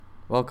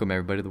Welcome,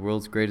 everybody, to the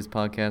world's greatest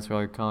podcast for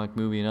all your comic,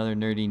 movie, and other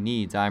nerdy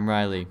needs. I'm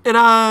Riley. And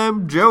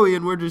I'm Joey,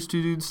 and we're just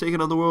two dudes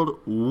taking on the world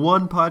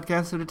one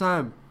podcast at a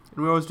time.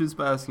 And we always do this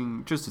by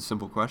asking just a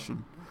simple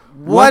question.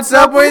 What's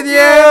up with you?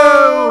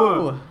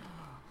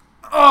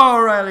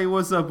 Oh, Riley,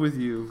 what's up with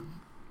you?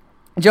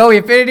 Joey,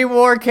 Infinity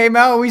War came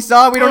out, and we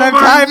saw it. We don't have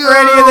time for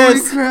any of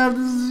this. Holy crap,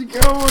 this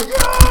is, oh my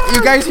God.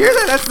 You guys hear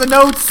that? That's the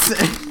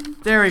notes.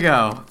 There we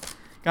go.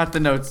 Got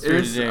the notes for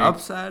It's today.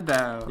 upside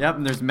down. Yep,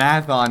 and there's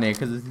math on it,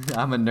 because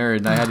I'm a nerd,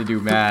 and I had to do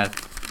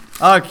math.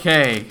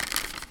 Okay.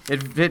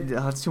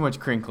 It's too much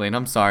crinkling.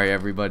 I'm sorry,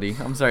 everybody.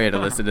 I'm sorry I had to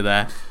listen to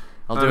that.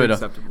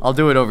 I'll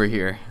do it over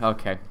here.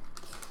 Okay.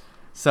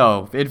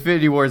 So,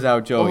 Infinity War's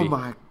out, Joey. Oh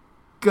my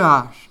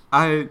gosh.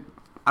 I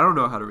don't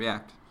know how to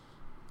react.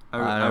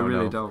 I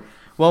really know. don't.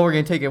 Well, we're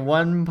gonna take it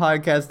one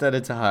podcast at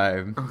a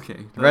time.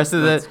 Okay. The rest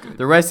of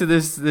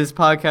this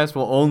podcast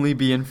will only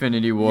be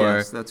Infinity War.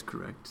 Yes, that's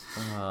correct.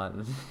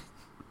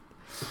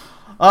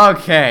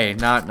 Okay,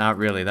 not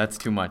really. That's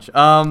too much.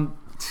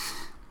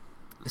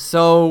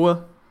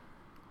 So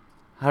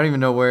I don't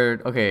even know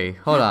where. Okay,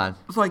 hold on.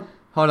 It's like,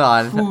 Hold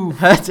on. oof.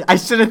 I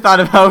should have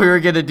thought of how we were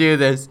gonna do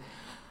this.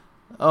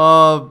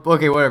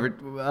 Okay, whatever.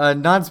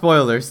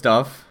 Non-spoiler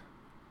stuff,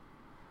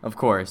 of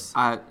course.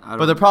 I don't.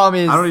 But the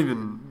problem is, I don't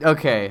even.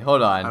 okay,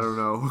 hold on. I don't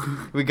know.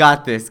 We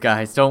got this,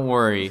 guys. Don't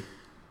worry.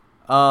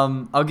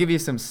 I'll give you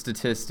some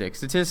statistics.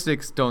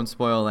 Statistics don't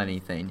spoil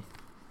anything.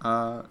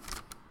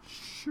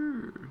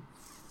 Sure.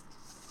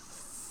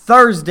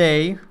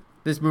 Thursday,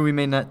 this movie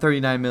made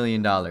 $39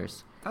 million.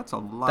 That's a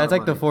lot. That's of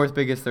like the money. fourth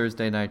biggest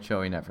Thursday night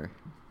showing ever.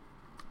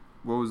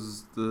 What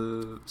was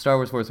the? Star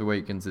Wars Force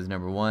Awakens is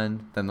number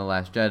 1, then The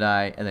Last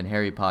Jedi, and then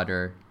Harry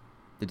Potter,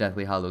 The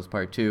Deathly Hallows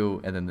Part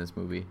 2, and then this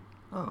movie.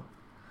 Oh,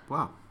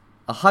 wow.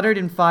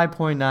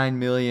 $105.9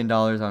 million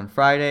on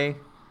Friday.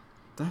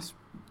 That's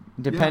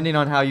Depending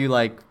on how you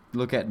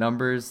look at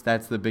numbers,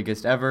 that's the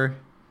biggest ever.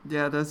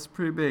 that's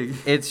pretty big.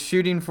 It's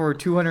shooting for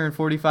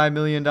 $245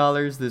 million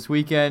this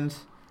weekend,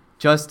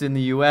 just in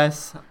the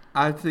U.S.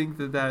 I think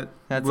that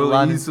That's a will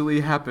lot of- easily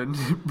happen.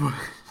 But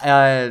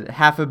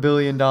 $500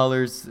 million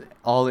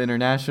all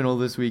international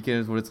this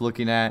weekend is what it's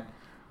looking at,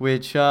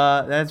 which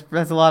that's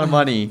a lot of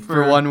money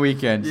for one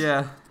weekend.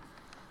 yeah,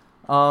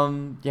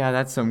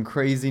 That's some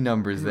crazy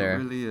numbers there.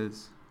 It really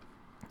is.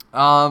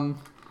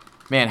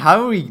 Man, how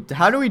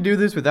do we do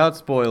this without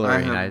spoiling?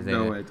 I have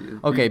no idea.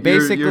 Okay, You're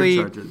basically,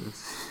 in charge of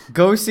this.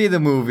 go see the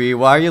movie.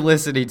 While you're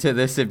listening to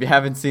this, if you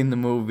haven't seen the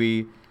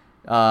movie,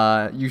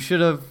 you should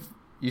have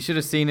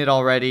seen it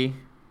already.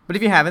 But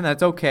if you haven't,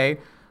 that's okay.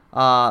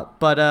 No,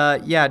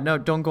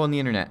 don't go on the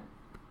internet.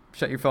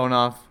 Shut your phone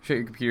off. Shut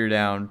your computer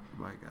down.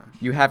 Oh my gosh.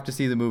 You have to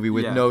see the movie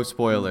with no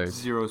spoilers.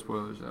 Zero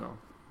spoilers at all.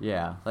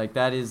 Yeah,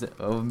 that is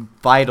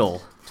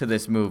vital to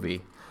this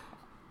movie.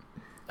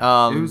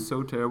 It was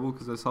so terrible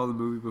because I saw the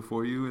movie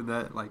before you, and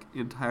that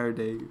entire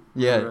day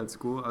we were at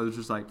school, I was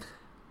just like,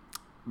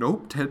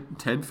 nope,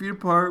 10 feet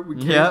apart. We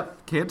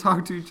can't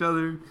talk to each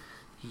other.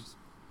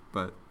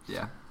 But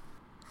yeah.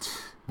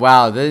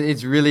 Wow,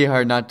 it's really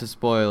hard not to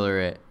spoiler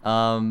it.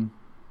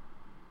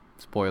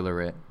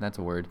 Spoiler it. That's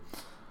a word.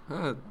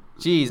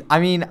 Jeez, I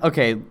mean,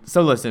 okay,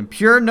 so listen,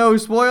 pure no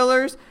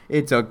spoilers,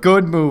 it's a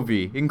good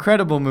movie.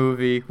 Incredible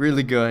movie,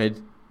 really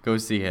good. Go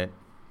see it.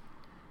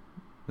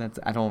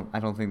 I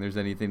don't think there's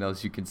anything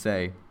else you can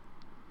say.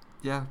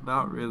 Yeah,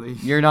 not really.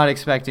 You're not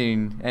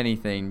expecting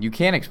anything. You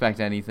can't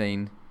expect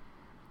anything.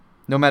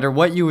 No matter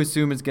what you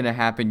assume is going to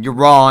happen, you're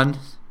wrong.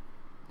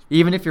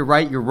 Even if you're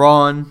right, you're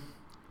wrong.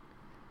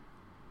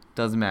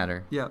 Doesn't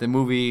matter. Yeah. The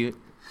movie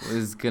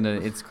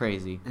it's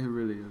crazy. It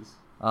really is.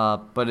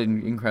 But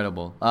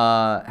incredible.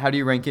 How do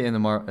you rank it in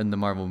the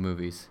Marvel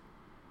movies?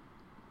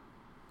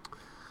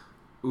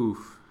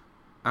 Oof.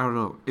 I don't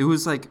know. It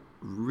was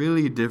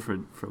really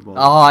different from all.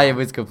 Oh, it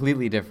was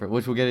completely different,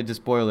 which we'll get into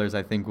spoilers.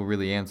 I think will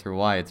really answer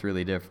why it's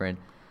really different.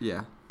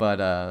 Yeah. But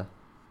I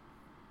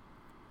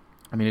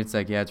mean, it's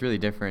it's really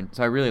different.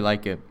 So I really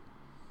like it.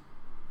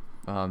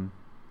 I'll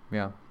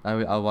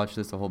watch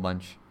this a whole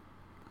bunch.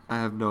 I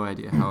have no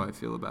idea how I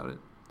feel about it.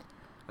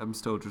 I'm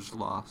still just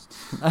lost.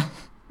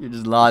 You're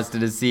just lost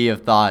in a sea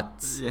of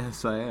thoughts.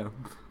 Yes, I am.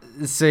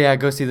 So yeah,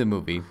 go see the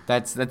movie.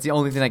 That's the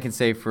only thing I can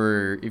say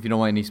for if you don't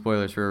want any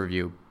spoilers for a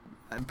review.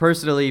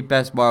 Personally,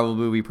 best Marvel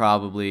movie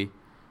probably.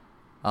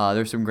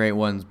 There's some great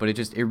ones, but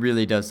it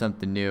really does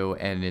something new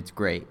and it's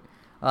great.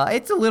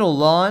 It's a little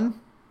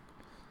long,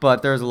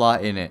 but there's a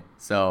lot in it.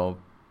 So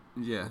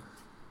Yeah.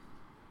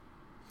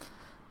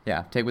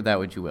 yeah, take with that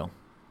what you will.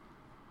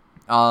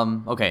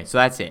 Okay, so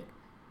that's it.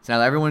 So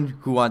now everyone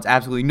who wants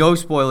absolutely no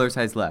spoilers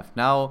has left.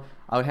 Now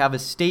I would have a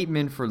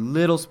statement for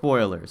little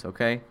spoilers,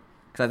 okay?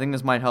 Because I think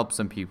this might help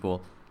some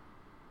people.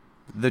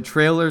 The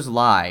trailers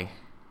lie.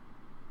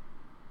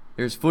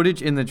 There's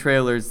footage in the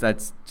trailers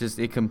that's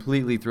it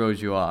completely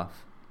throws you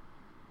off.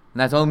 And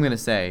that's all I'm going to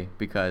say,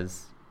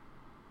 because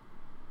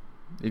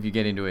if you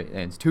get into it and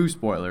it's too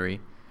spoilery.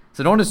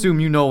 So don't assume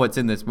you know what's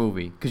in this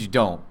movie, because you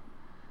don't.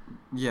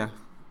 Yeah,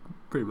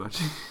 pretty much.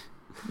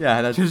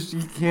 Yeah, that's just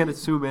you can't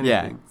assume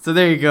anything. Yeah. So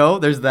there you go.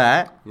 There's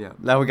that. Yeah.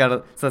 Now we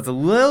got so that's a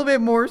little bit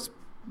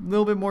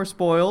more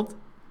spoiled,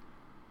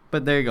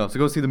 but there you go. So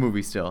go see the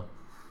movie still.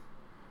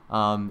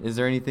 Is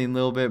there anything a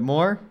little bit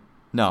more?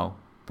 No,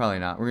 probably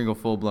not. We're gonna go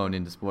full blown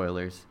into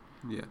spoilers.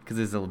 Yeah. Because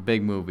it's a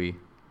big movie.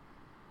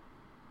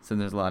 So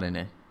there's a lot in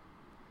it.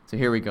 So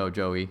here we go,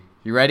 Joey.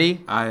 You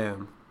ready? I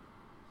am.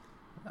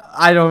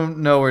 I don't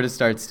know where to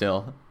start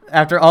still.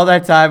 After all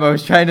that time, I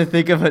was trying to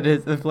think of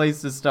a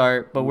place to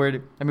start, but we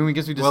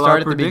guess we just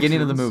start at the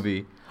beginning of the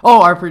movie. Oh,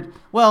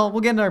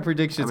 we'll get into our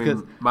predictions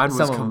because mine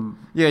was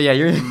yeah,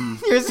 yours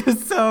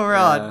is so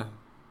wrong,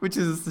 which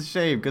is a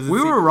shame because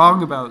we were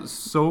wrong about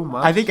so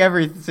much. I think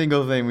every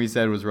single thing we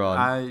said was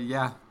wrong.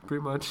 Yeah,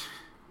 pretty much.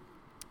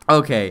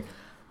 Okay,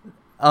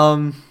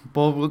 well,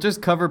 we'll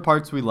just cover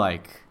parts we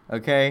like.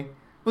 Okay,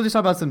 we'll just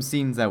talk about some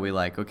scenes that we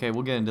like. Okay,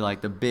 we'll get into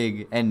like the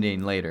big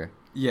ending later.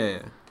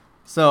 Yeah.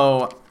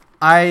 So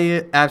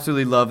I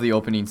absolutely love the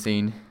opening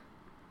scene.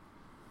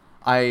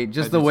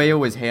 The way it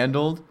was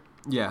handled.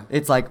 Yeah.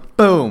 It's like,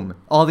 boom,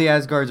 all the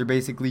Asgards are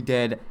basically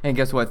dead, and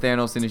guess what?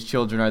 Thanos and his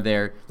children are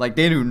there. Like,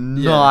 they do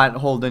not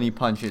hold any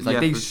punches. Like,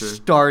 they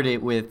start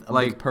it with a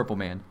big purple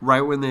man.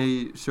 Right when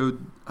they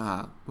showed,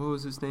 what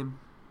was his name?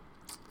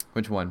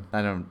 Which one?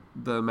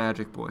 The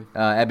magic boy.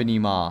 Ebony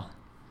Maw.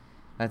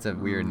 That's a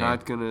weird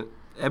name.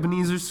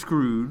 Ebenezer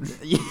Scrooge.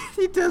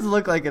 He does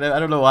look like it. I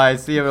don't know why I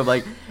see him. I'm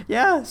like,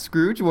 yeah,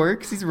 Scrooge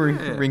works. He's a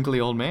wrinkly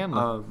old man.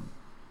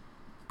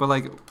 But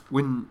like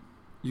when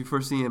you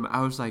first see him,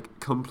 I was like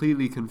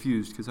completely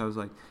confused because I was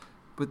like,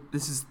 but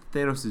this is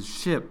Thanos'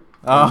 ship.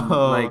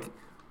 Like,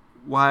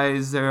 why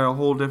is there a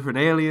whole different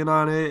alien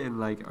on it? And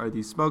like, are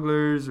these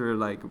smugglers or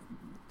like,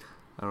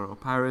 I don't know,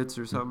 pirates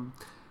or something?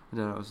 And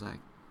then I was like,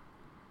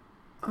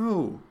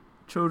 oh,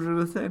 children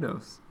of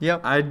Thanos.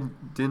 Yep. I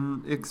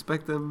didn't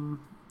expect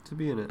them to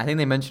be in it. I think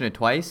they mentioned it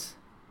twice.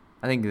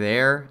 I think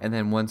there and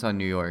then once on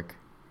New York.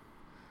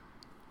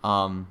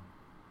 Oh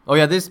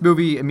yeah, this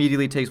movie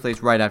immediately takes place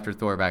right after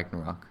Thor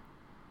Ragnarok.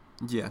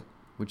 Yeah.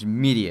 Which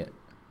immediate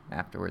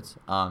afterwards.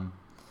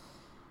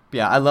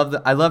 Yeah, I love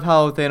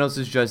how Thanos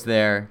is just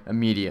there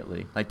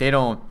immediately. Like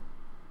Thanos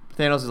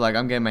is like,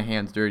 I'm getting my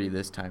hands dirty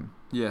this time.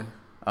 Yeah.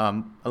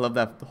 I love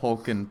that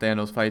Hulk and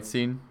Thanos fight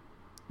scene.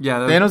 Yeah,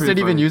 Thanos didn't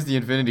even use the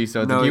Infinity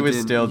Stone. No, he was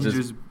still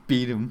just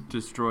beat him.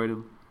 Destroyed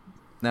him.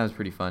 That was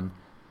pretty fun.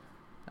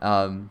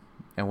 And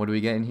what do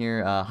we get in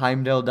here?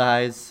 Heimdall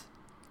dies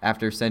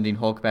after sending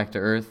Hulk back to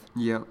Earth.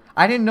 Yep.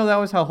 I didn't know that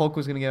was how Hulk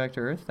was going to get back to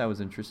Earth. That was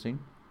interesting.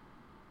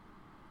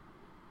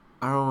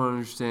 I don't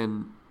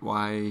understand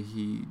why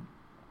he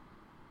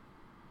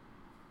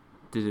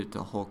did it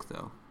to Hulk,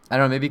 though. I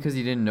don't know. Maybe because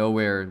he didn't know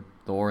where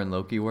Thor and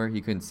Loki were.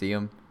 He couldn't see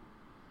them.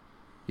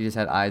 He just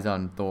had eyes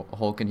on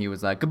Hulk, and he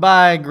was like,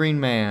 goodbye, Green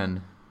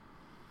Man.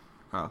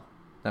 Oh.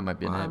 That might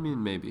be it. I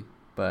mean, maybe.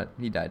 But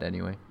he died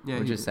anyway,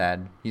 which is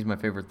sad. He's my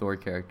favorite Thor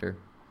character.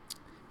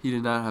 He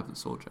did not have the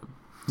soul gem.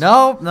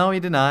 No, he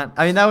did not.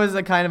 I mean, that was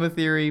a kind of a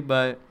theory,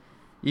 but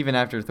even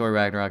after Thor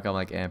Ragnarok, I'm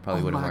like, it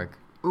probably wouldn't work.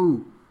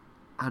 Ooh,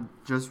 I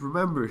just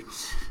remembered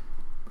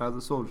about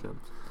the soul gem.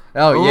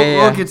 Oh,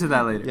 yeah. We'll get to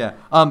that later. Yeah.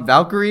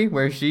 Valkyrie,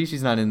 where is she?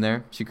 She's not in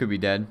there. She could be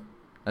dead.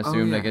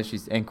 Assumed, I guess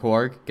she's... And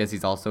Korg, guess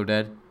he's also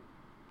dead.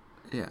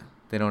 Yeah.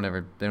 They don't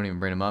even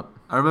bring him up.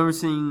 I remember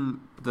seeing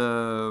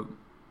the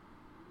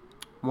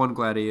one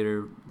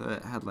gladiator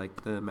that had,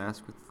 like, the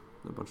mask with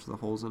a bunch of the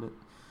holes in it.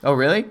 Oh,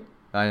 really?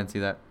 I didn't see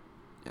that.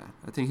 Yeah,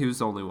 I think he was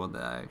the only one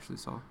that I actually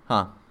saw.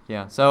 Huh.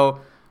 Yeah. So,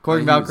 Korg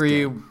and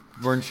Valkyrie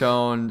weren't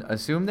shown.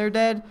 Assume they're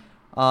dead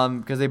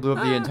because they blew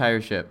up the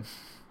entire ship.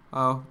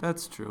 Oh,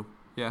 that's true.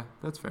 Yeah,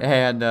 that's fair.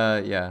 And,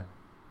 yeah.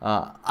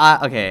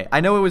 Okay, I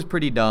know it was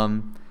pretty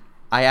dumb.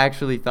 I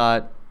actually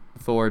thought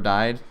Thor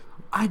died.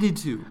 I did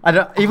too.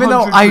 Even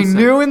though I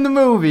knew in the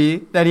movie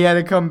that he had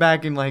to come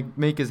back and, like,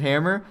 make his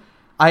hammer,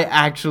 I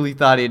actually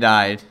thought he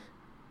died.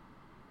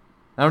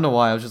 I don't know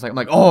why. I was just like, I'm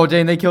like, oh,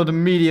 dang, they killed him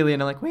immediately.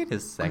 And I'm like, wait a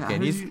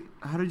second.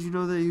 How did you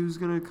know that he was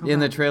going to come in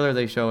back? The trailer,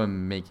 they show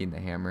him making the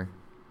hammer.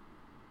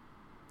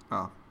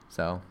 Oh.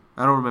 So.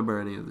 I don't remember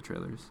any of the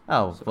trailers.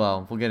 Oh, so.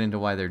 Well, we'll get into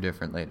why they're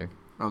different later.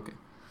 Okay.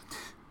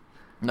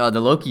 No, the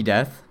Loki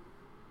death.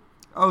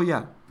 Oh,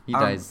 yeah. He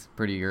dies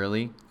pretty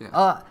early.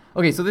 Yeah.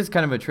 Okay, so this is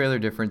kind of a trailer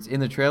difference. In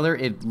the trailer,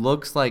 it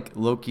looks like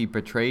Loki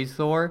betrays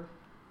Thor,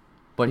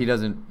 but he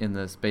doesn't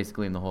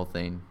basically in the whole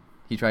thing.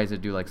 He tries to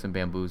do, like, some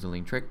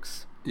bamboozling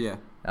tricks. Yeah.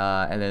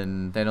 And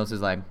then Thanos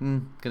is like,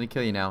 gonna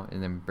kill you now,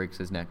 and then breaks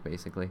his neck,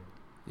 basically.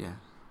 Yeah.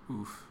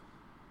 Oof.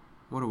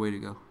 What a way to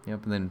go.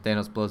 Yep, and then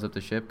Thanos blows up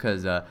the ship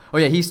because,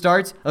 he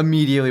starts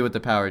immediately with the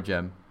power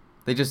gem.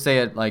 They just say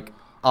it, like,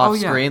 off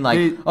screen, like,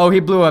 he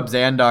blew up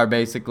Xandar,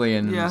 basically,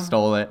 and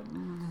stole it.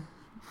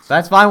 So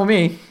that's fine with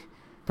me.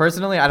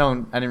 Personally, I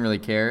didn't really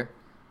care.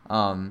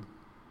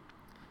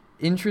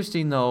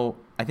 Interesting, though,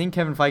 I think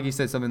Kevin Feige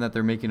said something that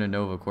they're making a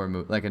Nova Corps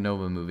like a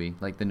Nova movie,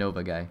 like the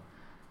Nova guy.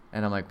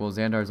 And I'm like, well,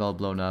 Xandar's all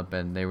blown up,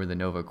 and they were the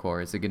Nova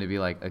Corps. Is it going to be,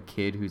 like, a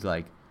kid who's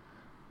like,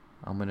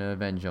 I'm going to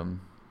avenge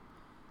him?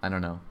 I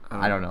don't know.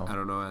 I don't know. I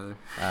don't know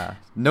either.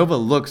 Nova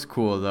looks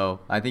cool though.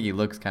 I think he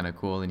looks kind of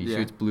cool, and he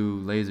shoots blue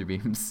laser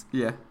beams.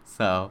 Yeah.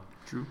 So.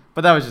 True.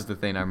 But that was just the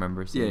thing I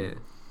remember seeing. Yeah.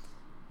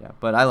 Yeah.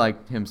 But I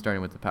liked him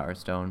starting with the Power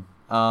Stone.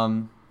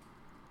 And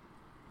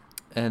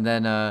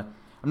then I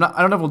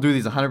don't know if we'll do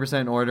these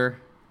 100% in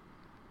order.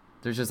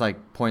 There's just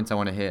like points I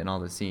want to hit in all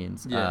the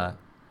scenes. Yeah.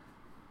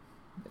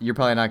 You're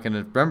probably not going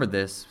to remember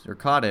this or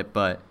caught it,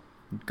 but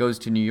it goes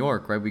to New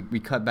York, right? We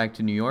cut back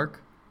to New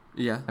York.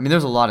 Yeah. I mean,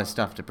 there's a lot of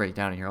stuff to break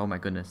down in here. Oh my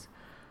goodness.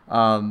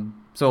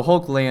 So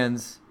Hulk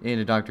lands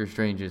into Doctor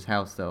Strange's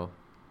house, though.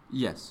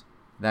 Yes.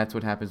 That's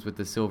what happens with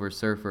the Silver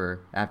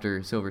Surfer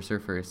after Silver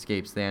Surfer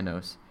escapes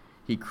Thanos.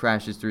 He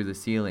crashes through the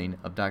ceiling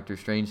of Doctor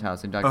Strange's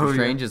house, and Doctor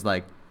Strange is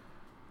like,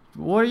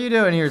 "What are you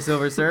doing here,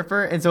 Silver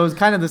Surfer?" And so it was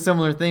kind of the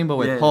similar thing, but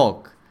with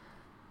Hulk.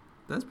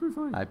 That's pretty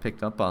funny. I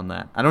picked up on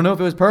that. I don't know if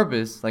it was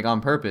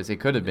on purpose. It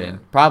could have been.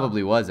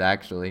 Probably was,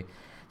 actually.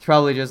 It's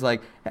probably just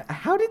like,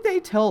 how did they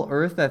tell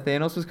Earth that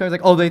Thanos was coming?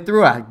 It's like, oh, they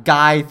threw a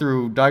guy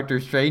through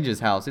Doctor Strange's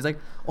house. He's like,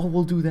 oh,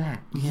 we'll do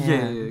that.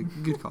 Yeah.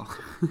 Good call.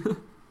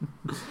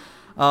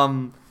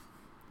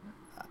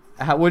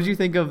 What did you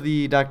think of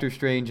the Doctor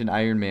Strange and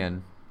Iron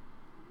Man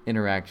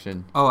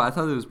interaction? Oh, I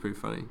thought it was pretty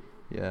funny.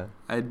 Yeah.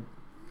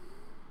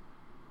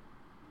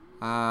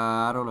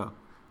 I don't know,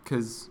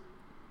 cause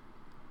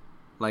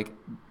like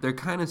they're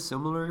kind of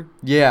similar.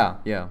 Yeah.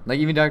 Like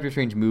even Doctor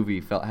Strange movie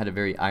had a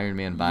very Iron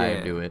Man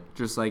vibe to it.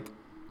 Just like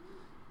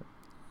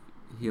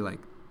he like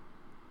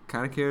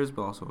kind of cares,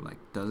 but also like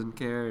doesn't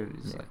care.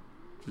 He's like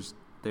just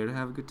there to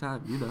have a good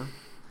time, you know.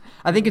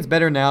 I think it's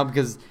better now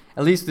because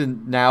at least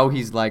now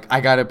he's like, I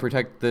gotta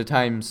protect the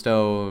time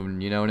stone,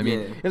 you know what I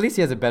mean? Yeah. At least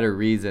he has a better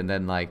reason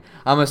than like,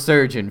 I'm a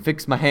surgeon,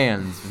 fix my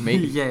hands.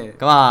 Yeah.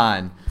 Come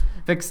on,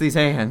 fix these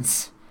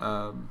hands.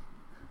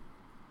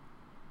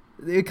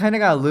 It kind of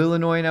got a little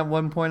annoying at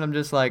one point. I'm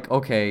just like,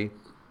 okay,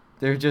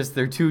 they're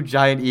two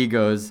giant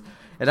egos.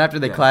 And after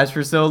they clash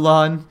for so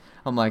long,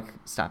 I'm like,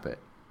 stop it.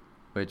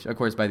 Which, of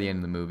course, by the end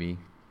of the movie,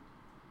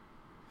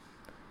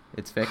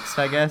 it's fixed,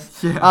 I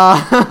guess. Yeah,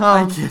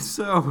 I guess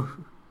so.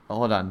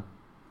 Hold on.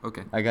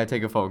 Okay. I got to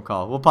take a phone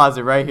call. We'll pause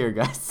it right here,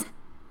 guys.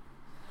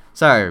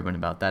 Sorry, everyone,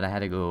 about that. I had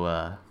to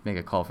go make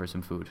a call for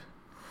some food.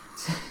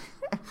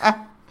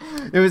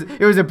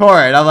 It was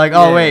important. I'm like,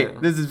 oh,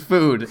 wait, this is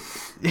food.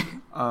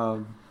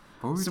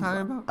 What were we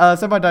talking about?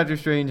 Something about Doctor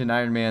Strange and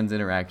Iron Man's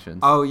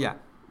interactions. Oh, yeah.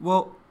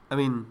 Well, I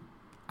mean,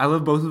 I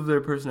love both of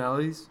their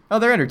personalities. Oh,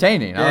 they're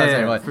entertaining.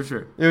 Yeah, for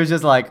sure. It was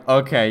just like,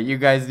 okay, you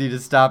guys need to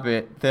stop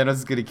it. Thanos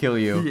is going to kill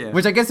you. Yeah.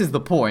 Which I guess is the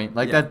point.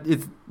 Like, that.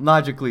 It's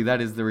logically,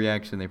 that is the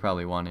reaction they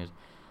probably wanted.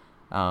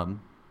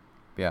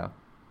 Yeah.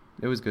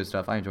 It was good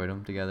stuff. I enjoyed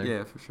them together.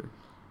 Yeah, for sure.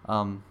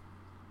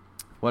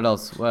 What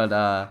else?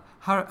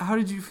 How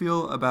did you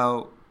feel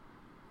about,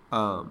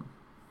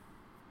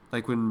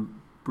 like when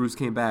Bruce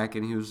came back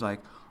and he was like,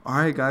 all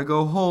right, gotta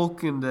go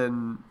Hulk, and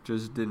then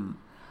just didn't.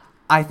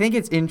 I think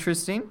it's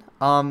interesting.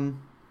 But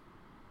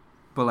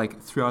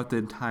like throughout the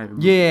entire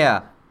movie.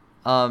 Yeah.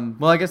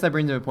 Well, I guess that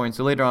brings up a point.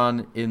 So later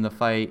on in the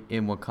fight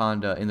in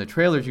Wakanda, in the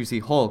trailers, you see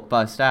Hulk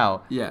bust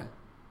out. Yeah.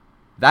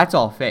 That's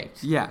all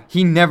faked. Yeah.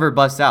 He never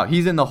busts out.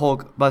 He's in the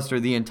Hulk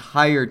Buster the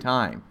entire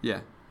time.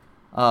 Yeah.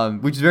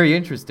 Which is very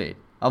interesting.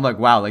 I'm like,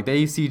 wow, like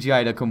they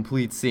CGI'd a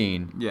complete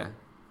scene. Yeah.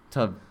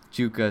 To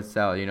juke us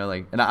out, you know,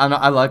 like, and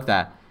I like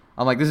that.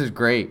 I'm like, this is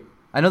great.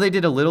 I know they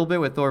did a little bit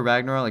with Thor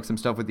Ragnarok, like some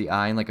stuff with the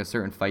eye, and like a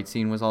certain fight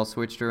scene was all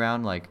switched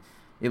around. Like,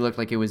 it looked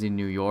like it was in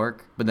New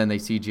York, but then they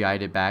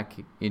CGI'd it back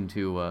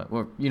into,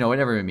 or you know,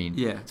 whatever I mean.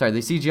 Yeah. Sorry, they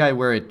CGI'd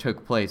where it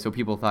took place, so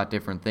people thought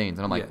different things,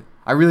 and I'm like,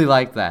 I really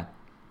like that.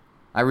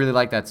 I really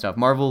like that stuff.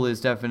 Marvel is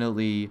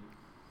definitely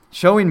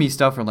showing me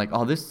stuff from like,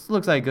 oh, this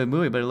looks like a good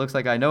movie, but it looks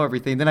like I know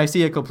everything. Then I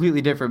see a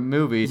completely different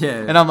movie,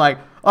 and I'm like,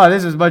 oh,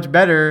 this is much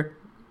better.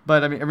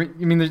 But I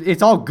mean,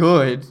 it's all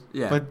good.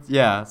 Yeah. But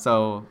yeah,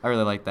 so I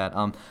really like that.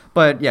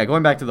 But yeah,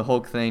 going back to the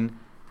Hulk thing,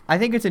 I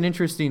think it's an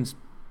interesting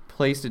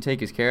place to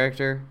take his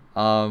character.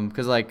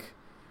 Because like,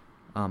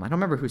 I don't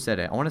remember who said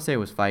it. I want to say it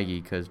was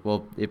Feige, because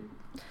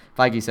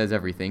Feige says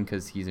everything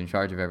because he's in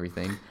charge of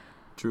everything.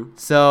 True.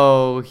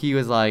 So he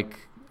was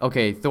like,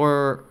 okay,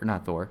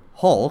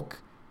 Hulk.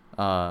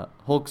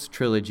 Hulk's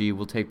trilogy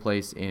will take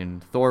place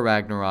in Thor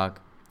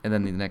Ragnarok and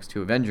then the next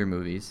two Avenger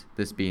movies.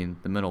 This being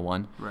the middle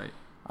one. Right.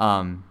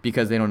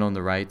 Because they don't own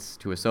the rights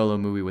to a solo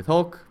movie with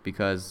Hulk,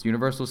 because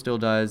Universal still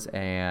does,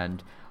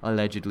 and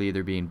allegedly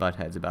they're being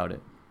buttheads about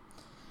it.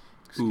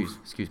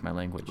 Excuse my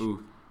language.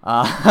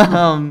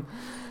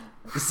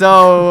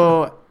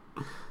 So,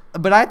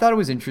 but I thought it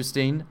was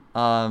interesting.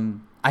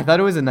 I thought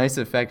it was a nice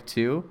effect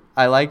too.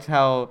 I liked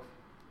how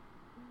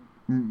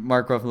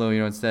Mark Ruffalo, you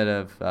know, instead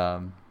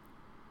of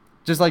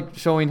just like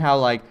showing how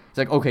like it's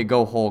like, okay,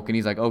 go Hulk, and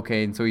he's like,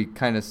 okay, and so he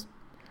kind of,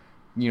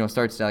 you know,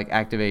 starts to like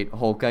activate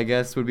Hulk, I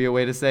guess would be a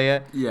way to say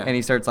it. Yeah. And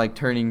he starts like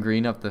turning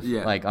green up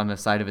like on the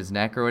side of his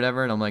neck or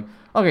whatever, and I'm like,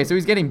 okay, so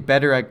he's getting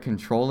better at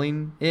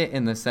controlling it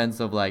in the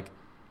sense of like,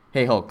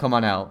 hey Hulk, come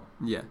on out.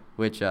 Yeah.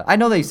 Which I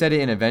know they said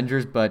it in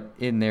Avengers, but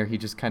in there he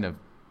just kind of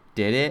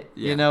did it.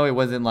 Yeah. You know, it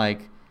wasn't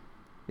like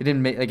it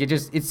didn't make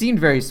it seemed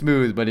very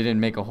smooth, but it didn't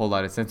make a whole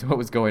lot of sense of what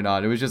was going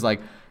on. It was just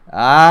like,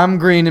 I'm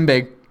green and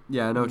big.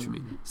 Yeah, I know what you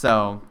mean.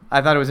 So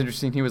I thought it was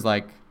interesting. He was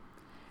like,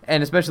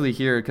 and especially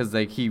here because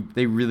like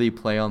they really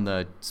play on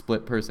the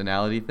split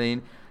personality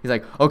thing. He's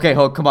like, okay,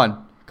 Hulk, come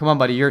on,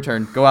 buddy, your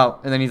turn, go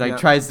out. And then he's like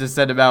tries to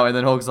send him out, and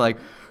then Hulk's like,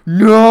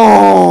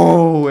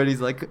 no, and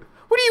he's like,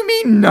 what do you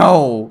mean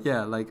no?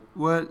 Yeah, like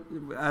what?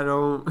 I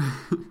don't.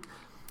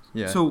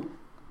 Yeah. So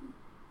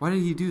why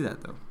did he do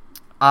that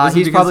though?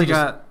 He's probably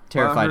just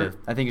terrified.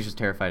 I think he's just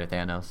terrified of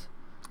Thanos.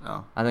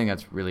 Oh. I think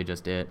that's really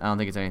just it. I don't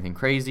think it's anything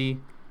crazy.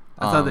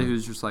 I thought that he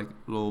was just like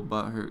a little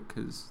butthurt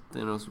because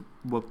Thanos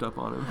whooped up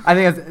on him. I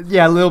think that's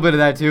a little bit of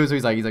that too. So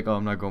he's like, oh,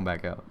 I'm not going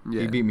back out.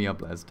 Yeah. He beat me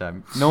up last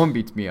time. No one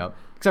beats me up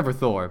except for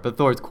Thor, but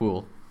Thor's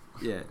cool.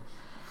 Yeah.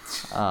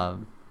 But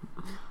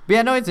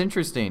yeah, no, it's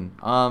interesting.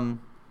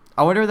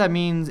 I wonder what that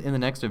means in the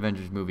next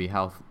Avengers movie,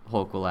 how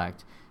Hulk will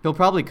act. He'll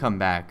probably come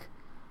back,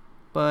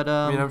 but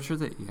I mean, I'm sure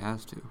that he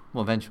has to.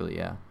 Well, eventually,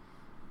 yeah.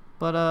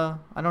 But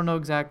I don't know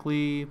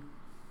exactly.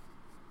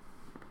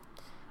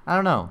 I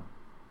don't know.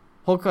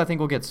 Hulk, I think,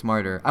 will get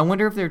smarter. I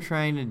wonder if they're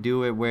trying to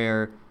do it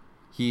where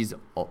he's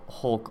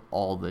Hulk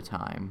all the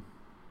time.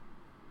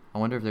 I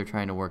wonder if they're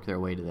trying to work their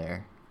way to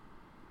there.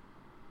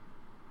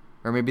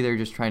 Or maybe they're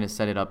just trying to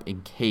set it up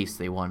in case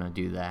they want to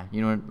do that.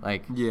 You know,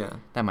 like, yeah,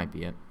 that might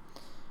be it.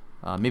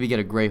 Maybe get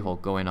a Grey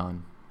Hulk going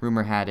on.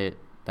 Rumor had it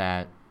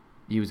that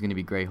he was going to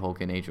be Grey Hulk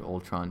in Age of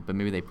Ultron, but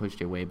maybe they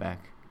pushed it way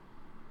back.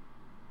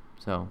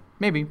 So,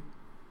 maybe.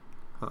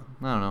 Huh.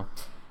 I don't know.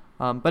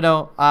 But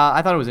no,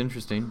 I thought it was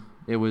interesting.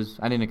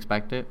 I didn't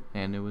expect it,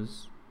 and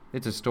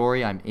it's a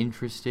story I'm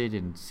interested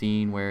in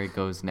seeing where it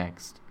goes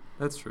next.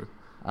 That's true.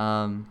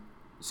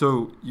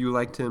 So you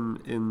liked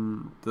him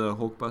in the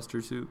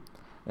Hulkbuster suit?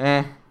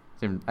 I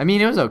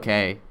mean, it was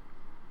okay.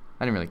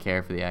 I didn't really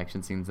care for the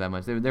action scenes that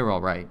much. They were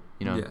all right.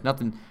 You know,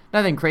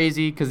 nothing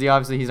crazy because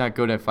he's not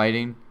good at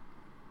fighting.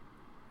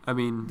 I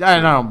mean, I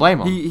don't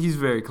blame him. He's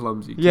very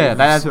clumsy. Yeah,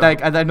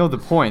 I know the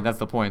point. That's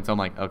the point. So I'm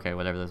like, okay,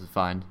 whatever. This is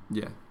fine.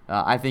 Yeah.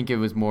 I think it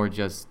was more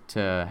just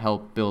to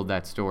help build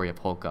that story of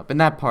Hulk up.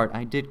 And that part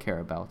I did care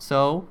about.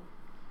 So,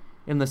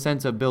 in the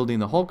sense of building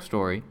the Hulk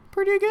story,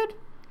 pretty good.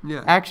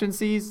 Yeah. Action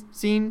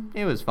scene,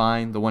 it was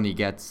fine. The one he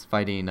gets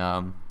fighting,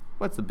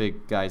 what's the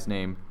big guy's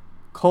name?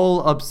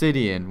 Cole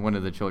Obsidian, one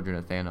of the children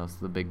of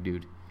Thanos, the big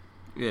dude.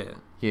 Yeah.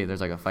 Yeah,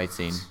 there's like a fight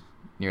scene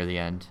near the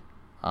end.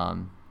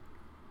 One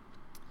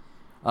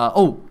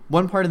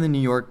part of the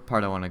New York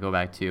part I want to go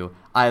back to.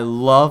 I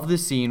love the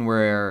scene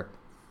where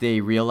they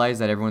realize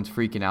that everyone's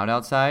freaking out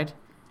outside.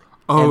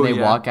 And they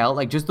walk out.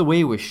 Like, just the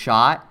way it was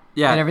shot.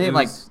 Yeah. And everything,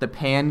 like, the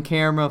pan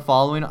camera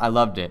following. I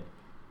loved it.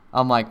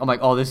 I'm like,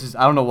 oh, this is,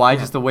 I don't know why,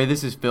 just the way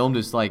this is filmed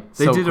is, like,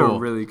 so cool. They did a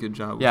really good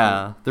job with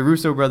it. The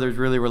Russo brothers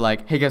really were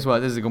like, hey, guess what?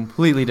 This is a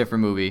completely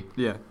different movie.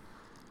 Yeah.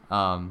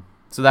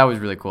 So that was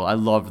really cool. I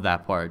loved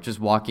that part. Just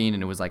walking,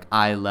 and it was, like,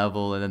 eye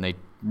level, and then they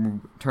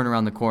turn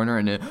around the corner,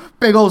 and a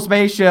big old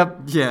spaceship.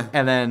 Yeah.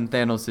 And then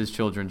Thanos'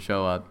 children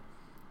show up.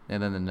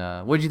 And then,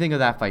 what did you think of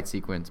that fight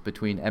sequence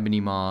between Ebony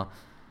Maw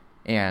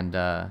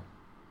and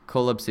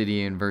Cole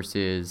Obsidian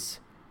versus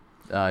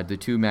the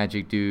two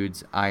magic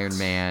dudes, Iron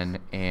Man,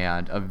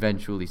 and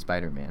eventually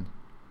Spider-Man?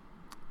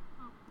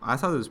 I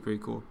thought it was pretty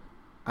cool.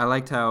 I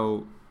liked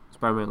how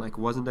Spider-Man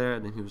wasn't there,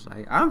 and then he was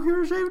like, "I'm here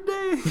to save the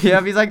day."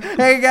 Yeah, he's like,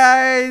 "Hey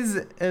guys,"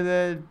 and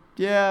then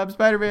I'm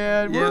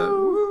Spider-Man. Yeah,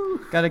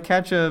 woo! Gotta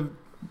catch a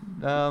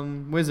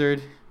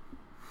wizard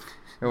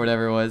or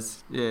whatever it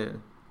was. Yeah.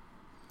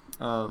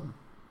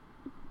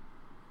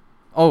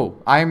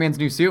 Iron Man's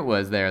new suit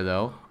was there,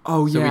 though.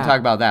 Oh, yeah. So we talk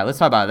about that. Let's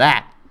talk about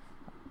that.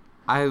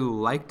 I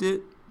liked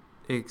it,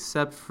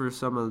 except for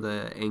some of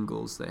the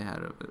angles they had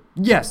of it.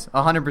 Yes,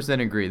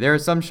 100% agree. There are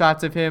some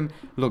shots of him.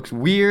 Looks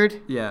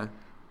weird. Yeah.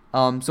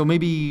 So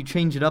maybe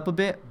change it up a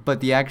bit,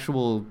 but the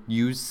actual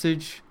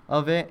usage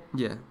of it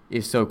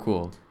is so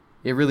cool.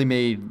 It really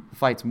made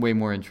fights way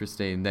more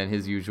interesting than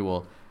his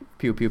usual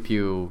pew, pew,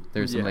 pew.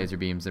 There's some laser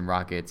beams and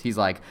rockets. He's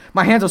like,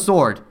 my hand's a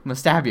sword. I'm going to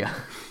stab you.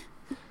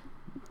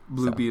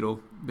 Blue Beetle,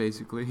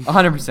 basically.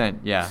 100%.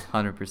 Yeah,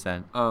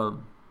 100%. I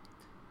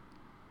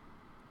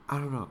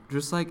don't know.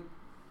 Just like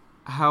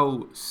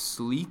how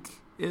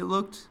sleek it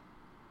looked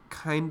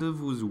kind of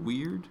was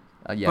weird.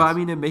 Yes. But I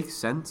mean, it makes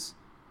sense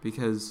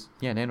because...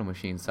 Yeah,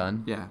 nanomachines,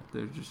 son. Yeah,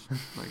 they're just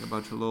like a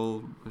bunch of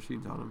little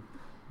machines on them.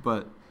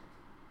 But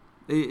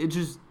it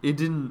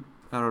didn't...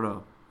 I don't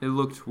know. It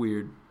looked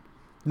weird.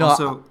 No,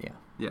 also, yeah.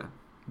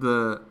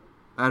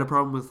 I had a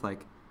problem with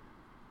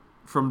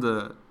from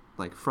the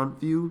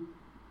front view,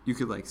 you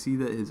could see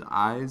that his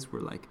eyes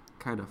were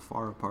kind of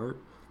far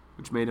apart,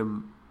 which made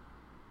him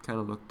kind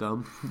of look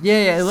dumb.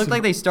 Yeah, it looked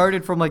like they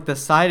started from the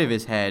side of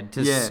his head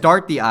to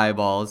start the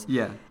eyeballs.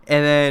 Yeah.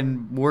 And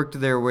then worked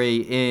their way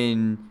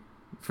in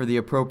for the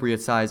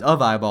appropriate size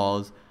of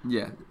eyeballs.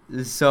 Yeah.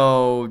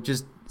 So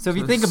if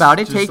you think about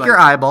it, take your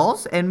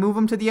eyeballs and move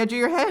them to the edge of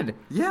your head.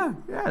 Yeah.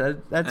 Yeah,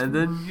 that's... And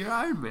then you're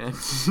Iron Man.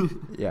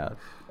 Yeah.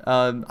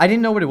 I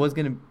didn't know what it was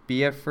going to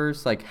be at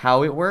first,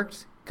 how it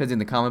worked. Because in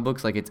the comic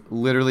books, it's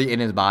literally in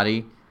his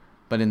body.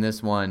 But in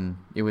this one,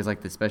 it was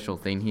like the special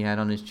thing he had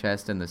on his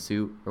chest and the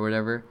suit or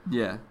whatever.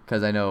 Yeah.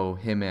 Because I know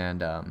him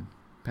and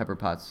Pepper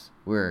Potts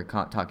were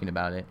talking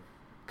about it.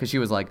 Because she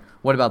was like,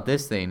 what about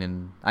this thing?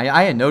 And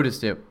I had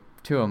noticed it,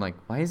 too. I'm like,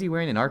 why is he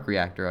wearing an arc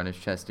reactor on his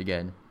chest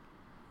again?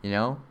 You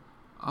know?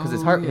 Because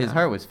his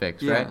heart was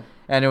fixed, right?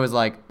 And it was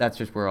like, that's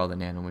just where all the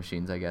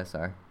nanomachines, I guess,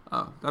 are.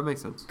 Oh, that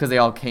makes sense. Because they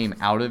all came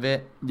out of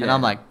it. Yeah. And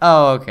I'm like,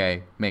 oh,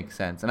 okay. Makes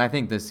sense. And I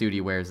think the suit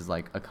he wears is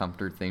like a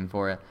comfort thing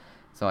for it.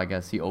 So I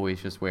guess he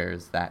always just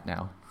wears that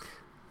now.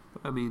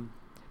 I mean...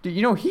 Dude,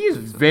 you know, he is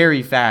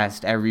very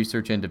fast at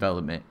research and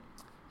development.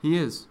 He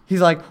is.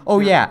 He's like, oh,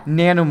 yeah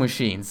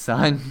nanomachines,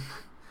 son.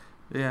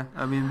 Yeah,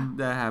 I mean,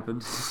 that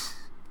happened.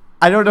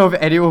 I don't know if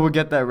anyone would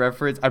get that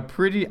reference. I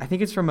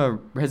think it's from a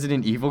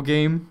Resident Evil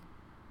game.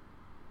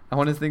 I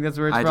want to think that's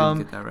where it's from. I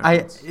didn't get that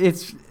reference.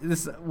 It's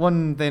this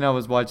one thing I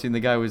was watching. The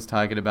guy was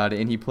talking about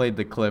it, and he played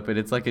the clip, and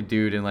it's like a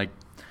dude, and like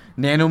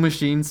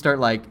nanomachines start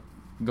like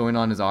going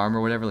on his arm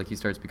or whatever. Like he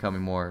starts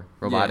becoming more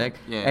robotic,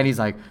 and he's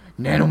like,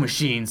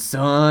 nanomachines,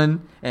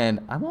 son. And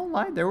I won't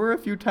lie, there were a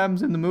few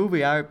times in the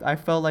movie I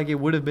felt like it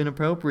would have been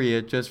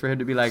appropriate just for him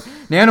to be like,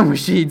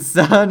 nanomachines,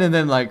 son, and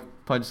then like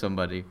punch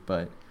somebody,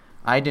 but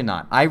I did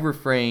not. I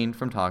refrained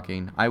from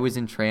talking. I was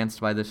entranced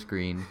by the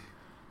screen.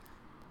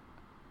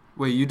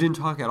 Wait, you didn't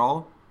talk at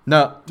all?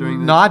 No,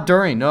 not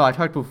during. No, I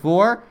talked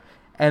before,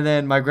 and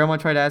then my grandma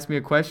tried to ask me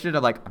a question.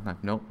 I'm like,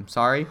 nope, I'm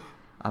sorry.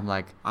 I'm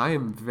like, I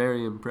am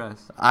very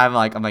impressed. I'm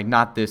like,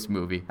 not this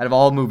movie. Out of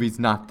all movies,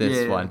 not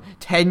this one.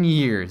 10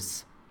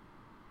 years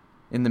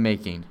in the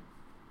making.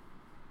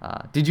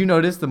 Did you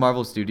notice the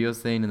Marvel Studios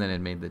thing, and then it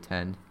made the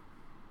 10?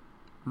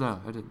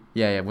 No, I didn't.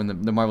 Yeah. When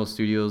the Marvel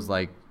Studios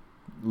like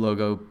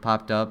logo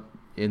popped up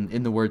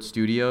in the word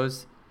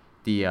studios,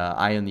 the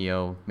I and the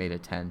O made a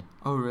 10.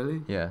 Oh,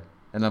 really? Yeah.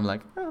 And I'm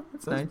like, oh,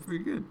 that's nice. That's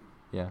pretty good.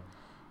 Yeah.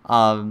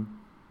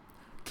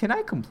 Can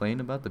I complain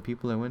about the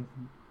people I went,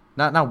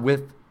 not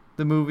with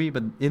the movie,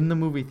 but in the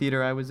movie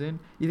theater I was in?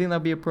 You think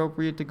that'd be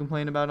appropriate to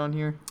complain about on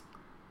here?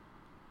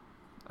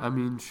 I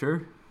mean,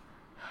 sure.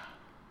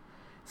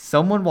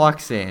 Someone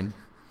walks in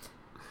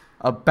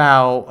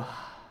about,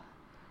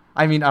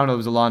 I don't know, it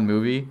was a long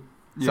movie.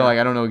 Yeah. So, like,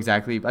 I don't know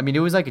exactly. I mean, it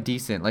was, like, a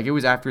decent, like, it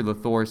was after the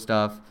Thor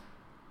stuff.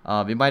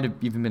 It might have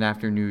even been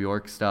after New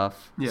York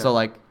stuff. Yeah. So,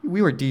 like,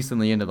 we were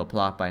decently into the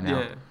plot by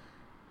now. Yeah.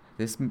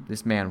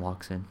 This man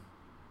walks in.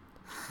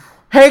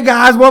 Hey,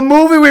 guys, what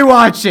movie we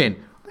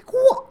watching? Like,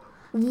 what?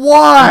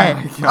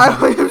 Why? Oh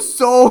I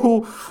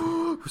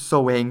am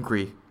so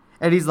angry.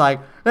 And he's like,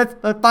 let's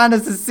find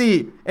us a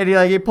seat. And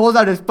he pulls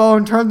out his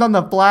phone, turns on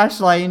the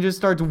flashlight, and just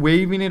starts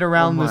waving it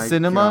around the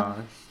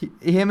cinema.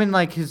 Him and,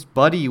 like, his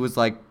buddy was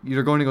like,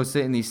 you're going to go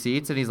sit in these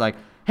seats. And he's like,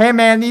 hey,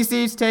 man, these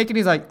seats taken?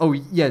 He's like, oh,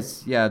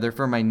 yes, yeah, they're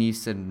for my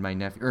niece and my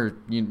nephew. Or,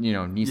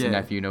 niece and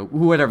nephew,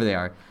 whoever they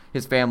are.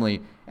 His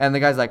family. And the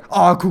guy's like,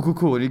 oh,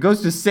 cool. And he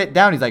goes to sit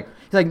down. He's like,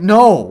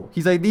 no.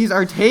 He's like, these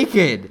are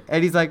taken.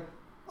 And he's like,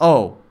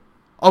 oh,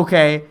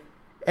 okay.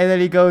 And then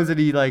he goes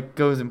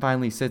and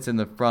finally sits in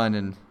the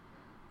front.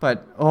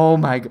 But, oh,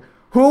 my God.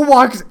 Who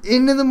walks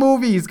into the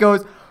movies,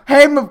 goes,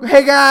 hey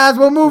guys,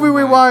 what movie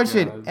we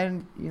watching? God.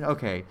 And,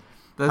 okay.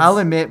 I'll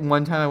admit,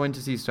 one time I went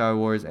to see Star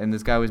Wars, and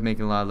this guy was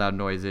making a lot of loud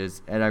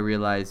noises, and I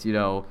realized,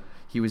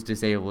 he was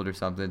disabled or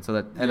something.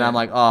 So I'm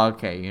like, oh,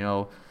 okay,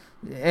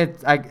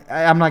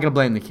 I'm not gonna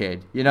blame the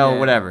kid,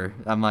 whatever.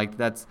 I'm like,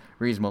 that's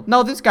reasonable.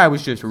 No, this guy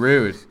was just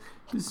rude,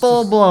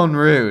 full blown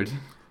rude.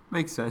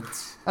 Makes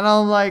sense. And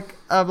I'm like,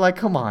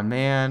 come on,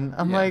 man.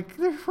 I'm like,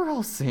 we're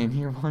all sitting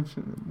here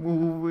watching the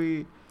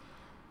movie.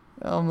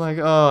 I'm like,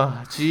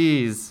 oh,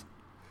 jeez.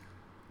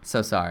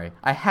 So sorry.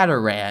 I had a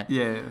rant.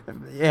 Yeah.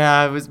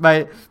 Yeah, it was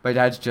my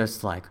dad's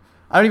just like,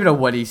 I don't even know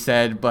what he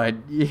said, but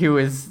he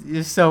was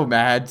so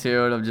mad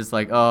too, and I'm just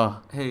like,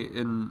 oh. Hey,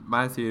 in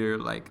my theater,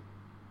 like,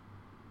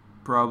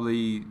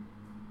 probably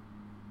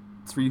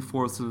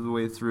 3/4 of the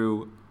way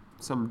through,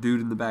 some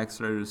dude in the back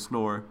started to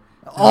snore.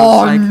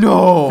 Oh, like,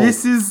 no.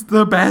 This is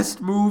the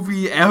best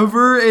movie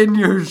ever, and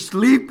you're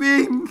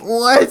sleeping?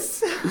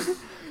 What?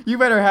 You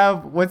better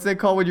have, what's it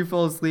called when you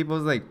fall asleep? I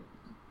was like,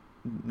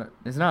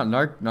 it's not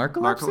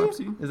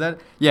narcolepsy? Is that?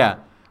 Yeah.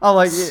 I'm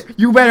like,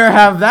 you better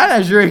have that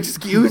as your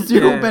excuse.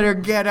 You better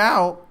get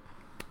out.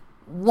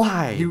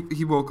 Why?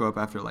 He woke up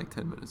after like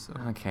 10 minutes. So.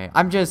 Okay.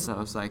 I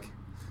was like,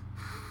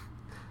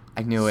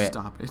 I knew it.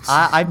 Stop it.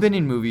 I've been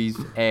in movies,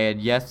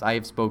 and yes, I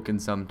have spoken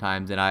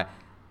sometimes, and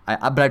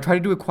but I try to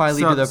do it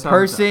quietly to the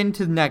person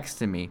next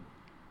to me.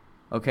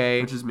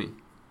 Okay? Which is me.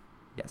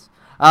 Yes.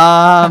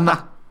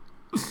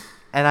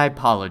 And I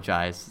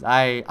apologize.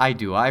 I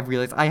do. I've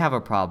realized I have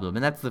a problem,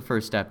 and that's the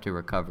first step to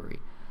recovery.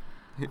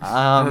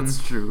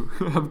 That's true.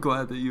 I'm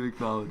glad that you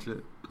acknowledge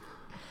it.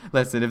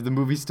 Listen, if the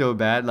movie's still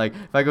bad, like,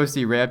 if I go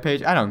see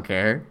Rampage, I don't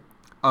care.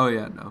 Oh,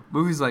 yeah, no.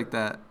 Movies like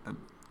that,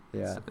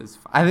 it's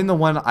fine. I think the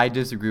one I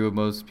disagree with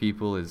most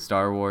people is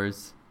Star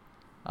Wars.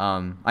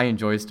 I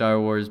enjoy Star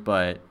Wars,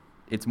 but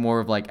it's more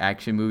of like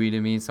action movie to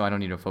me, so I don't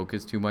need to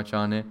focus too much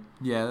on it.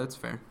 Yeah, that's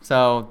fair.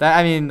 So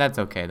that's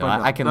okay though.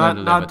 I can learn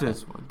to live with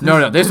this that. One.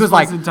 No, this was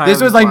like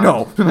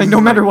no, like no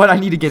matter what, I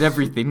need to get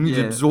everything. I need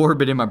to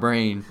absorb it in my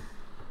brain.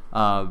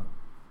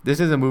 This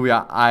is a movie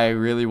I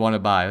really want to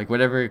buy. Like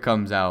whatever it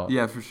comes out.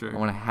 Yeah, for sure. I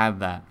want to have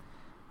that.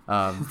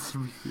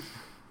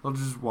 I'll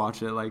just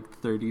watch it like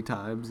 30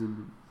 times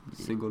in a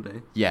single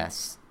day.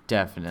 Yes,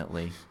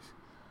 definitely.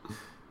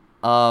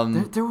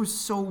 There was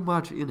so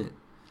much in it.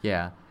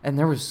 Yeah, and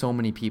there was so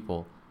many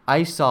people.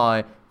 I saw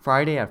it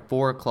Friday at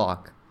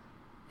 4:00,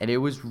 and it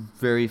was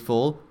very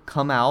full.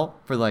 Come out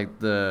for like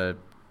the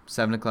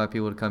 7:00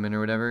 people to come in or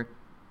whatever.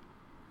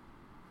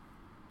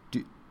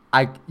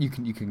 You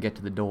can get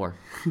to the door.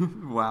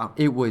 Wow.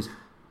 It was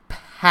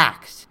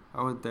packed.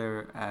 I went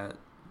there at,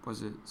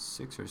 was it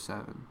 6 or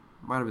 7?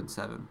 Might have been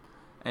 7.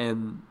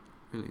 And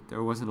really,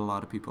 there wasn't a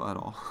lot of people at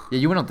all. Yeah,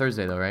 you went on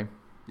Thursday though, right?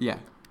 Yeah.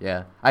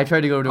 Yeah. I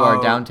tried to go to our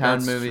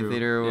downtown movie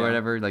theater or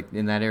whatever, like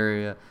in that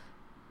area.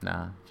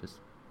 Nah,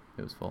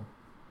 it was full.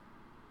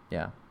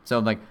 Yeah. So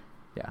like,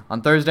 yeah.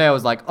 On Thursday I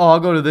was like, oh,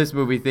 I'll go to this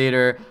movie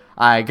theater.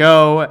 I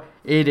go.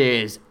 It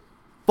is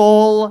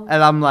full.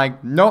 And I'm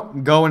like,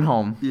 nope, going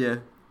home. Yeah.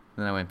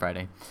 Then I went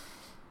Friday.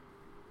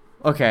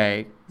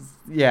 Okay.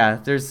 Yeah,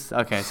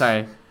 okay,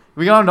 sorry.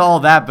 We got into all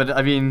that, but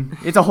I mean,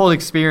 it's a whole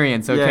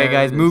experience, okay,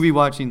 guys? Movie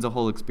watching's a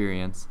whole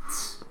experience.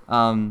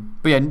 But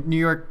yeah, New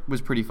York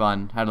was pretty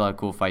fun. Had a lot of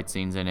cool fight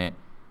scenes in it.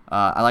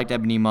 I liked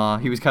Ebony Maw.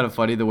 He was kind of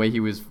funny the way he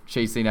was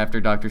chasing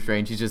after Doctor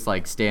Strange. He's just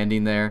like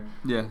standing there,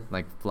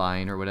 like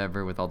flying or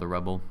whatever with all the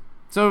rubble.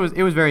 So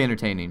it was very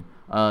entertaining.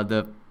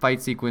 The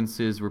fight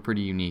sequences were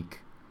pretty unique,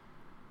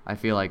 I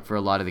feel like, for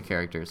a lot of the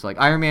characters. So, like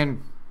Iron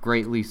Man,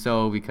 greatly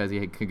so because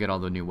he could get all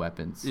the new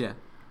weapons. Yeah.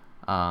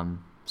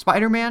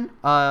 Spider-Man.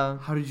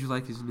 How did you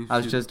like his new suit? I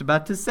was just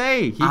about to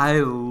say. I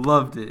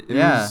loved it. It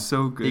was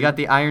so good. He got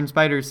the Iron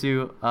Spider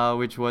suit,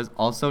 which was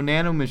also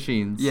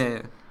nanomachines.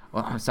 Yeah.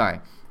 Well, I'm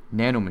sorry.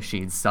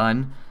 Nanomachines,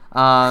 son.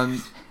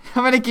 I'm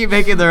going to keep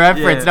making the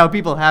reference. Now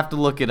people have to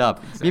look it up.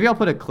 Exactly. Maybe I'll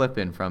put a clip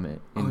in from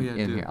it in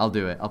here. I'll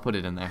do it. I'll put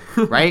it in there.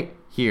 Right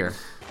here.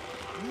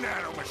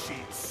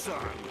 Nanomachines,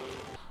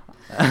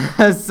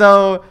 son.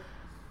 So...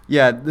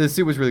 yeah, the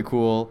suit was really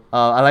cool.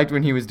 I liked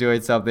when he was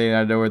doing something and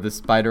I know where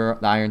the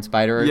Iron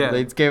Spider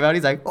blades came out.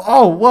 He's like,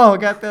 oh, whoa, I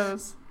got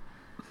those.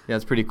 Yeah,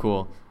 it's pretty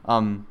cool.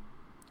 Okay,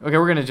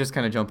 we're going to just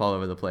kind of jump all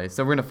over the place.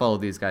 So we're going to follow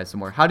these guys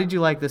some more. How did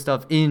you like the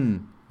stuff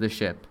in the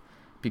ship?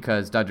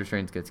 Because Doctor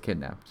Strange gets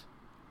kidnapped.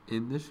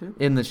 In the ship?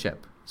 In the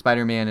ship.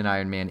 Spider-Man and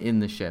Iron Man in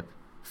the ship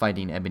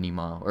fighting Ebony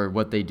Maw, or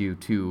what they do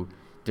to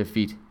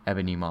defeat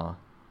Ebony Maw.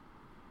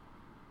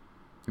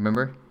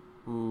 Remember?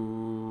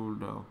 Ooh,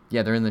 no.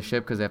 Yeah, they're in the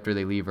ship because after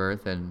they leave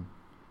Earth, and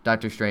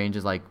Doctor Strange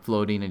is like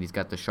floating, and he's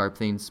got the sharp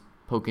things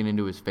poking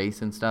into his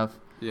face and stuff.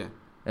 Yeah.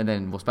 And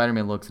then,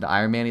 Spider-Man looks at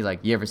Iron Man. He's like,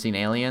 "You ever seen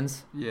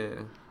Aliens?"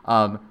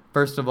 Yeah.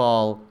 First of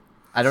all,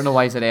 I don't know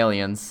why he said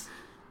aliens.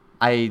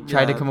 I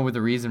tried to come up with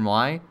a reason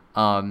why.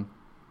 So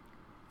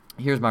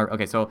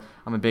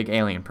I'm a big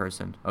alien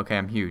person. Okay,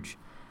 I'm huge.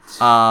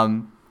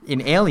 In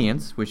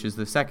Aliens, which is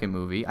the second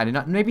movie, I did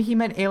not. Maybe he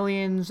meant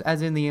aliens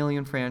as in the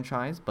Alien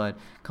franchise, but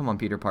come on,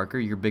 Peter Parker,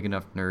 you're a big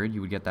enough nerd.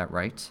 You would get that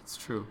right. It's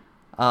true.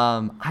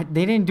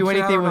 They didn't do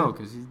anything. I don't know,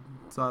 because he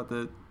thought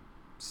that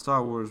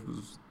Star Wars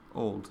was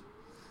old.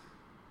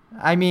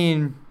 I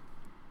mean,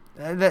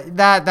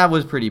 that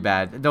was pretty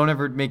bad. Don't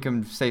ever make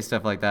him say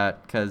stuff like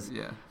that, because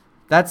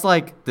that's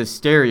like the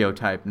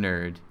stereotype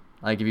nerd.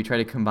 Like if you try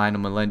to combine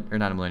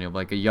not a millennial, but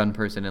like a young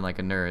person and like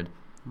a nerd.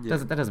 Yeah.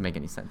 That doesn't make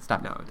any sense.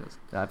 Stop. No, it doesn't.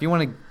 If you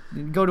want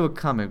to go to a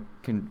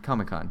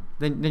Comic-Con,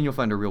 then you'll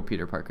find a real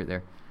Peter Parker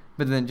there.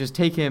 But then just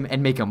take him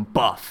and make him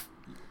buff.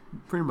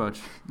 Pretty much.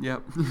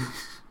 Yep.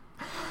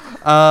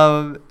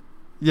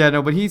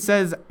 But he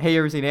says, "Hey, you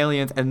ever seen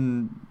Aliens?"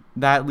 And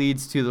that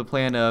leads to the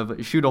plan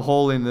of shoot a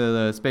hole in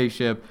the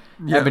spaceship.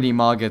 Yep. Ebony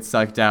Maw gets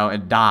sucked out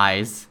and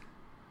dies.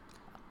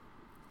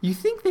 You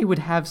think they would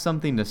have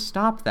something to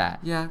stop that?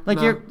 Yeah.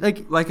 You're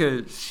like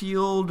a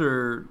shield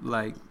or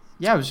like.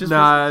 Yeah, it was just...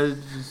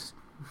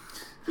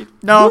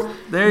 No.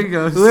 There you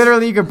go.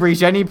 Literally, you could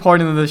breach any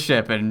point of the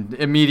ship and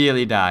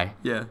immediately die.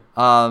 Yeah.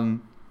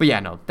 But yeah,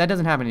 no, that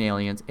doesn't happen in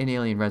Aliens. In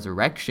Alien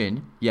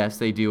Resurrection, yes,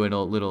 they do it a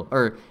little...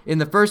 Or in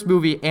the first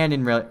movie and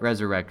in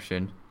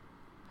Resurrection,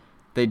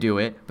 they do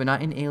it. But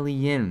not in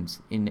Aliens.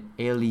 In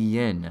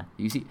Alien.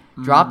 You see,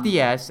 drop the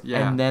S,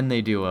 and then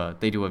they do a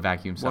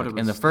vacuum suck.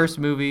 In the first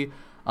movie,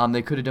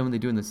 they could have done what they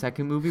do in the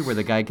second movie, where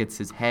the guy gets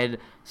his head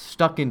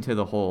stuck into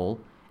the hole,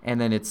 and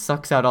then it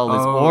sucks out all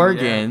his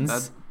organs. Yeah,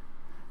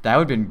 that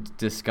would have been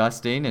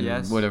disgusting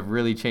and would have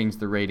really changed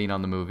the rating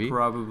on the movie.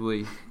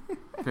 Probably.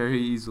 Very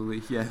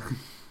easily, yeah.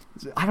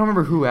 I don't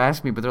remember who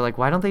asked me, but they're like,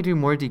 why don't they do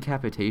more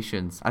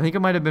decapitations? I think it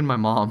might have been my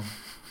mom.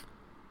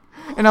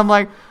 And I'm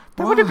like,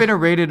 that would have been a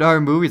rated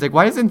R movie. It's like,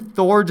 why isn't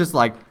Thor just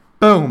like,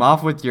 boom,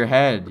 off with your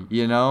head,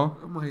 you know?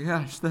 Oh my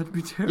gosh, that'd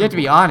be terrible. You have to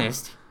be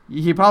honest.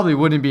 He probably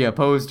wouldn't be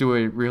opposed to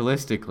it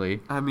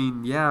realistically. I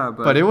mean, yeah,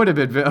 but... But it would have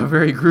been a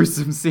very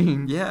gruesome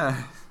scene.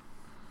 Yeah.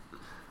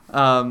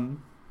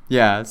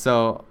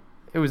 So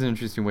it was an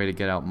interesting way to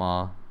get out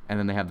Ma, and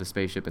then they have the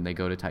spaceship and they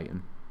go to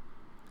Titan.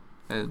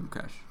 And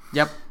crash.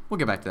 Yep, we'll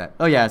get back to that.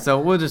 Oh yeah, so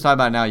we'll just talk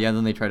about it now. Yeah,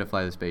 then they try to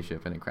fly the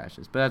spaceship and it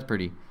crashes. But that's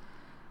pretty.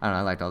 I don't know.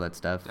 I liked all that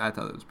stuff. I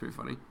thought it was pretty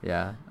funny.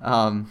 Yeah.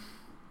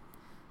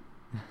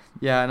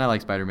 Yeah, and I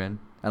like Spider-Man.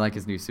 I like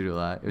his new suit a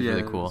lot. It was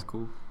really cool. It was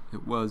cool.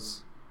 It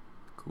was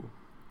cool.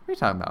 What are you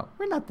talking about?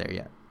 We're not there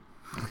yet.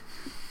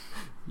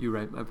 You're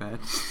right. My bad.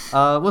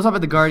 We'll talk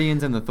about the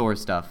Guardians and the Thor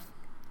stuff.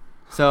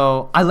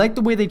 So I like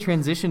the way they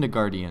transitioned to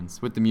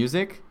Guardians with the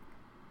music.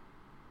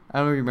 I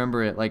don't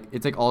remember it. Like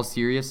it's like all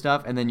serious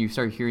stuff, and then you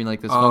start hearing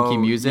like this funky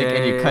music,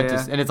 and you cut to,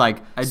 and it's like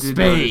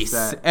space,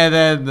 and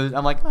then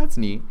I'm like, oh, that's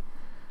neat.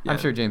 Yeah. I'm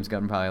sure James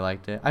Gunn probably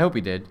liked it. I hope he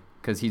did,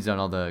 because he's done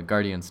all the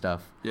Guardian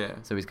stuff. Yeah.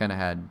 So he's kind of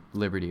had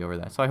liberty over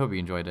that. So I hope he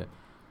enjoyed it.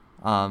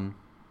 I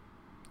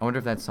wonder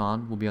if that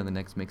song will be on the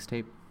next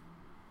mixtape.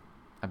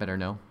 I better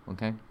know.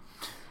 Okay.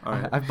 All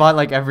right. I've bought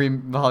like every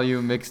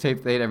volume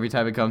mixtape thing every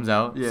time it comes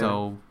out. Yeah.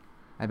 So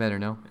I better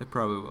know. It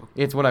probably will.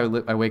 It's what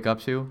I wake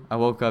up to. I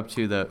woke up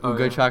to the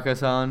Uga Chaka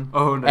song.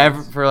 Oh,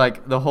 nice. For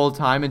like the whole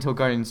time until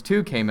Guardians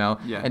 2 came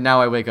out. Yeah. And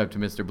now I wake up to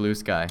Mr. Blue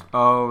Sky.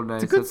 Oh,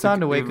 nice. It's a good song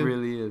to wake up. It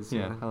really is.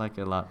 Yeah, I like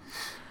it a lot.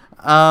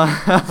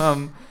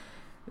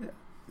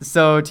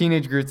 So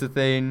Teenage Groot's a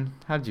thing.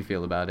 How did you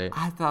feel about it?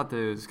 I thought that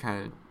it was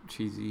kind of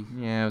cheesy.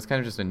 Yeah, it was kind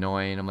of just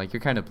annoying. I'm like, you're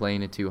kind of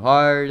playing it too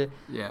hard.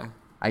 Yeah.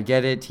 I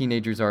get it.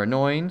 Teenagers are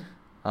annoying.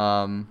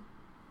 I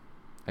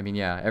mean,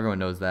 yeah, everyone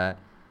knows that.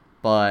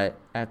 But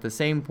at the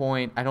same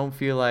point, I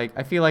feel like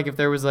if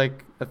there was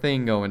like a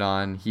thing going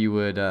on, he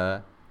would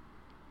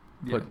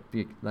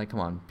be like,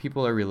 come on,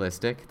 people are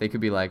realistic. They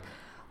could be like,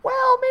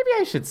 well, maybe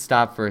I should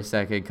stop for a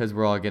second because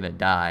we're all gonna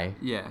die.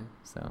 Yeah.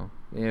 So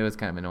it was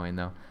kind of annoying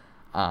though.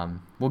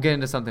 We'll get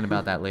into something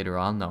about that later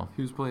on though.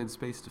 He was playing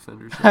Space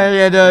Defenders.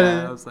 Yeah,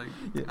 no. I was like,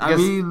 I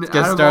mean, out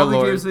of all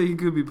the games that he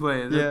could be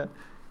playing, yeah,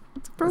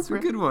 that's a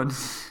good one.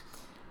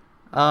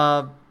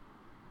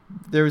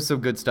 There was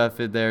some good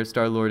stuff in there.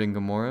 Star-Lord and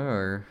Gamora,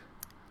 or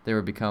they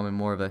were becoming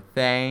more of a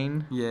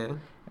thing. Yeah.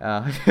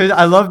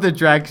 I love the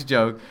Drax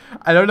joke.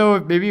 I don't know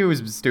if maybe it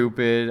was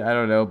stupid. I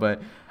don't know, but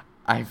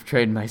I've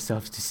trained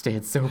myself to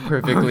stand so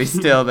perfectly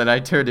still that I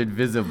turned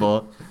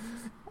invisible.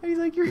 And he's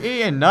like, you're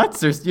eating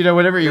nuts or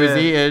whatever he was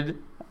eating.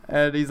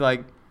 And he's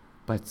like,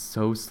 but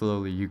so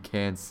slowly you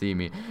can't see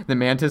me. The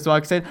Mantis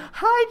walks in.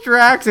 Hi,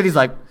 Drax. And he's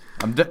like,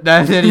 and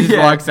then he just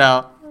walks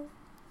out.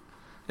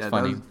 Yeah,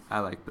 funny. I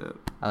like that.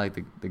 I like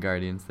the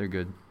Guardians. They're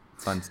good.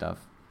 Fun stuff.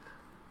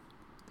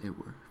 They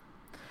were.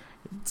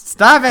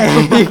 Stop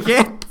it! You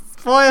can't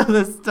spoil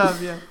this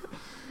stuff yet.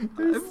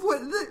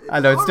 I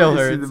know, it still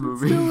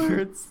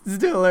hurts. It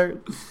still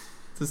hurts.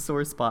 It's a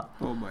sore spot.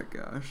 Oh my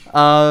gosh.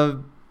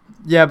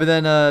 Yeah, but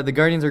then the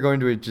Guardians are going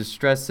to a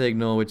distress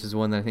signal, which is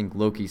one that I think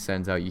Loki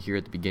sends out. You hear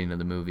at the beginning of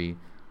the movie.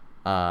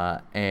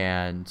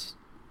 And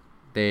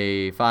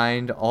they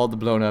find all the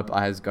blown up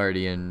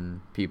Asgardian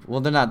people.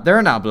 Well,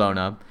 they're not blown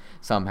up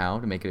somehow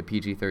to make it a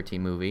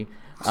PG-13 movie.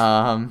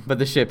 But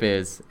the ship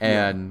is,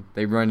 and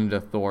they run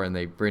into Thor and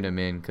they bring him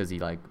in because he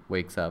like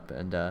wakes up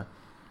and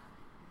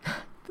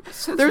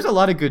there's a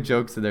lot of good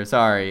jokes in there.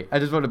 Sorry, I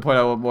just want to point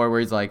out one more where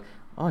he's like,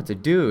 "Oh, it's a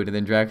dude," and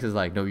then Drax is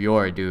like, "No,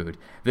 you're a dude.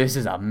 This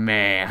is a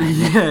man."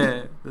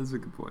 Yeah, that's a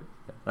good point.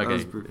 Okay. That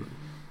was pretty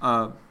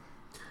funny.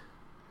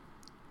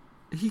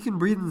 He can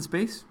breathe in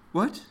space.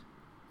 What?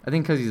 I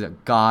think because he's a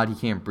god, he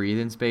can't breathe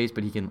in space,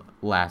 but he can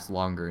last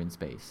longer in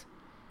space.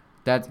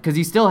 That's because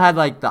he still had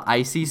like the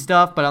icy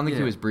stuff, but I don't think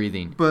he was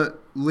breathing.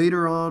 But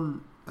later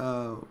on,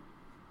 are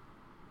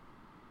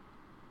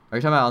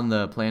you talking about on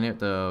the planet,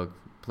 the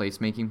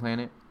placemaking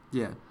planet?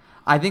 Yeah.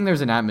 I think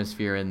there's an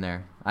atmosphere in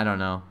there. I don't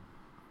know.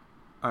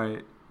 All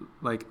right.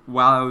 Like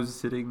while I was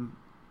sitting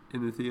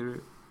in the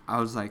theater, I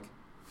was like,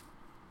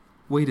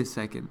 "Wait a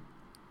second,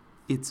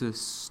 it's a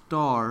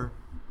star,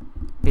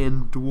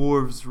 and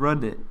dwarves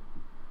run it.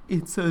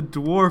 It's a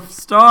dwarf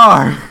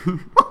star."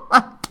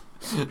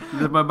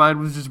 My mind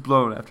was just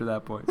blown after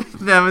that point.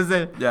 That was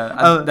it.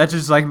 Yeah, that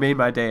just like made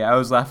my day. I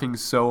was laughing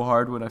so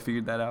hard when I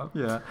figured that out.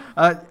 Yeah,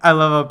 I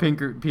love how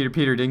Peter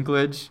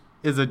Dinklage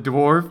is a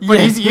dwarf, but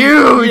he's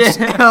huge.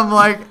 Yeah. I'm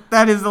like,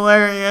 that is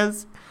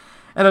hilarious.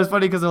 And it was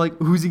funny because they're like,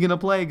 who's he gonna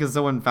play? Because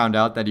someone found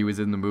out that he was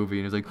in the movie,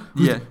 and he was like,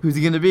 who's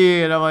he gonna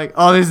be? And I'm like,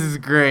 oh, this is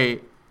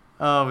great.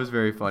 Oh, it was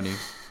very funny.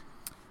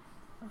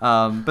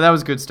 But that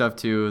was good stuff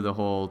too. The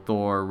whole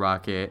Thor,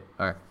 Rabbit,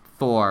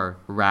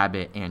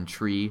 and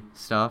Tree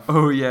stuff.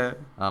 Oh, yeah.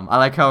 I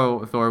like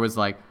how Thor was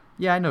like,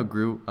 yeah, I know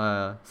Groot.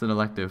 It's an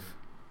elective.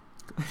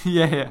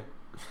 Yeah.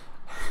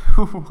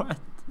 What?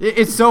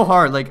 It's so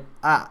hard. Like,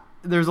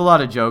 there's a lot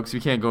of jokes. We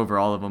can't go over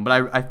all of them.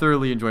 But I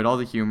thoroughly enjoyed all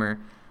the humor.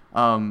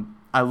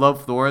 I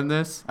love Thor in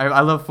this.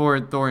 I love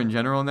Thor in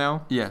general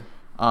now. Yeah.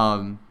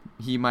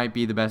 He might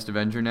be the best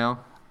Avenger now.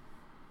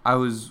 I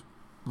was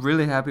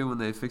really happy when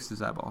they fixed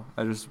his eyeball.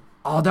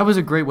 Oh, that was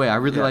a great way. I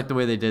really liked the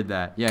way they did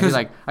that. Yeah, he's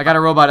like, I got a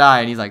robot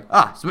eye, and he's like,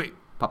 sweet,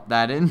 pop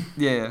that in.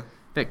 Yeah.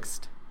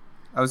 Fixed.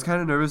 I was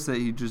kind of nervous that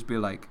he'd just be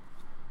like,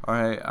 all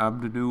right,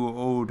 I'm the new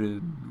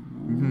Odin.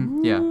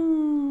 Mm-hmm. Yeah.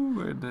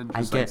 woo, and then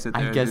just sit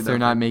there. I guess they're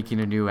not making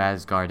a new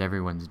Asgard.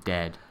 Everyone's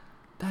dead.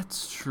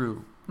 That's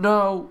true.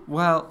 No,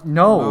 well,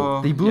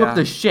 no, they blew up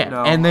the ship,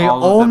 and they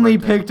only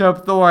picked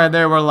up Thor, and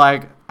they were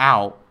like,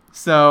 out.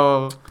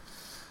 So,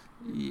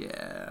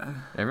 yeah,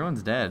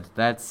 everyone's dead.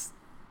 That's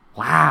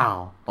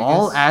wow.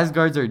 All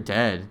Asgards are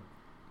dead.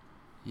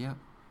 Yep.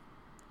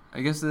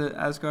 I guess the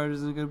Asgard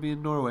isn't going to be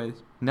in Norway.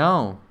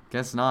 No,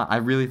 guess not. I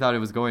really thought it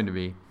was going to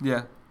be.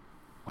 Yeah.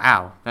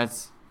 Wow,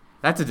 that's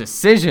a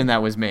decision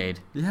that was made.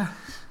 Yeah.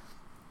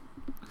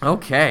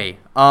 Okay.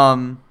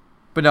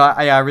 But no,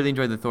 I really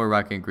enjoyed the Thor,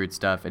 Rocket, and Groot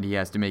stuff, and he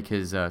has to make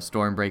his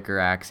Stormbreaker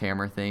axe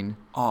hammer thing.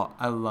 Oh,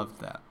 I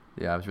loved that.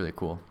 Yeah, it was really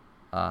cool.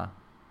 I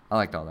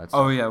liked all that stuff.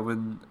 Oh yeah,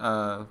 when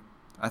I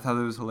thought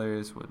it was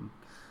hilarious when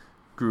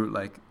Groot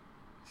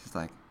he's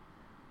like,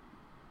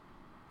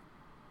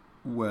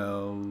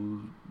 well,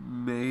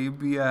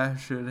 maybe I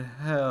should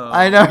help.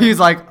 I know, he's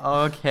like,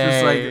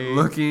 okay. Just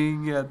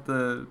looking at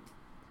the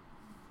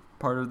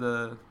part of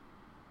the...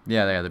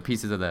 Yeah, the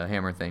pieces of the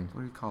hammer thing.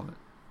 What do you call it?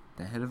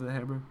 The head of the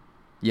hammer?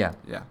 Yeah.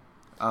 Yeah.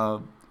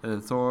 And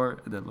then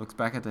Thor, and then looks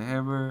back at the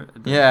hammer,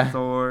 and then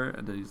Thor,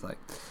 and then he's like,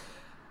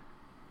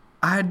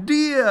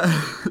 idea!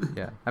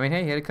 Yeah. I mean,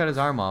 hey, he had to cut his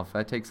arm off.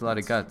 That takes a lot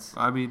of guts.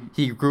 I mean...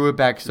 He grew it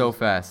back so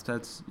fast.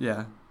 That's,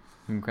 yeah.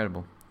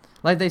 Incredible.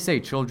 Like they say,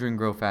 children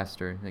grow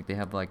faster. Like they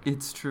have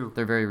It's true.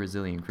 They're very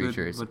resilient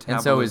creatures.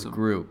 And so is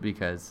Groot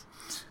because...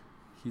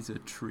 He's a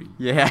tree.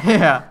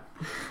 Yeah.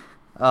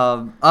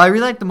 I really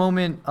like the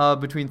moment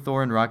between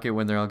Thor and Rocket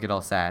when they all get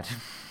all sad.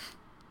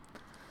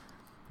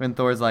 When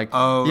Thor's like,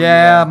 oh,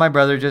 yeah, my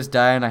brother just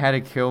died and I had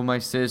to kill my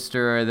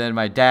sister, and then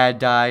my dad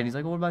died. And he's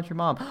like, what about your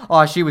mom?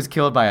 Oh, she was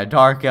killed by a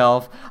dark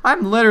elf.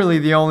 I'm literally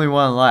the only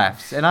one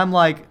left. And I'm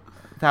like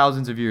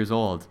thousands of years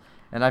old.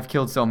 And I've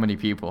killed so many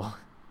people.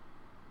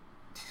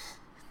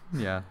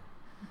 Yeah.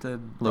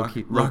 Then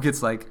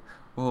Rocket's like,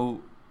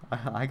 well...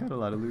 I got a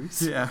lot of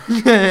loose. Yeah.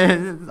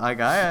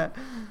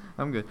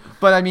 I'm good.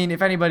 But, I mean,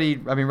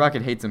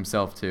 Rocket hates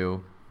himself,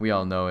 too. We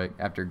all know it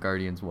after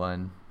Guardians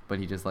 1. But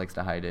he just likes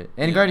to hide it.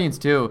 And Guardians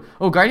 2.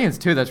 Oh, Guardians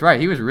 2, that's right.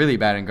 He was really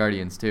bad in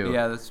Guardians 2.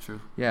 Yeah, that's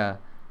true. Yeah.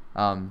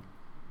 I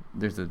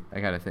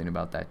got a thing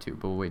about that, too.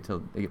 But we'll wait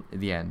till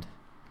the end.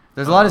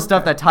 There's a lot of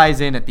stuff that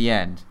ties in at the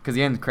end. Because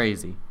the end's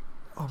crazy.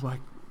 Oh, my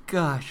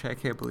gosh. I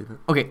can't believe it.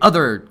 Okay,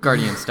 other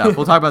Guardian stuff.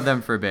 We'll talk about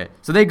them for a bit.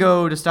 So they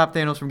go to stop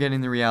Thanos from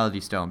getting the Reality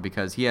Stone.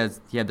 Because he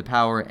had the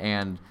power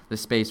and the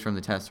space from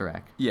the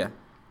Tesseract. Yeah.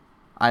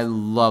 I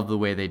love the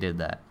way they did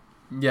that.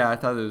 Yeah, I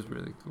thought it was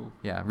really cool.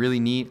 Yeah, really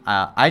neat.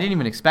 I didn't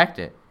even expect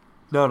it.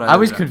 No, I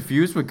was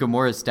confused when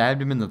Gamora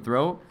stabbed him in the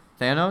throat,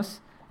 Thanos,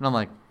 and I'm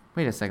like,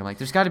 wait a second,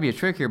 there's got to be a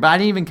trick here. But I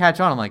didn't even catch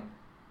on. I'm like,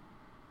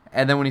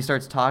 and then when he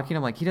starts talking,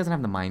 I'm like, he doesn't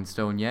have the Mind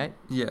Stone yet.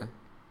 Yeah.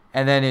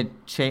 And then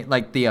it changed,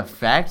 the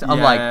effect. I'm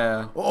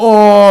like,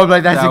 oh,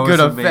 that's a good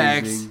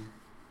effect.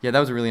 Yeah, that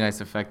was a really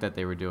nice effect that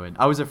they were doing.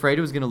 I was afraid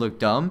it was gonna look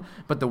dumb,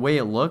 but the way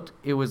it looked,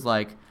 it was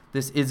like,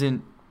 this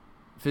isn't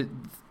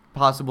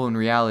possible in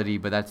reality,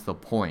 but that's the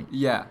point.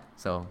 Yeah.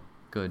 So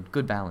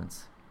good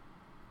balance.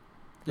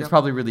 Yep. It's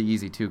probably really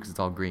easy too because it's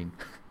all green.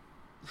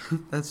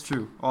 That's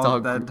true.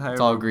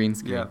 It's all green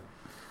screen.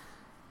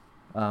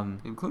 Yeah.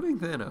 Including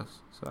Thanos.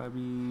 So I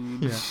mean.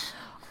 Yeah.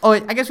 Oh,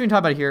 I guess we can talk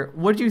about it here.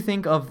 What do you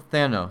think of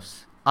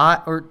Thanos?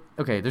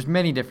 There's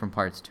many different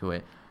parts to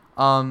it.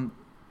 From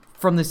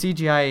the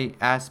CGI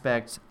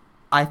aspect,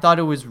 I thought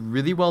it was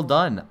really well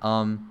done.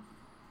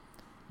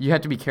 You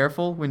have to be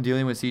careful when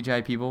dealing with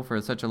CGI people for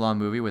such a long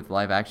movie with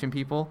live action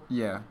people.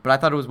 Yeah. But I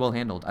thought it was well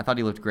handled. I thought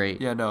he looked great.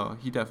 Yeah, no,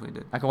 he definitely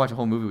did. I could watch a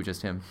whole movie with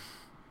just him.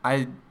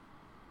 I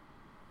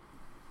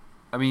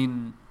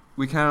mean,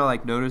 we kind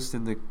of noticed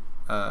in the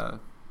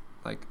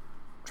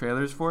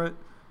trailers for it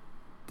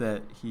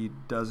that he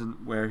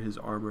doesn't wear his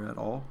armor at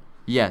all.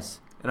 Yes.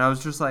 And I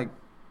was just I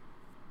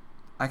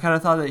kind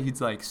of thought that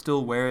he'd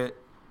still wear it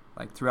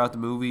throughout the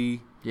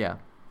movie. Yeah.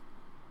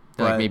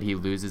 But maybe he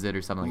loses it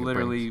or something.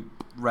 Literally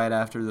right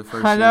after the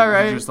first I know,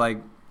 right? He's just all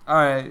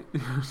right.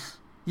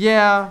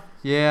 Yeah.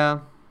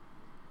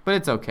 But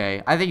it's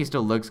okay. I think he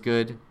still looks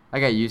good. I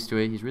got used to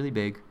it. He's really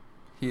big.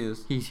 He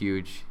is. He's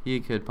huge. He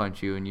could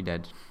punch you and you're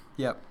dead.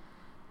 Yep.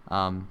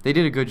 They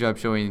did a good job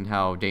showing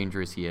how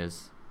dangerous he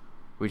is,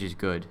 which is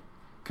good.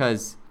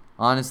 Because,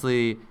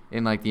 honestly,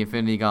 in the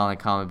Infinity Gauntlet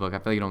comic book, I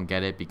feel like you don't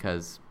get it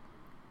because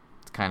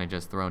it's kind of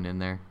just thrown in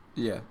there.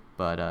 Yeah.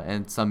 But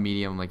in some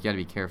medium, you got to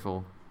be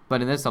careful.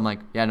 But in this, I'm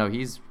like, yeah, no,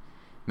 he's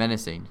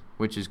menacing,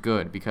 which is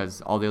good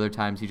because all the other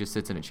times he just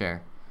sits in a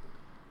chair.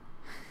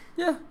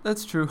 Yeah,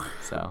 that's true.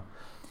 So,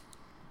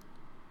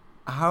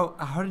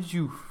 how did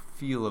you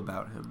feel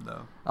about him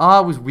though?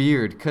 Oh, it was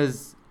weird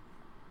because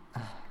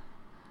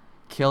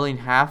killing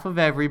half of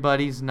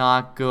everybody's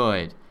not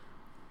good.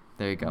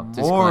 There you go.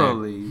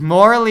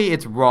 Morally,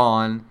 it's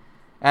wrong.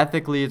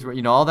 Ethically, it's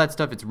all that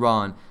stuff. It's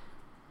wrong.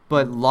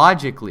 But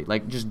logically,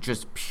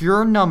 just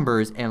pure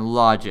numbers and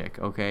logic,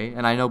 okay?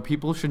 And I know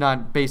people should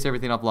not base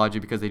everything off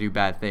logic because they do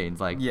bad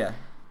things.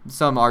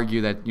 Some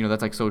argue that,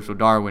 that's social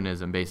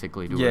Darwinism,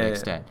 basically, to an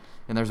extent.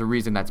 And there's a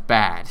reason that's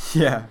bad.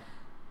 Yeah.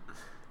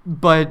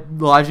 But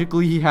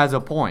logically, he has a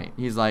point.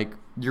 He's like,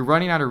 you're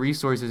running out of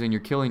resources and you're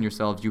killing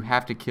yourselves. You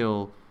have to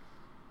kill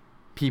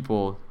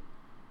people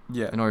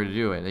in order to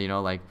do it. You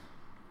know, like,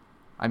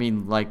 I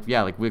mean, like,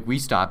 yeah, like we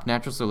stopped.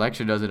 Natural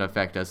selection doesn't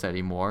affect us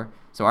anymore.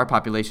 So our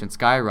population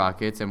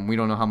skyrockets and we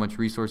don't know how much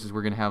resources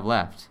we're going to have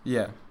left.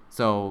 Yeah.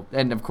 So,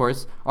 and of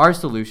course, our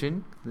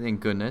solution, thank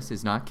goodness,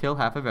 is not kill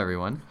half of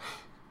everyone.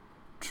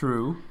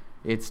 True.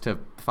 It's to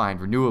find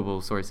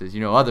renewable sources,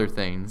 you know, other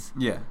things.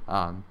 Yeah.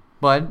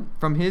 But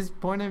from his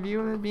point of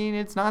view, I mean,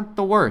 it's not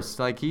the worst.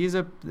 Like,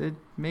 it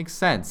makes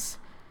sense.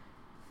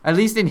 At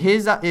least in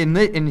his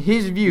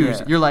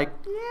views, you're like,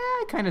 yeah,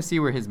 I kind of see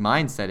where his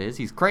mindset is.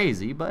 He's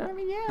crazy, but I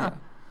mean, yeah.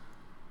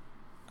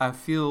 I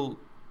feel,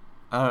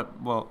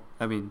 well,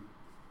 I mean,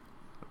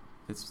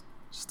 it's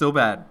still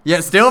bad. Yeah,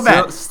 still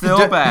bad.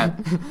 Still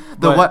bad.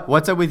 The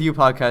What's Up With You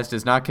podcast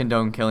does not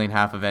condone killing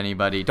half of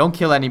anybody. Don't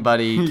kill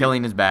anybody.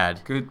 Killing is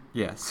bad. Good.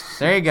 Yes.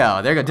 There you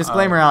go.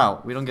 Disclaimer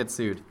out. We don't get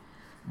sued.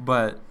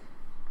 But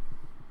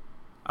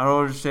I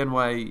don't understand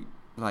why,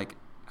 like,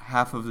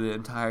 half of the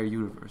entire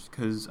universe,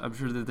 because I'm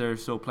sure that there are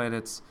still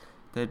planets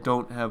that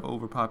don't have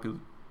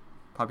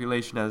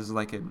population as,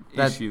 like, an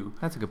issue.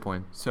 That's a good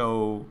point.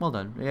 So... Well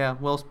done. Yeah,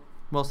 well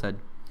said.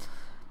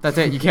 That's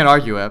it. You can't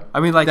argue it. I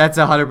mean, like... That's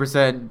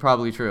 100%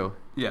 probably true.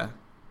 Yeah.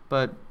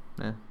 But,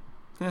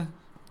 Yeah.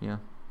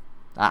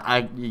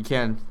 You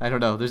can. I don't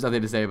know. There's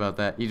nothing to say about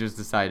that. You just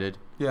decided.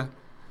 Yeah.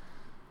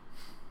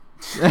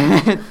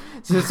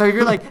 So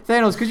you're like,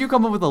 Thanos, could you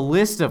come up with a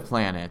list of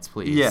planets,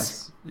 please?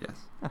 Yes.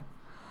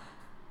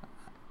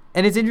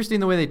 And it's interesting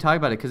the way they talk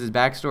about it, because his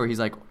backstory, he's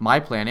like, my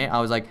planet.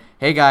 I was like,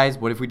 hey guys,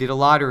 what if we did a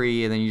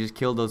lottery and then you just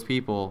killed those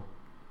people,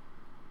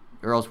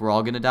 or else we're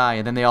all gonna die?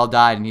 And then they all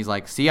died, and he's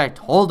like, see, I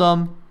told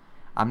them,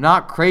 I'm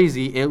not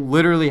crazy. It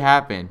literally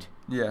happened.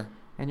 Yeah.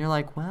 And you're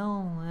like,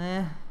 well,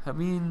 I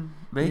mean,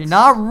 you're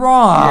not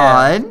wrong.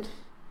 Yeah.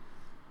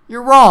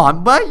 You're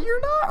wrong, but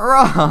you're not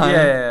wrong.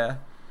 Yeah.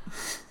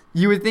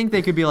 You would think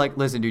they could be like,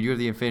 listen, dude, you have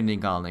the Infinity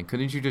Gauntlet.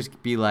 Couldn't you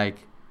just be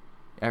like,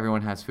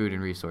 everyone has food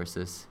and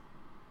resources?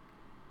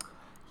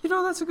 You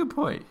know, that's a good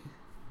point.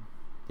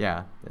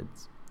 Yeah,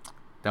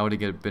 that would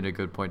have been a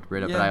good point to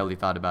bring up, but I only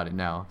thought about it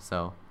now,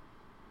 so.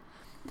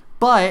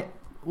 But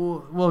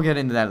we'll get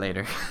into that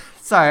later.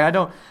 Sorry,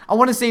 I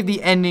want to save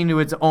the ending to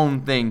its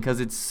own thing, because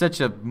it's such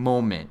a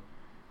moment.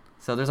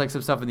 So there's like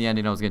some stuff in the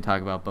ending I was going to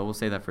talk about, but we'll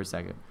save that for a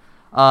second.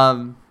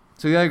 So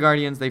the other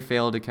Guardians, they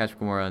fail to catch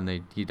Gamora,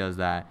 and he does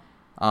that.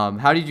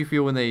 How did you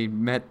feel when they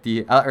met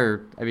I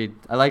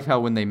liked how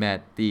when they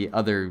met the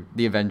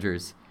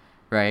Avengers,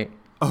 right?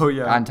 Oh,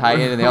 yeah. On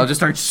Titan, and they all just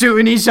start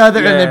shooting each other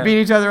and then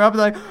beat each other up.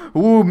 Like,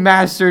 ooh,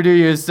 master do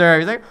you serve?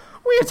 He's like,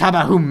 what are you talking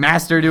about? Who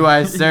master do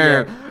I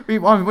serve? What do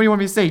you want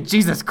me to say?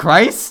 Jesus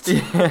Christ?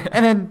 Yeah.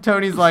 And then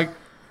Tony's like,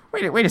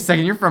 wait a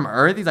second, you're from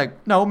Earth? He's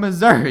like, no,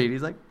 Missouri. And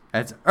he's like,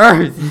 that's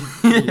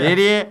Earth, you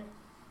idiot.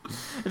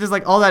 It's just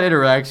like all that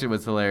interaction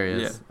was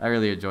hilarious. Yeah. I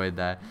really enjoyed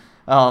that.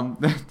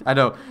 I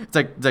know it's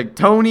like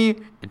Tony,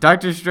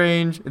 Doctor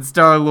Strange, and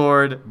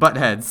Star-Lord butt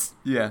heads.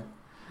 Yeah.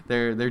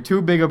 They're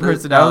too big of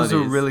personalities. That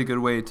was a really good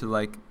way to,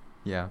 like,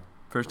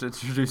 first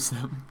introduce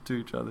them to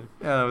each other.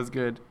 Yeah, that was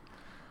good.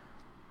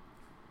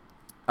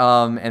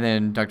 And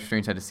then Doctor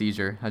Strange had a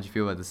seizure. How'd you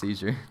feel about the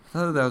seizure? I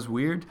thought that was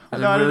weird. I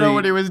don't know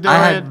what he was doing.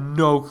 I had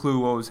no clue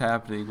what was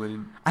happening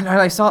when.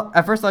 I saw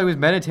at first I was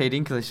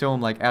meditating because they show him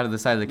like out of the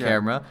side of the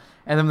camera,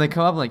 and then when they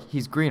come up like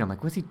he's green. I'm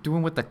like, what's he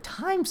doing with the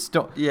time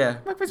stone? Yeah.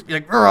 I'm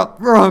like,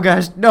 oh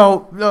gosh,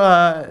 no.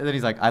 And then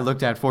he's like, I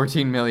looked at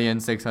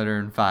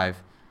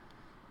 14,605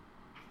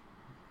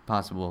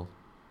 possible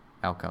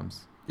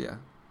outcomes. Yeah.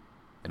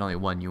 And only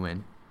one you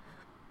win.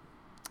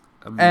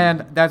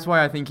 And that's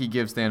why I think he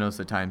gives Thanos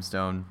the time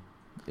stone,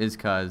 is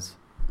because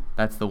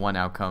that's the one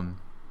outcome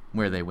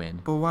where they win.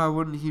 But why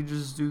wouldn't he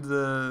just do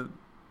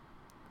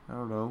I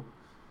don't know,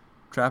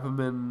 trap him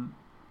in...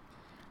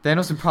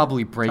 Thanos would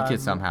probably break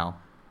it somehow.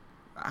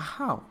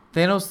 How?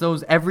 Thanos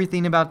knows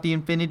everything about the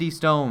Infinity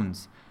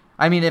Stones.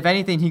 I mean, if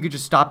anything, he could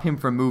just stop him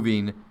from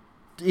moving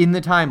in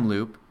the time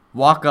loop,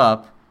 walk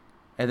up,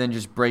 and then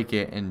just break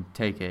it and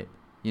take it.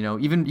 You know,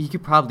 even he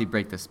could probably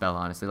break the spell,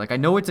 honestly. Like, I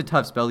know it's a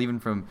tough spell, even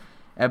from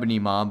Ebony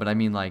Maw, but I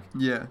mean, like,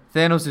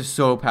 Thanos is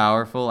so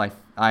powerful,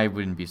 I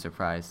wouldn't be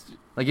surprised.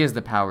 Like, he has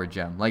the power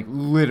gem. Like,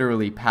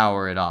 literally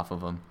power it off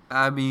of him.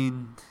 I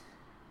mean,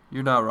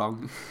 you're not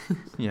wrong.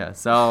 Yeah,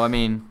 so, I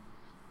mean...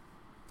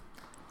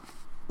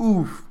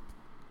 Oof.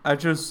 I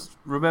just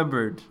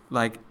remembered,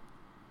 like,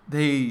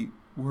 they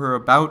were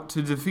about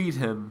to defeat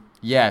him.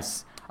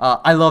 Yes.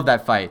 I love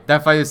that fight.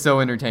 That fight is so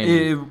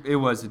entertaining. It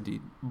was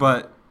indeed.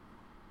 But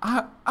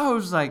I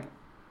was like,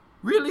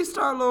 really,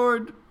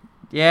 Star-Lord?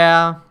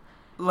 Yeah.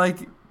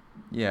 Like...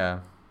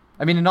 Yeah.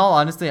 I mean, in all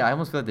honesty, I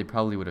almost feel like they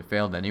probably would have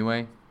failed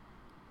anyway.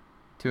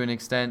 To an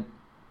extent.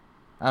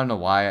 I don't know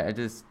why.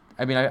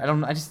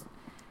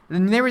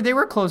 They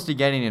were close to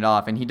getting it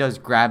off, and he does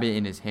grab it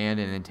in his hand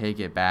and then take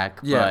it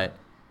back. Yeah. But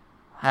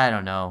I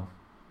don't know.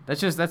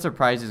 That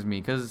surprises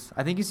me, because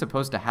I think he's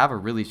supposed to have a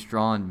really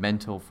strong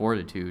mental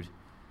fortitude.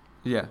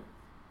 Yeah.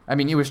 I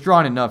mean, it was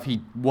strong enough.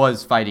 He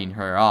was fighting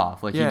her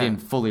off. Like, Yeah. he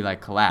didn't fully,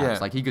 like, collapse. Yeah.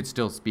 Like, he could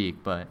still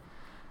speak, but...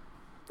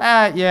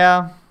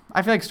 yeah.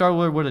 I feel like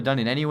Star-Lord would have done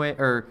it anyway.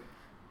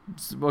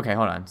 Okay,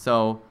 hold on.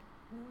 So,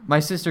 my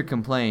sister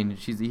complained.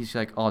 She's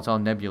like, oh, it's all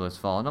Nebula's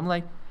fault. And I'm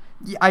like,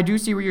 yeah, I do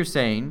see what you're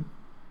saying.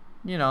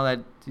 You know, that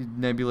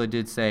Nebula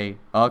did say,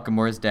 oh,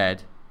 Gamora's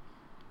dead.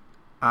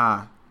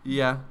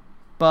 Yeah.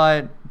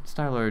 But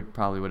Star-Lord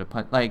probably would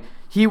have like,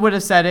 he would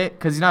have said it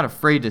because he's not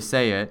afraid to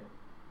say it.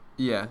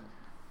 Yeah.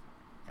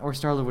 Or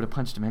Star-Lord would have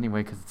punched him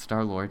anyway because it's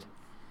Star-Lord.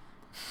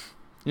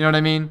 You know what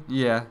I mean?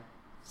 Yeah.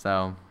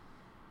 So,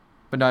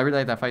 but no, I really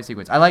like that fight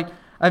sequence. I think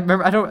I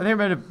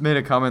might have made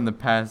a comment in the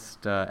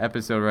past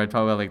episode where I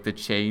talked about like the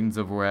chains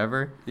of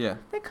wherever. Yeah.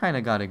 They kind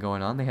of got it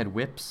going on. They had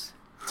whips.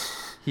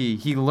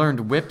 He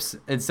learned whips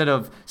instead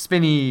of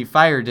spinny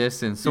fire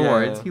discs and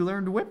swords. Yeah. He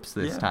learned whips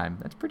this time.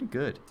 That's pretty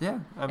good. Yeah.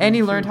 And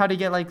he learned how to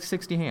get like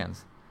 60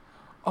 hands.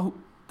 Oh,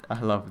 I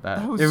love that.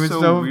 That was it was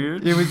so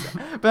weird. It was,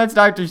 but that's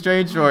Doctor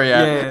Strange for you.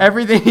 Yeah.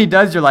 Everything he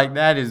does, you're like,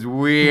 that is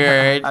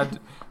weird. I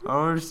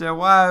don't understand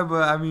why,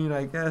 but I mean,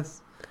 I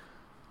guess.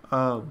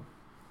 I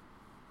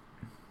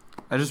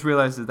just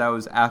realized that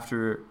was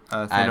after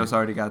Thanos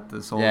already got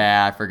the soul.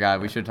 Yeah, I forgot.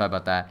 We should talk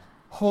about that.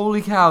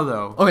 Holy cow,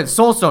 though. Okay, the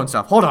Soul Stone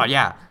stuff. Hold on,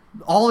 yeah.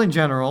 All in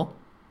general,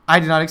 I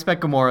did not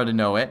expect Gamora to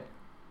know it.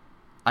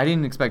 I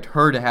didn't expect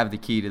her to have the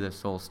key to the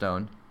Soul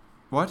Stone.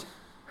 What?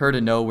 Her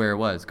to know where it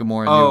was.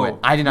 Gamora knew it.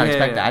 I did not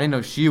expect that. Yeah. I didn't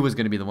know she was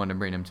going to be the one to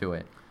bring him to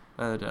it.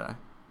 Did I?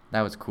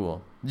 That was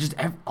cool.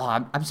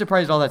 I'm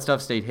surprised all that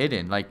stuff stayed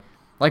hidden. Like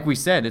we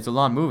said, it's a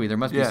long movie. There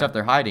must be stuff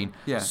they're hiding.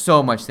 Yeah.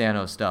 So much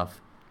Thanos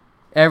stuff.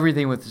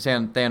 Everything with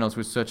Thanos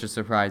was such a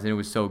surprise, and it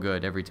was so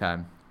good every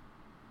time.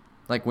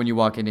 Like when you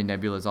walk in and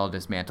Nebula's all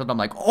dismantled, I'm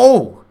like,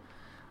 oh!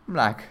 I'm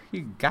like,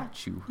 he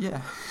got you.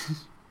 Yeah.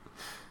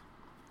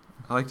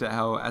 I liked it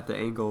how at the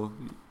angle,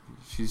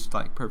 she's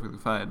like perfectly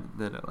fine.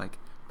 Then it like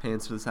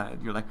pans to the side,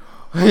 and you're like,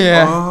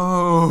 Yeah.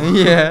 oh.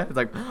 Yeah. It's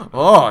like,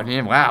 oh,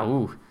 man, wow.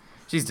 Ooh.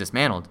 She's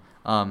dismantled.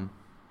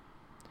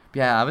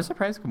 Yeah, I was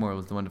surprised Gamora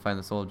was the one to find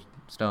the Soul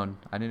Stone.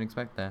 I didn't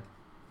expect that.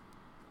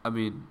 I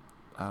mean,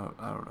 I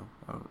don't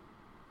know.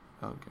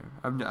 I don't care.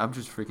 I'm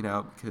just freaking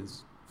out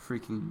because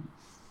freaking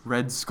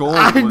Red Skull.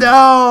 I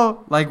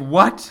know. Like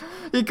what?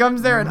 He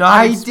comes there and Not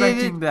I expecting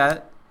didn't.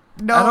 that.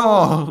 No. At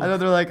all. I know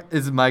they're like,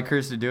 is it my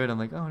curse to do it? I'm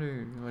like, oh,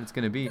 dude, what it's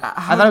going to be.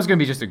 I thought it was going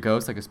to be just a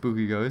ghost, like a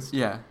spooky ghost.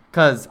 Yeah.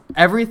 Because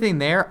everything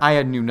there,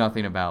 I knew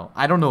nothing about.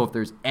 I don't know if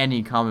there's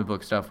any comic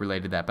book stuff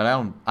related to that, but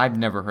I've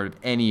never heard of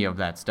any of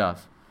that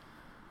stuff.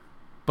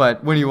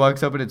 But when he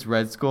walks up and it's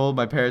Red Skull,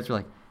 my parents were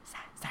like, is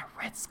that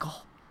Red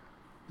Skull?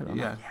 And I'm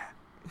Yeah. like,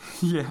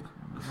 yeah.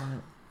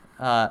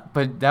 Yeah.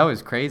 But that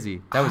was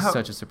crazy. That was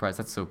such a surprise.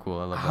 That's so cool.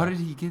 I love that. How did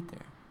he get there?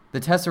 The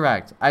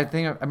Tesseract. I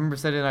remember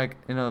saying it like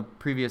in a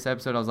previous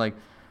episode. I was like,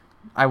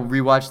 I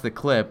rewatched the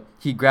clip.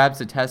 He grabs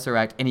the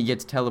Tesseract and he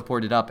gets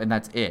teleported up, and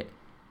that's it.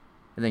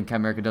 And then Captain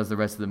America does the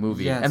rest of the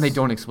movie, and they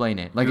don't explain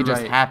it. Like, it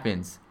just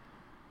happens.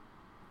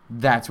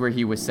 That's where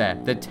he was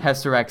set. The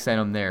Tesseract sent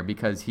him there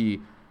because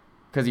he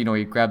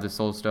grabbed the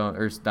Soul Stone,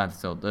 or not the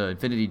Soul, the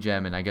Infinity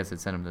Gem, and I guess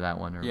it sent him to that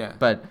one. Yeah.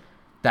 But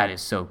that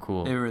is so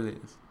cool. It really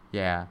is.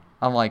 Yeah.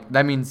 I'm like,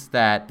 that means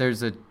that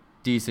there's a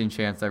decent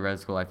chance that Red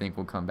Skull, I think,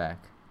 will come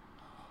back.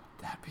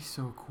 That'd be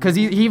so cool. Because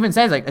he even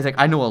says, like, it's like,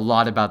 I know a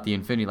lot about the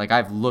Infinity. Like,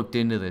 I've looked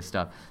into this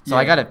stuff. So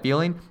I got a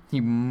feeling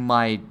he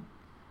might,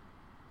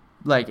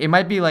 like, it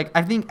might be like,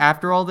 I think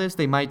after all this,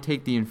 they might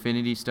take the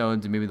Infinity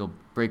Stones and maybe they'll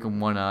break them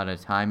one at a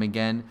time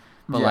again.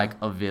 But, like,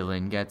 a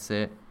villain gets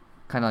it.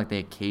 Kind of like they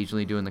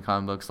occasionally do in the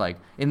comic books. Like,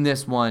 in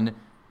this one,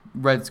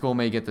 Red Skull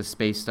may get the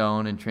Space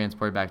Stone and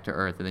transport it back to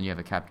Earth, and then you have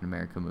a Captain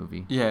America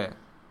movie. Yeah.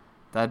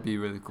 That'd be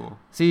really cool.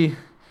 See,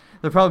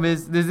 the problem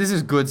is, this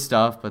is good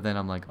stuff, but then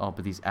I'm like, oh,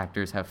 but these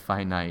actors have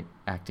finite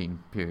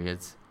acting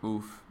periods.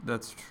 Oof,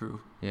 that's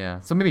true. Yeah,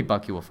 so maybe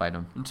Bucky will fight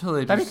him.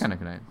 That'd be kind of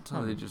good.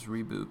 Until they just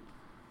reboot.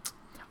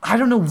 I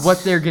don't know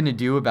what they're going to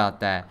do about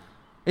that.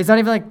 It's not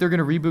even like they're going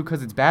to reboot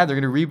because it's bad. They're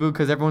going to reboot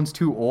because everyone's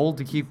too old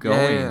to keep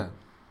going. Yeah.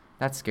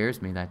 That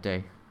scares me that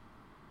day.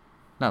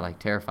 Not like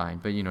terrifying,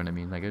 but you know what I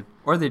mean. Like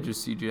or they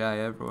just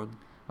CGI everyone.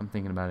 I'm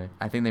thinking about it.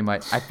 I think they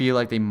might. I feel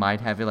like they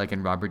might have it like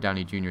in Robert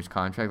Downey Jr.'s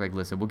contract. Like,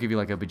 listen, we'll give you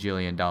like $1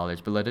 bajillion,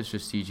 but let us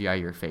just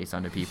CGI your face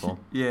onto people.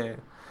 Yeah.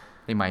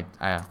 They might.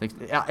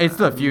 It's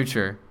the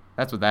future.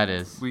 That's what that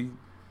is.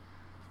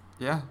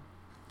 Yeah.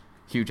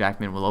 Hugh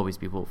Jackman will always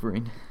be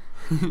Wolverine.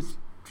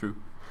 True.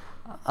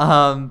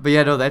 But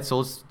yeah, no, that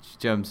Soul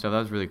Gem stuff, that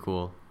was really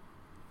cool.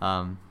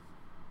 And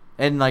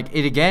like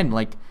it again,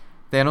 like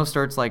Thanos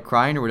starts like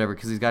crying or whatever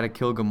because he's got to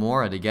kill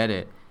Gamora to get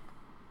it,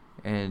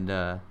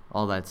 and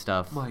all that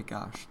stuff. My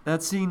gosh,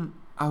 that scene,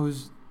 I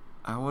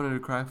wanted to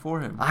cry for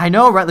him. I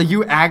know, right?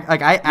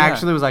 Like I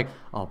actually was like,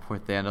 oh, poor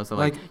Thanos. I'm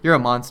like, you're a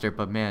monster,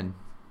 but man,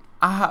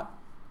 I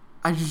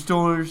just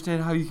don't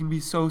understand how you can be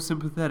so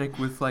sympathetic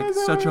with like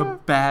such a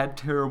bad,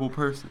 terrible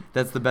person.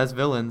 That's the best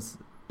villains.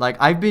 Like,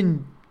 I've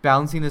been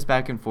bouncing this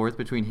back and forth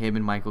between him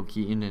and Michael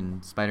Keaton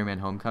and Spider-Man: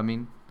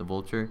 Homecoming, the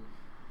Vulture.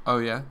 Oh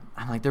yeah.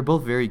 I'm like, they're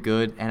both very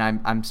good,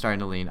 and I'm starting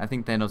to lean. I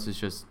think Thanos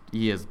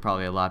is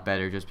probably a lot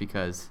better just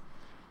because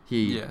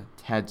he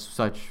had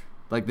such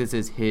like this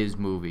is his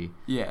movie.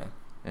 Yeah.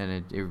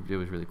 And it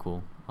was really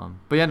cool.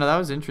 But yeah, no, that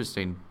was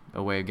interesting.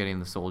 A way of getting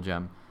the soul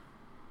gem.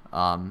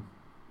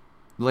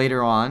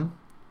 Later on,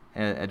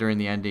 during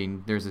the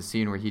ending, there's a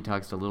scene where he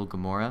talks to little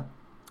Gamora.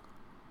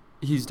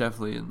 He's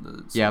definitely in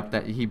the. Yep,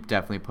 that he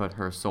definitely put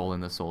her soul in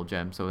the soul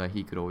gem so that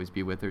he could always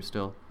be with her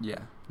still. Yeah.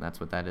 And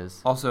that's what that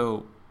is.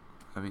 Also,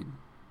 I mean.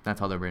 That's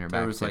how they're bringing her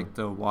back. There was like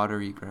the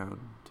watery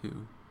ground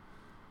too.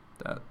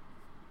 That.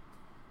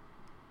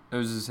 It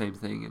was the same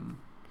thing in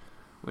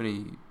when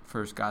he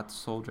first got the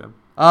soul gem.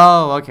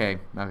 Oh, okay.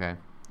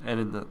 And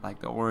in the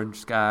the orange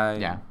sky.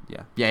 Yeah.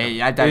 Yeah.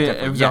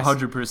 It was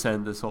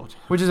 100% the soul gem.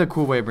 Which is a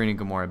cool way of bringing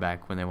Gamora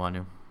back when they want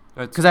to.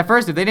 Because at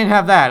first, if they didn't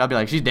have that, I'll be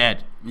like, she's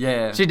dead.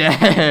 Yeah. She's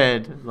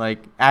dead.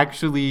 Like,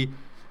 actually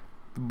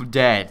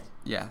dead.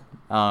 Yeah.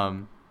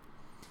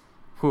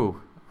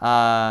 Whew.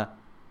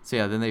 So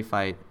yeah, then they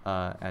fight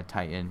at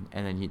Titan,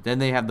 and then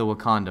they have the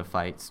Wakanda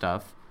fight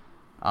stuff.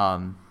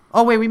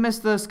 Oh wait, we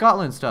missed the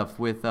Scotland stuff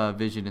with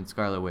Vision and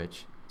Scarlet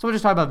Witch. So we'll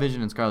just talk about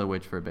Vision and Scarlet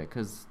Witch for a bit,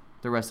 because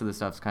the rest of the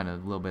stuff's kind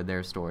of a little bit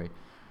their story.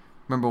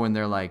 Remember when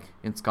they're like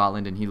in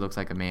Scotland and he looks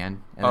like a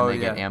man, and then they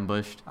get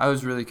ambushed? I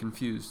was really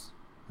confused.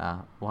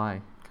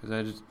 Why?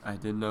 Because I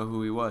didn't know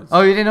who he was.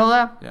 Oh, you didn't know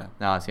that? Yeah.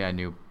 No, see, I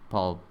knew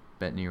Paul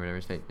Bettany or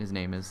whatever his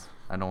name is.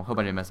 I hope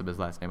I didn't mess up his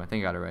last name. I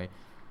think I got it right.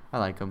 I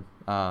like him.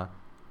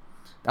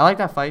 I like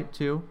that fight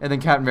too. And then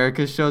Captain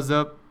America shows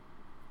up.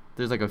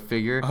 There's like a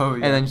figure. Oh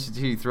yeah. And then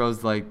he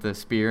throws like the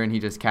spear and he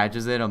just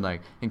catches it. I'm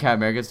like, and Captain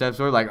America steps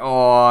forward like,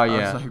 oh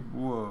yeah. I was like,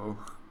 whoa.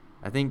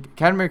 I think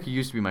Captain America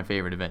used to be my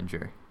favorite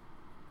Avenger.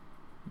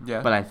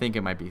 Yeah. But I think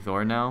it might be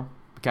Thor now.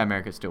 But Captain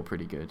America's still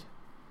pretty good.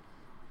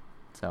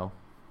 So,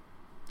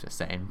 just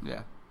saying.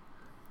 Yeah.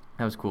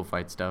 That was cool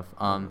fight stuff.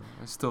 I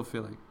still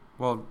feel like,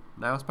 well,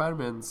 now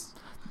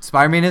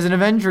Spider-Man is an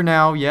Avenger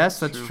now. Yes,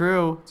 that's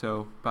true.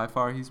 So by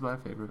far he's my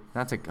favorite.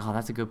 That's a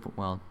good point.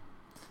 Well,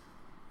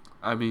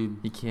 I mean,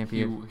 he can't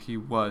be. He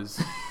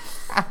was.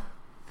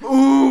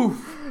 Ooh,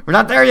 we're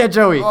not there yet,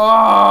 Joey.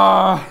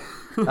 Oh!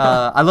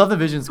 I love the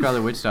Vision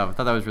Scarlet Witch stuff. I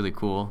thought that was really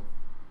cool.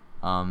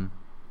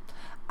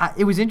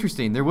 It was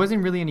interesting. There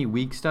wasn't really any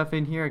weak stuff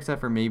in here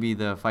except for maybe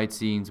the fight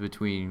scenes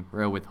between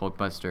Rail with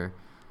Hulkbuster.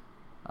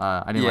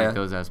 I didn't like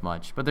those as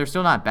much, but they're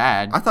still not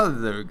bad. I thought that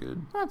they were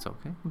good. That's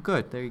okay.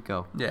 Good. There you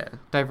go. Yeah.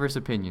 Diverse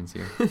opinions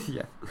here.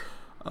 Yeah.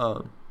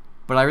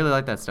 But I really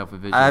like that stuff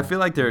with Vision. I feel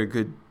like they're a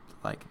good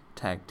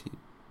tag team.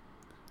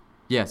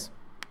 Yes.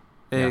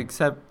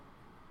 Except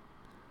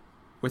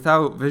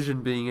without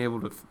Vision being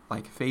able to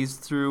phase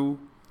through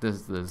the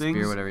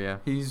spear, whatever. Yeah.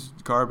 He's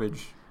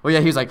garbage. Oh yeah,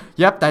 he was like,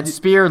 "Yep, that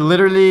spear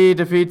literally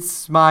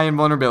defeats my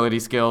invulnerability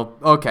skill."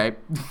 Okay.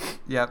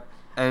 Yep,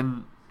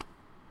 and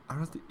I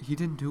don't think he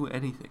didn't do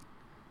anything.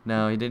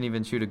 No, he didn't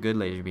even shoot a good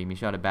laser beam. He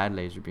shot a bad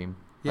laser beam.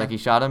 Yeah. Like he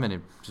shot him and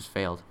it just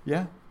failed.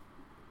 Yeah.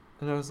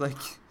 And I was like,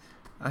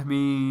 I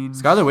mean,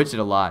 Scarlet Witch did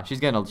a lot. She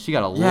got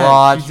a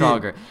lot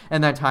stronger.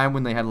 And that time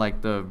when they had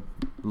the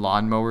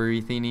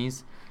lawnmower-y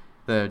thingies,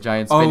 the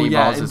giant spinny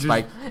balls and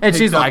spike, and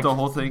she's like the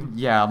whole thing.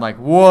 Yeah, I'm like,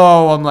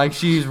 whoa! I'm like,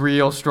 she's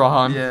real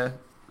strong. Yeah.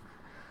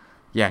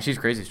 Yeah, she's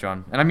crazy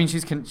strong. And I mean,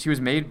 she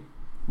was made,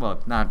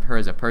 well, not her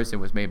as a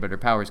person was made, but her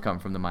powers come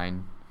from the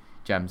Mind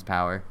Gem's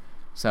power.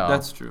 So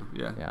that's true.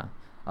 Yeah. Yeah.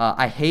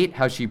 I hate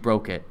how she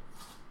broke it,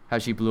 how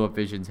she blew up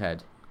Vision's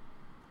head.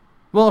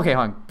 Well, okay,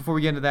 hold on. Before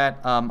we get into that,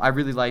 I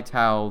really liked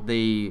how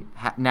they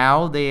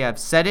now they have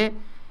said it,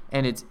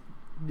 and it's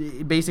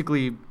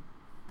basically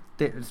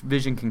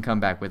Vision can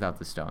come back without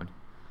the stone.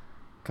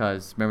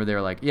 Because remember they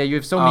were like, yeah, you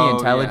have so many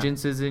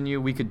intelligences in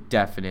you, we could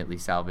definitely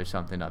salvage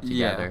something up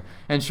together. Yeah.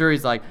 And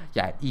Shuri's like,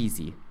 yeah,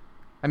 easy.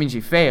 I mean,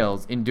 she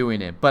fails in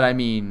doing it, but I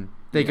mean,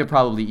 they could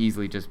probably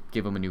easily just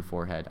give him a new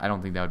forehead. I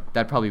don't think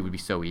that probably would be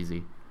so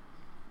easy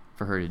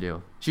for her to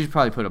do. She should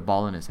probably put a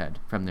ball in his head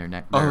from their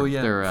neck. From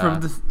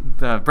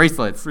the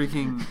bracelets.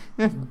 Freaking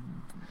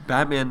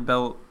Batman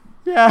belt.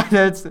 Yeah,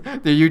 that's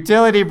the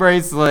utility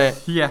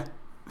bracelet. Yeah,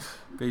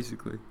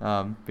 basically.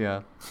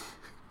 Yeah.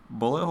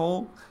 Bullet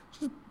hole.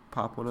 Just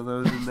pop one of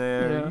those in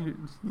there. Yeah.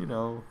 You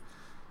know.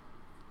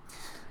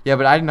 Yeah,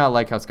 but I did not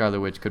like how Scarlet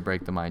Witch could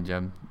break the Mind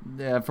Gem.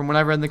 From what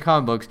I've read in the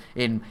comic books,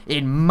 in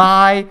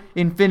my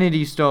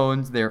Infinity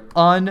Stones, they're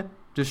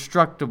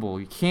indestructible.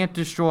 You can't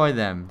destroy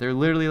them. They're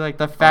literally like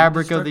the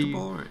fabric of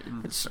the...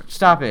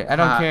 Stop it. I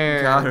don't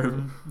care. Got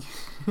him.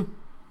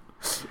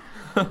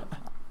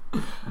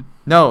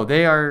 No,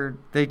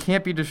 they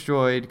can't be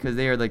destroyed because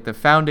they are like the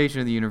foundation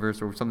of the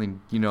universe or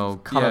something,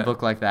 comic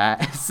book like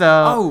that.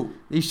 So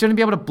you shouldn't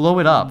be able to blow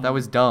it up. That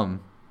was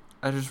dumb.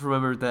 I just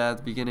remembered that at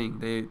the beginning.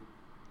 They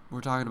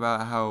were talking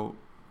about how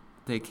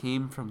they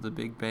came from the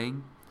Big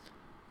Bang.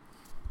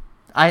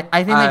 I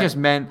think they just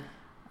meant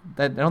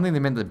that. I don't think they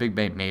meant the Big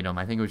Bang made them.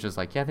 I think it was just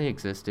like, yeah, they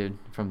existed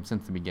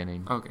since the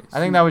beginning. Okay. I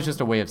think that was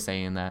just a way of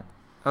saying that.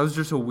 That was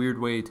just a weird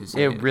way to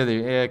say it.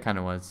 It kind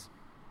of was.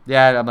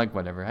 Yeah, I'm like,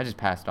 whatever. I just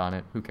passed on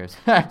it. Who cares?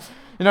 You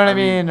know what I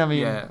mean?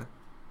 Yeah.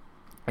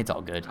 It's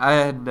all good. I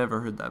had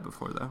never heard that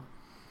before, though.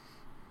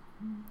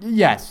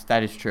 Yes,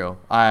 that is true.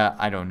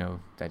 I don't know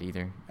that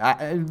either.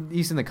 At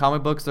least in the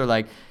comic books, they're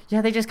like,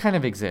 yeah, they just kind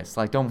of exist.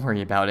 Like, don't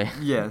worry about it.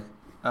 Yeah.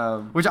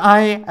 Which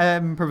I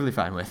am perfectly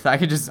fine with. I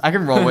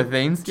can roll with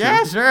things.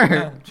 Yeah, sure.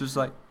 Yeah, just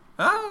like,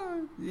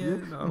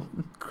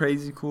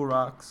 crazy cool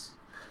rocks.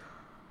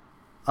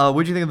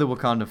 What'd you think of the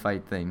Wakanda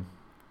fight thing?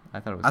 I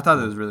thought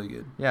it was really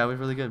good. Yeah, it was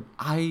really good.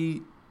 I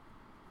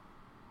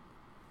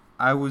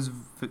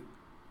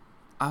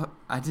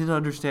didn't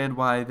understand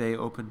why they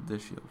opened the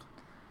shield.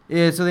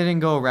 Yeah, so they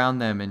didn't go around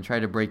them and try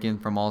to break in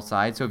from all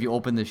sides. So if you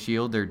open the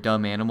shield, they're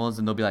dumb animals,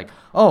 and they'll be like,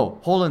 oh,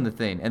 hole in the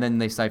thing, and then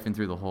they siphon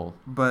through the hole.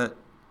 But,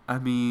 I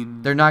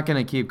mean... They're not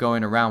going to keep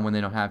going around when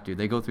they don't have to.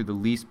 They go through the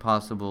least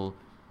possible...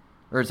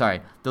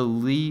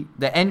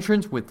 the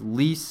entrance with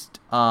least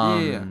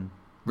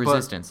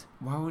resistance.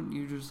 But why wouldn't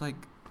you just, like...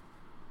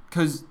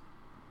 Because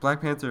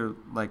Black Panther,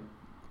 like,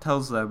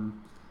 tells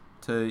them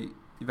to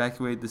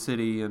evacuate the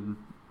city, and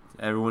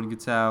everyone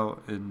gets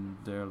out, and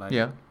they're, like,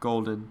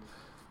 golden.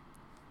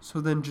 So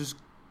then just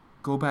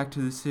go back to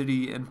the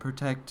city and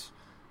protect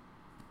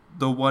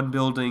the one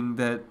building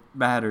that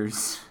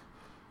matters.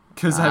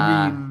 Because,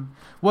 I mean...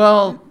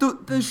 Well...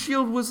 The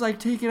shield was, like,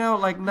 taking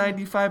out, like,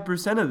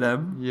 95% of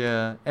them.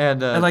 Yeah.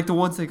 And like, the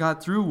ones that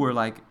got through were,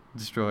 like...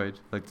 destroyed.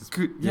 Like,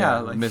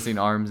 like... missing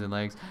arms and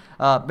legs.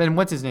 And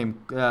what's his name?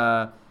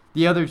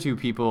 The other two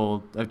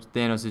people of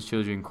Thanos'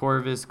 children,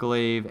 Corvus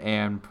Glaive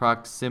and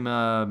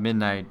Proxima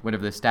Midnight,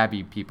 whatever, the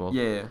stabby people.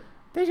 Yeah.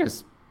 They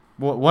just...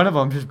 One of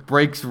them just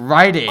breaks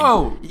right in.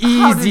 Oh, easy,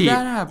 how did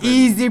that happen?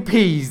 Easy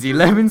peasy,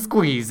 lemon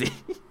squeezy.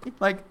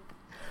 Like,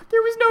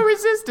 there was no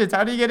resistance.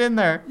 How do you get in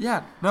there?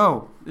 Yeah,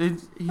 no,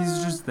 he's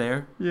just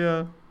there.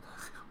 Yeah.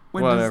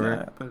 When does that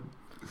happen?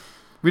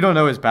 We don't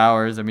know his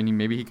powers. I mean,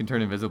 maybe he can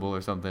turn invisible or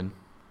something.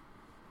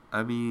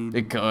 I mean,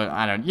 it could.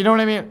 I don't. You know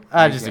what I mean?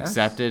 I just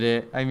accepted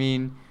it. I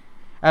mean,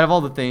 out of all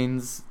the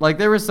things, like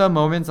there were some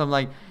moments I'm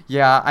like,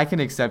 yeah, I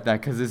can accept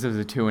that because this is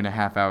a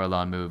 2.5 hour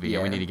long movie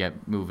and we need to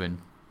get moving.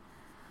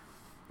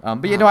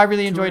 But I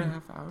really enjoyed.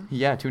 2.5 hours?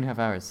 Yeah, 2.5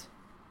 hours.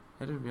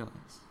 I didn't realize.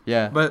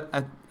 Yeah. But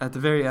at the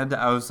very end,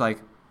 I was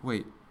like,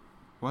 wait,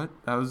 what?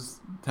 That was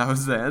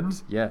the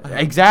end? Yeah.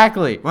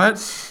 Exactly. What?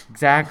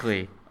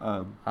 Exactly.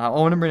 I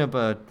want to bring up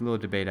a little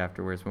debate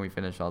afterwards when we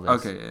finish all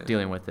this. Okay. Yeah.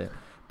 Dealing with it.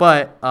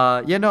 But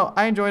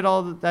I enjoyed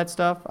all that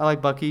stuff. I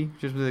like Bucky,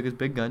 just with like his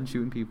big gun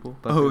shooting people.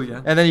 Bucky. Oh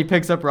yeah. And then he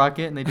picks up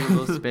Rocket and they do a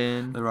little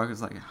spin. The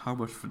Rocket's like, how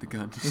much for the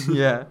gun?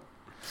 Yeah.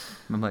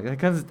 I'm like,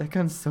 that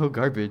gun's so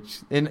garbage.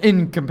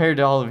 In compared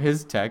to all of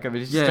his tech, I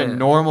mean, it's just a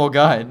normal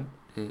gun.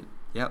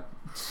 Yep.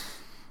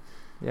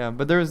 Yeah,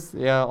 but there's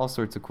all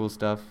sorts of cool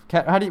stuff.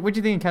 What do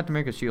you think of Captain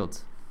America's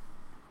shields?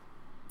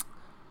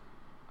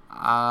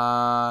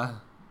 I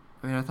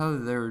mean, I thought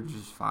that they were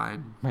just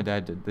fine. My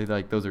dad did. They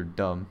like those are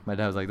dumb. My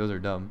dad was like, those are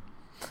dumb,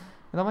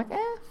 and I'm like,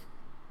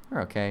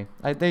 they're okay.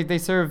 They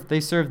serve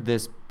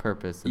this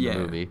purpose in the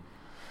movie.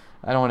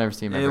 I don't want to ever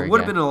see him ever again. It would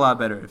have been a lot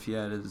better if he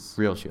had his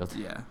real shield.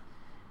 Yeah.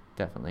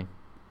 Definitely.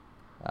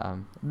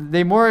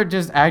 They more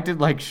just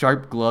acted like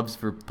sharp gloves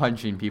for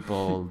punching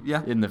people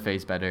in the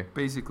face better.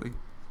 Basically.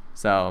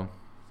 So,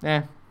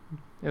 it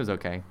was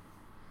okay.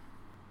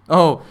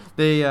 Oh,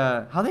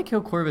 how they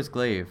kill Corvus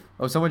Glaive?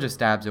 Oh, someone just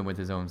stabs him with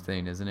his own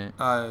thing, isn't it?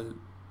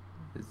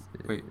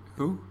 Wait,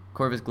 who?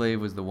 Corvus Glaive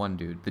was the one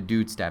dude. The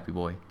dude stabby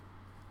boy.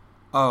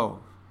 Oh.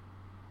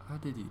 How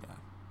did he die?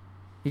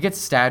 He gets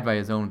stabbed by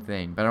his own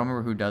thing, but I don't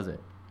remember who does it.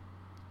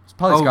 It's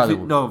probably Scarlet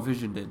Witch. No,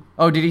 Vision did.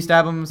 Oh, did he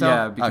stab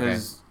himself? Yeah,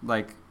 because,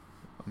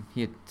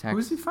 he attacks... Who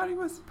is he fighting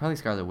with? Probably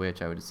Scarlet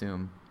Witch, I would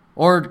assume.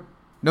 Or,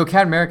 no,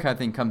 Captain America, I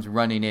think, comes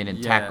running in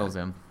and tackles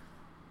him.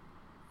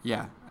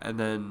 Yeah, and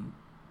then,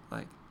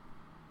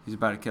 he's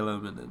about to kill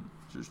him, and then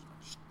just...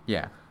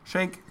 Yeah.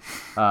 Shank.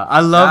 I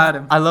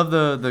love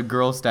the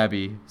girl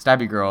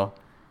stabby girl.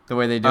 The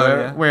way they do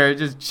it, where it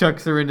just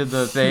chucks her into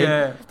the thing.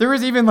 Yeah. There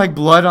was even,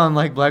 blood on,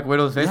 Black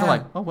Widow's face. Yeah. I'm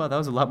like, oh, wow, that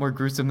was a lot more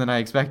gruesome than I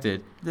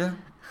expected. Yeah.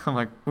 I'm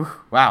like,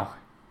 wow.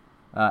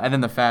 And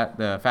then the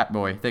fat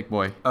boy, thick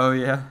boy. Oh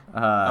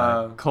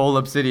yeah. Cole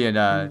Obsidian.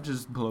 He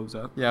just blows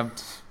up. Yeah.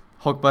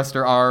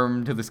 Hulkbuster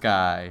arm to the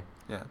sky.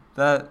 Yeah.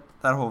 That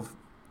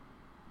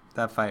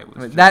fight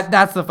was.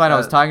 That's the fight I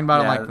was talking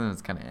about. Yeah, I'm like,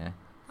 it's kind of.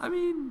 I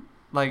mean,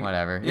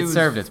 whatever. It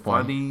served its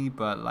point. Funny,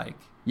 but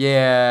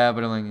Yeah,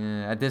 but I'm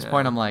like, at this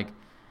point, I'm like,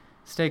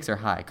 stakes are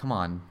high. Come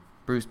on,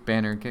 Bruce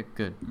Banner, get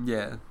good.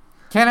 Yeah.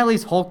 Can't at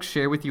least Hulk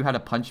share with you how to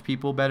punch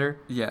people better?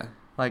 Yeah.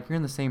 You're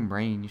in the same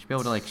brain. You should be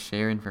able to,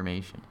 share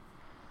information.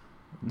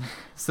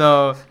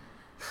 So,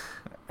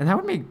 and that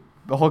would make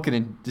Hulk a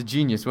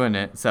genius, wouldn't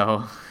it?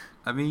 So.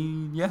 I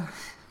mean, yeah.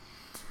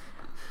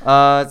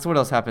 So what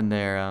else happened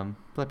there?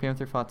 Black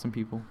Panther fought some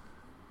people.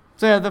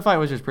 So, yeah, the fight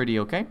was just pretty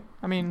okay.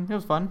 I mean, it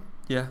was fun.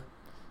 Yeah.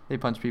 They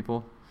punched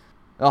people.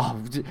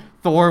 Oh,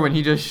 Thor, when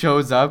he just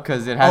shows up,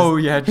 because it has... Oh,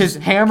 yeah. His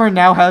hammer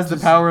now has the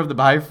power of the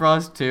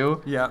Bifrost,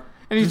 too. Yeah.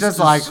 And he's just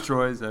like,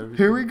 destroys everything.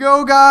 Here we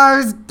go,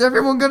 guys.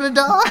 Everyone gonna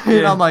die. Yeah.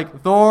 And I'm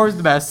like, Thor's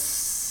the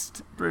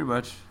best. Pretty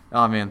much.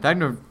 Oh, man.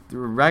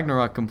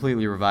 Ragnarok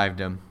completely revived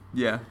him.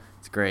 Yeah.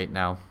 It's great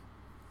now.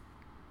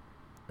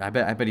 I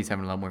bet he's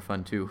having a lot more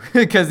fun too,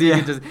 because he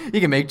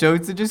can make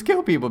jokes and just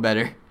kill people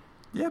better.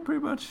 Yeah,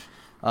 pretty much.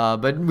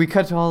 But we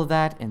cut to all of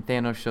that, and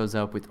Thanos shows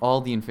up with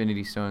all the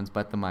Infinity Stones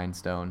but the Mind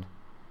Stone.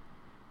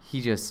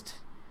 He just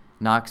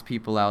knocks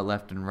people out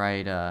left and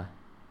right.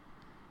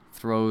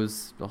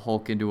 Throws the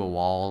Hulk into a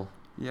wall.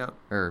 Yep.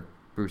 Or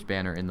Bruce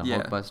Banner in the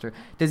Hulkbuster.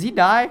 Does he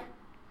die?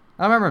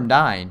 I don't remember him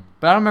dying,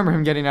 but I don't remember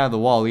him getting out of the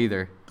wall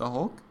either. The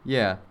Hulk?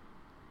 Yeah.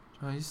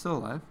 Oh, he's still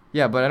alive.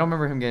 Yeah, but I don't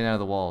remember him getting out of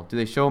the wall. Do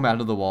they show him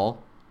out of the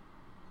wall?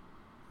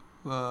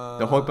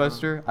 The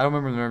Hulkbuster? I don't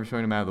remember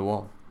showing him out of the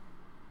wall.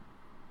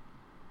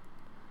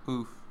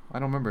 Oof. I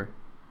don't remember.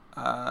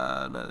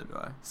 Neither do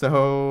I.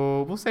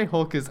 So we'll say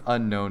Hulk is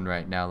unknown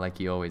right now, like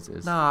he always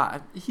is. Nah,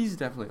 he's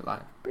definitely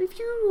alive. But if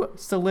you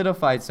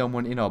solidified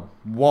someone in a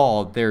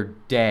wall, they're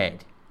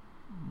dead.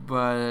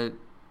 But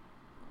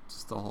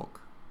it's the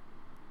Hulk.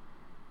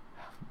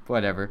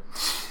 Whatever.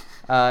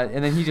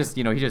 And then he just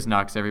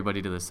knocks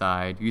everybody to the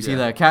side. You see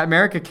that Captain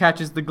America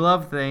catches the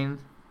glove thing,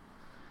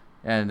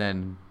 and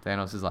then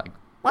Thanos is like,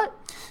 "What?"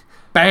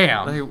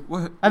 Bam! Like,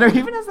 what? I don't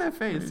even has that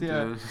face.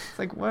 Yeah, it's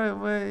like what?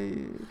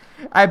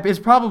 It's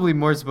probably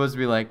more supposed to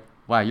be like,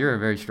 "Wow, you're a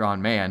very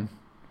strong man."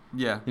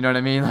 Yeah. You know what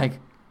I mean? Like,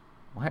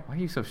 why are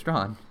you so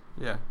strong?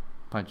 Yeah.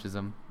 Punches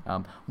him.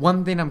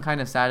 One thing I'm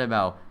kind of sad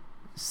about,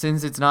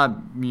 since it's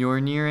not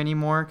Mjolnir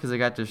anymore because it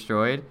got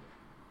destroyed.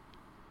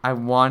 I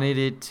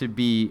wanted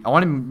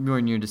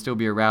Mjolnir to still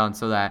be around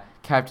so that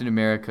Captain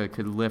America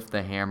could lift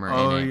the hammer in it.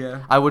 Oh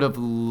yeah. I would have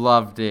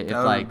loved it that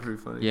if like pretty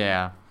funny.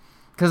 Yeah.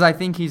 Cuz I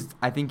think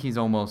he's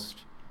almost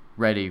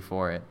ready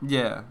for it.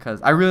 Yeah.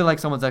 Cuz I really like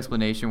someone's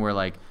explanation where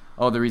like,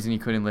 oh, the reason he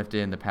couldn't lift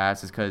it in the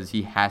past is cuz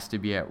he has to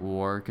be at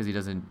war cuz he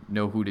doesn't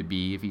know who to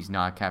be if he's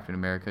not Captain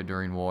America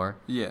during war.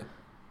 Yeah.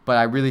 But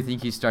I really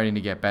think he's starting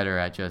to get better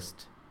at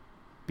just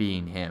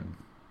being him.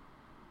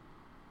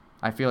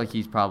 I feel like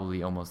he's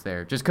probably almost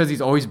there. Just because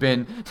he's always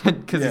been,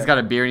 because he's got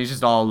a beard and he's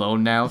just all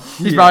alone now.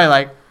 He's probably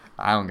like,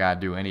 I don't got to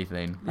do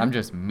anything. Yeah, I'm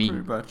just me.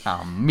 pretty much.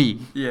 I'm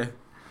me. Yeah.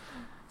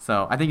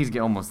 So I think he's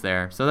almost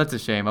there. So that's a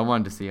shame. I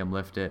wanted to see him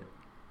lift it.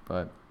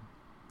 But,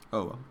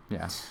 oh well.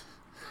 Yeah.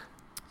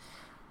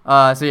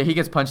 So yeah, he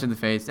gets punched in the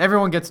face.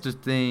 Everyone gets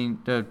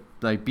to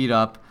beat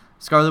up.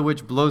 Scarlet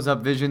Witch blows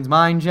up Vision's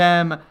mind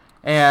gem.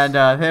 And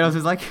Thanos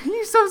is like,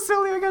 "You're so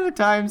silly. I got a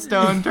time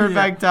stone. Turn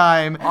back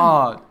time."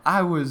 Oh,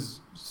 I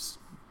was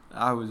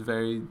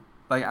very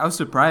I was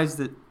surprised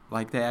that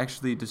like they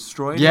actually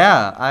destroyed it.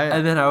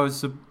 And then I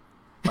was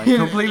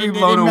completely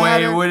blown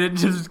away when it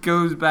just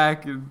goes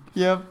back and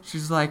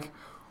she's like,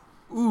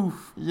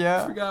 "Oof,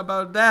 yeah, forgot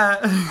about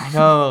that." I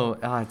know.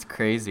 Oh, it's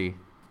crazy.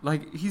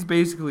 Like he's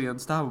basically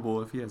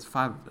unstoppable if he has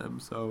 5 of them.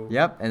 So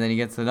yep, and then he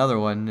gets another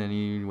one and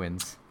he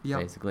wins.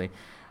 Yep. Basically.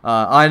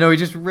 I know he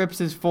just rips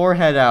his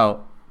forehead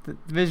out. The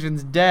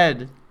Vision's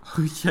dead.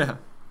 Yeah.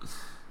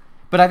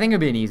 But I think it'd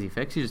be an easy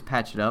fix. You just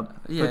patch it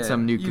up, put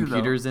some new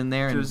computers in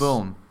there, and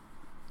boom.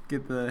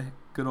 Get the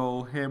good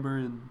old hammer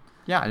and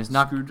just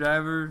knock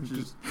screwdriver,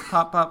 just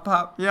pop, pop,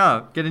 pop.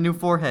 Yeah, get a new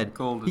forehead.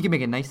 Golden. He can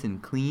make it nice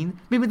and clean.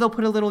 Maybe they'll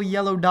put a little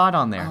yellow dot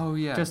on there. Oh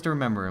yeah. Just to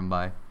remember him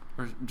by.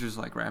 Or just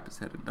wrap his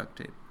head in duct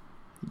tape.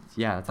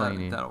 Yeah, that's all you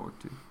need. That'll work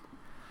too.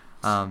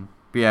 But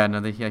yeah,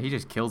 no, he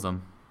just kills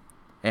him.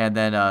 And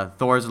then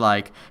Thor's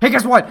like, "Hey,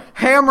 guess what?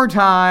 Hammer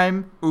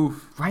time!"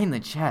 Oof. Right in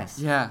the chest.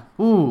 Yeah.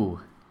 Ooh.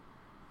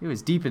 It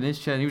was deep in his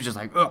chest. He was just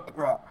like, ugh.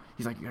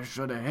 He's like, "You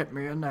should have hit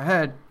me in the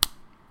head."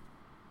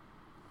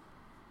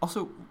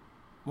 Also,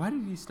 why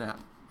did he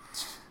snap?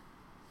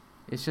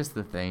 It's just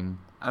the thing.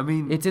 I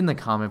mean, it's in the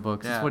comic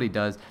books. It's what he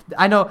does.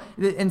 I know.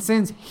 And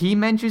since he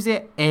mentions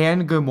it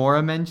and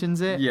Gamora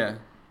mentions it,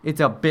 it's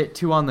a bit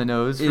too on the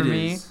nose for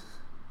me.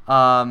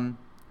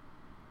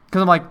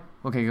 Because I'm like,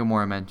 okay,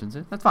 Gamora mentions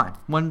it. That's fine.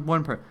 One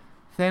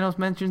Thanos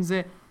mentions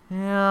it.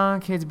 Yeah,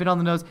 okay, it's a bit on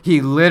the nose.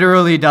 He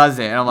literally does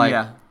it, and I'm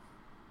like,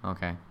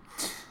 okay.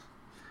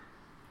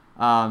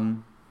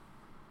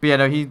 But yeah,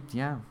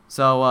 no,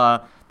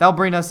 So that'll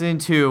bring us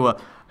into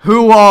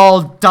who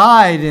all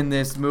died in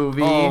this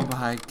movie. Oh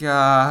my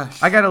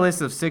gosh! I got a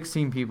list of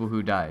 16 people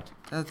who died.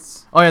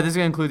 That's. Oh yeah, this is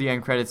gonna include the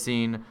end credit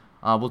scene.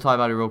 We'll talk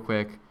about it real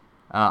quick.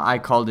 I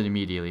called it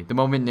immediately. The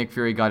moment Nick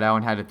Fury got out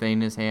and had a thing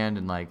in his hand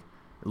and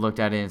looked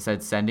at it and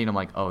said sending, I'm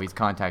like, oh, he's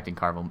contacting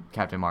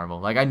Captain Marvel.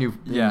 Like I knew.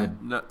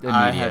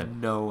 I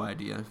had no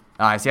idea.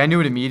 See, I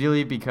knew it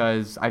immediately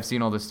because I've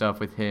seen all this stuff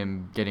with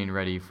him getting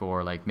ready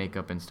for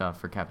makeup and stuff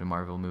for Captain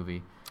Marvel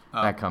movie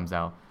that comes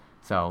out.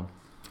 So,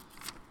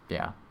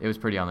 yeah, it was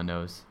pretty on the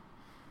nose.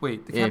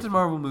 Wait, the Captain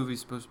Marvel movie is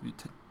supposed to be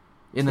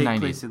in the 90s.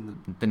 Place in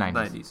the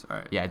 90s. All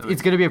right. Yeah,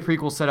 it's going to be a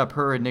prequel set up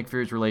her and Nick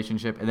Fury's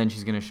relationship, and then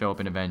she's going to show up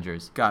in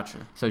Avengers. Gotcha.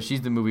 So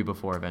she's the movie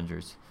before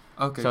Avengers.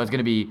 Okay. So it's going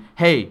to be,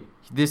 hey,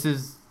 this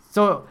is...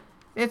 So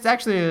it's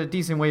actually a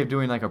decent way of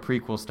doing a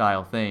prequel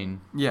style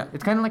thing. Yeah.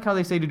 It's kind of like how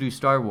they say to do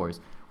Star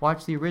Wars.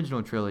 Watch the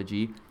original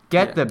trilogy,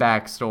 get the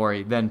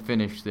backstory, then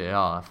finish it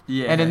off.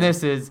 Yeah. And in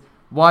this is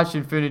watch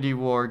Infinity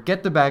War,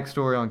 get the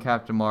backstory on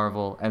Captain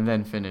Marvel, and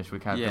then finish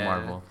with Captain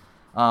Marvel.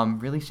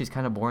 Really, she's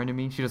kind of boring to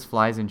me. She just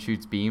flies and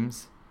shoots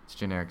beams. It's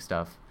generic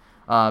stuff.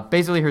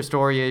 Basically, her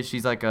story is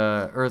she's like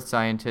a Earth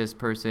scientist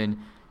person,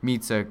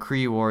 meets a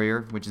Kree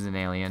warrior, which is an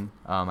alien.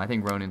 I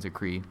think Ronin's a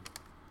Kree,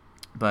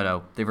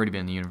 but they've already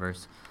been in the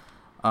universe.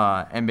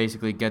 And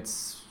basically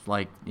gets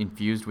like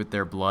infused with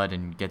their blood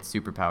and gets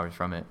superpowers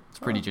from it. It's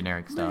pretty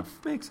generic stuff.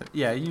 Makes sense.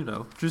 Yeah,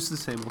 just the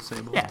same old,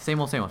 same old. Yeah,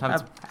 same old.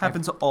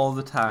 Happens all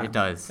the time. It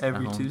does.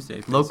 Every Tuesday.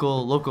 Basically.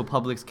 Local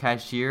Publix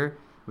cashier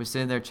was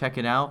sitting there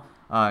checking out.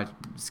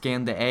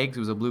 Scanned the eggs.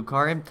 It was a blue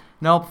carton.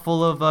 Nope,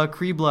 full of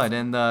Kree blood.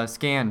 And the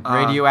scan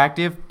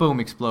radioactive. Boom,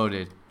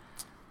 exploded.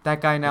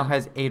 That guy now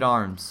has 8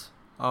 arms.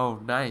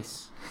 Oh,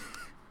 nice.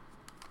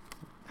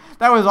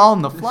 That was all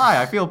on the fly.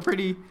 I feel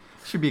pretty.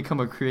 Should become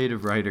a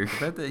creative writer. I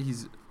bet that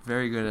he's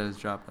very good at his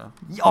job now.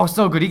 Oh,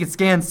 so good. He can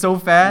scan so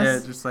fast.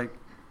 Yeah, just like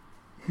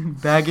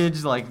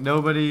baggage like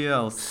nobody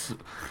else.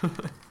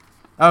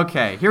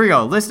 Okay, here we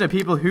go. List of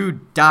people who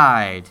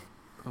died.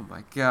 Oh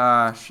my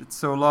gosh, it's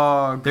so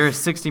long. There are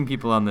 16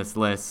 people on this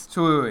list.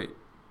 So wait.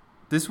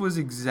 This was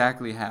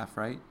exactly half,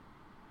 right?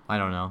 I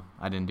don't know.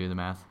 I didn't do the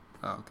math.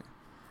 Oh, okay.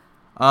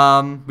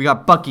 We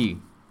got Bucky.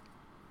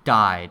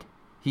 Died.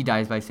 He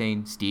dies by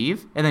saying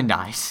Steve and then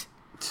dies.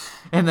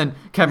 And then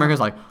Captain America's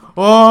like,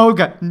 oh,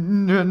 God.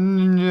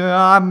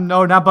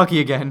 No, not Bucky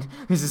again.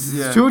 This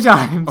is 2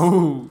 times.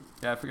 Oh,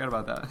 yeah, I forgot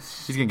about that.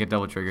 He's going to get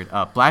double triggered.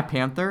 Black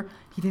Panther,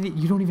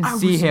 you don't even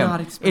see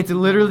him. It's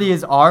literally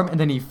his arm, and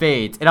then he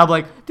fades. And I'm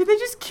like, did they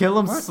just kill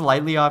him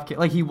slightly off?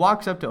 Like, he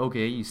walks up to,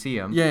 okay, you see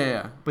him.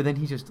 Yeah. But then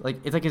he just, like,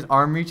 it's like his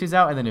arm reaches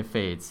out, and then it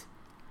fades.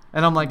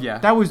 And I'm like,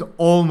 that was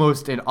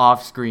almost an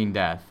off-screen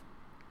death.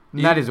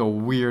 That is a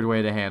weird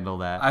way to handle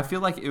that. I feel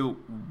like it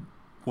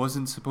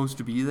wasn't supposed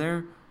to be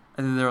there,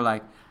 and then they're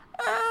like,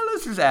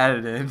 let's just add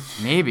it in.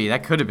 Maybe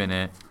that could have been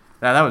it.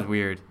 That was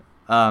weird.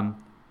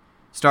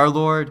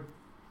 Star-Lord,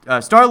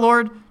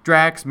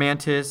 Drax,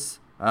 Mantis.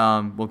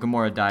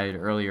 Gamora died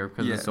earlier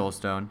because of the Soul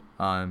Stone.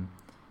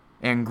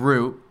 And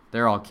Groot,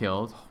 they're all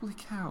killed. Holy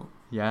cow!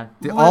 Yeah,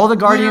 all the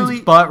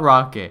Guardians but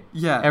Rocket.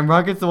 Yeah, and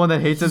Rocket's the one that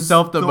hates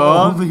himself the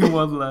most. Only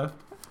one left.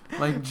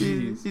 Like,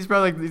 jeez, he's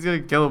probably he's gonna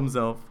kill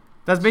himself.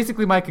 That's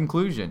basically my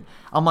conclusion.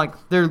 I'm like,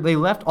 they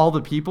left all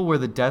the people where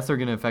the deaths are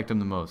going to affect them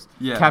the most.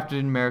 Yeah. Captain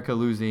America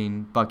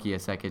losing Bucky a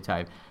second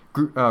time.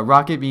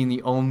 Rocket being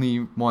the only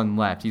one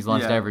left. He's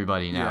lost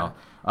everybody now.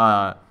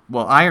 Yeah.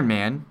 Iron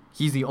Man,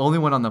 he's the only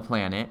one on the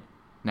planet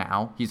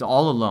now. He's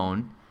all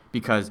alone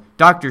because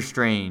Doctor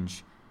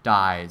Strange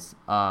dies.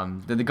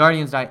 The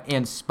Guardians die,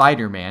 and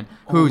Spider-Man,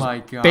 who's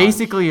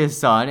basically his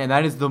son, and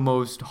that is the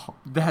most...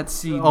 That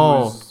scene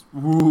was...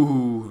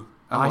 Ooh.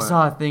 I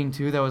saw a thing,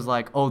 too, that was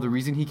like, the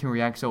reason he can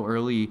react so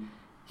early,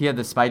 he had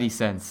the Spidey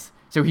sense.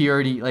 So he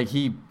already,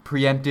 he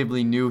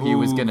preemptively knew he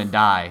was going to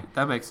die.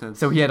 That makes sense.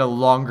 So he had a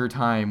longer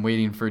time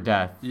waiting for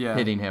death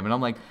hitting him. And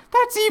I'm like,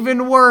 that's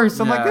even worse.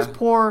 I'm like, this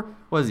poor,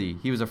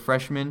 he was a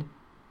freshman.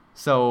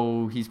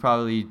 So he's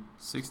probably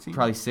 16.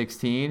 Probably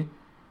 16. And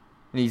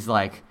he's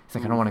like, I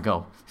don't want to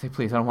go. He's like,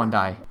 please, I don't want to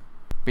die.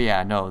 But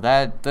yeah, no,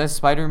 that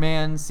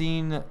Spider-Man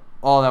scene, that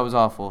was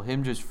awful.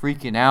 Him just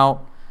freaking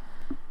out.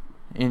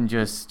 And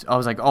I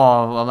was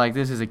like,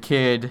 this is a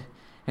kid,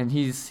 and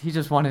he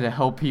just wanted to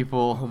help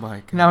people. Oh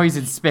my God. Now he's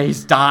in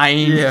space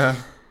dying. Yeah.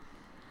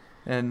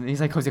 And he's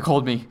like,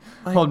 hold me,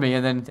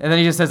 and then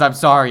he just says, I'm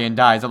sorry, and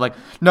dies. I'm like,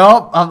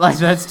 nope. I'm like,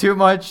 that's too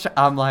much.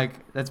 I'm like,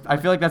 I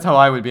feel like that's how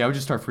I would be. I would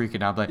just start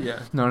freaking out. Like,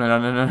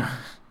 no.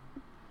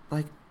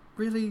 Like,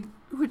 really?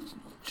 We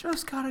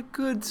just got a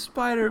good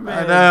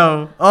Spider-Man. I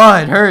know. Oh,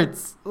 it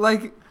hurts.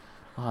 Like,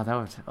 that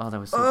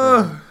was so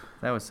bad.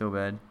 That was so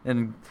bad.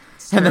 And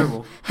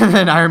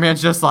then Iron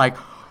Man's just like,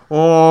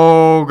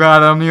 oh,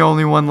 God, I'm the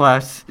only one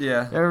left.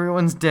 Yeah.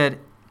 Everyone's dead.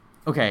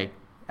 Okay,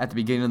 at the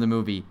beginning of the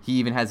movie, he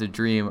even has a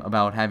dream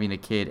about having a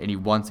kid, and he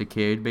wants a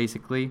kid,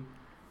 basically.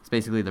 It's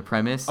basically the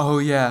premise. Oh,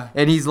 yeah.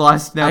 And he's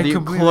lost now the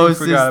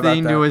closest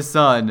thing to his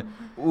son.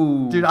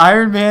 Ooh. Dude,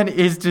 Iron Man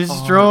is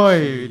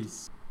destroyed.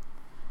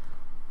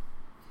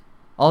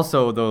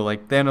 Also, though,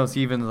 Thanos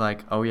even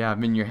like, oh, yeah,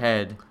 I'm in your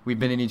head. We've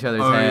been in each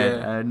other's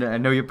head. Yeah. I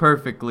know you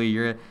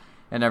perfectly.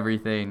 And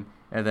everything.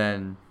 And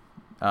then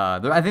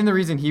I think the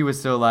reason he was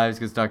still alive is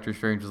because Doctor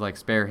Strange was like,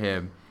 spare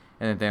him.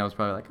 And then Thanos was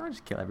probably like, I'll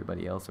just kill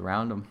everybody else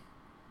around him.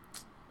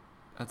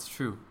 That's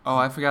true. Oh,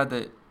 I forgot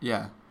that.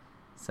 Yeah.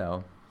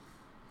 So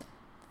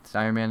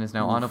Iron Man is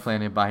now on a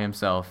planet by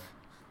himself.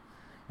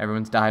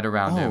 Everyone's died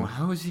around him. Oh,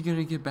 how is he going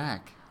to get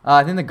back?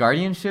 I think the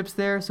Guardian ship's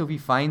there, so if he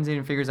finds it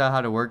and figures out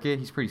how to work it,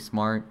 he's pretty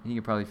smart. He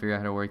could probably figure out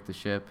how to work the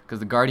ship, because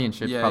the Guardian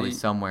ship's probably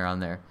somewhere on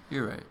there.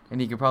 You're right. And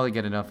he could probably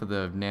get enough of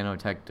the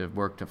nanotech to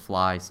work to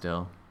fly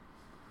still.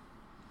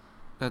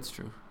 That's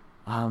true.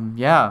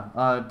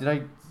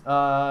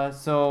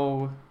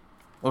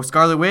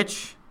 Scarlet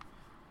Witch,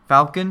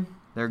 Falcon,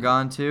 they're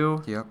gone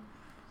too. Yep.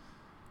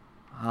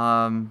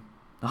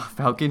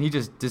 Falcon, he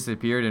just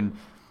disappeared, and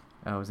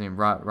his name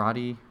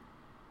Roddy.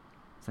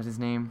 Is that his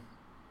name?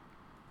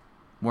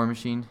 War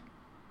Machine.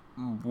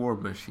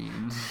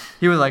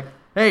 He was like,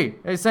 hey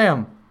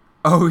Sam.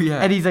 Oh yeah.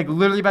 And he's like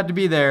literally about to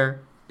be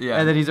there. Yeah.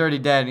 And then he's already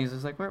dead. And he's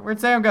just like, where'd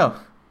Sam go?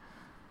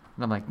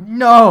 And I'm like,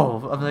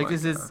 no. I'm like,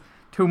 this is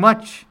too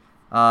much.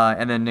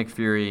 And then Nick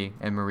Fury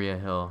and Maria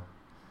Hill.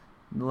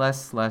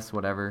 Less,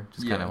 whatever.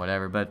 Just kind of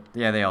whatever. But,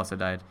 yeah, they also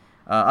died.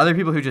 Other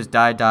people who just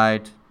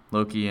died.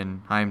 Loki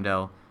and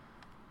Heimdall.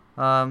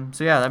 So,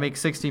 yeah, that makes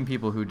 16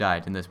 people who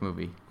died in this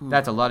movie. Ooh,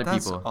 that's a lot of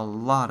people. That's a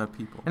lot of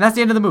people. And that's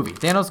the end of the movie.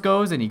 Thanos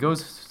goes, and he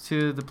goes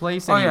to the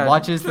place, and he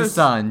watches the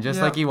sun, just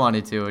like he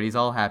wanted to, and he's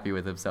all happy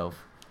with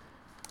himself.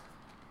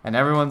 And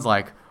everyone's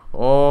like,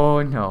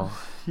 oh, no.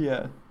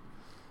 Yeah.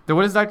 Then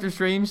what does Doctor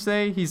Strange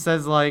say? He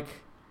says, like,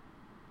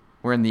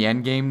 we're in the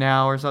end game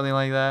now, or something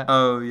like that.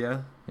 Oh,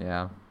 yeah.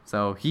 Yeah.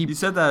 So he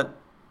said that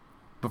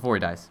before he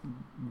dies.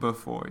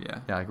 Before, yeah.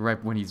 Yeah, like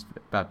right when he's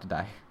about to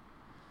die.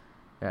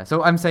 Yeah,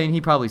 so I'm saying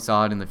he probably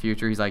saw it in the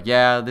future. He's like,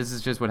 yeah, this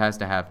is just what has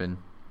to happen.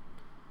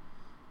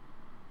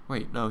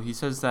 Wait, no, he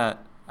says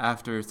that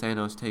after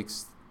Thanos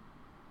takes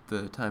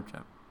the time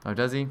jump. Oh,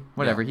 does he?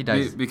 Whatever, he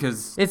dies.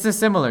 Because it's a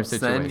similar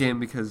situation. It's the end game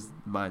because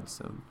Mind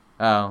Stone.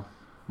 Oh,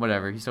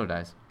 whatever, he still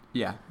dies.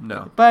 Yeah,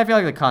 no. But I feel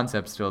like the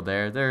concept's still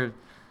there. I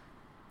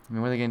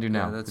mean, what are they going to do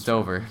now? Yeah, it's true.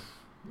 over.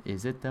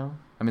 Is it, though?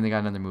 I mean, they got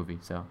another movie,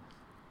 so.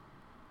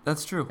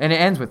 That's true. And it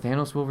ends with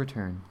Thanos will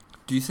return.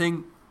 Do you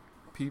think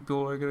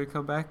people are going to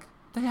come back?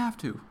 They have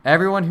to.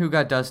 Everyone who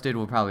got dusted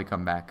will probably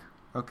come back.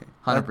 Okay.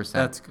 100%.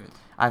 That's good.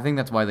 I think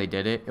that's why they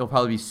did it. It'll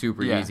probably be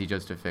super easy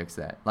just to fix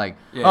that. Like,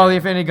 the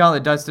Infinity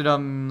Gauntlet dusted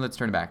them, let's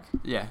turn it back.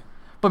 Yeah.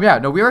 But yeah,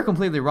 no, we were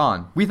completely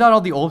wrong. We thought all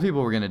the old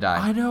people were going to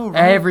die. I know,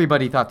 right?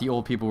 Everybody thought the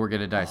old people were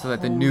going to die so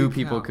that the new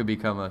people could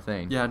become a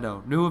thing. Yeah,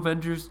 no. New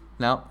Avengers?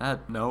 No.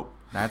 Nope.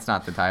 That's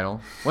not the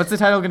title. What's the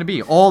title going to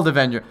be? Old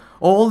Avenger.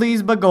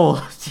 Oldies but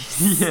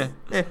goldies.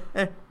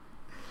 Yeah.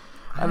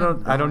 I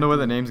don't know what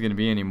the name's going to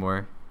be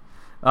anymore.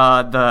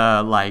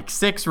 The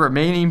 6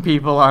 remaining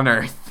people on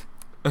Earth.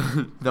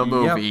 The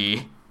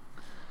movie.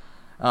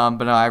 But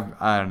no,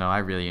 I don't know. I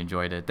really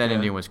enjoyed it. That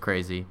ending was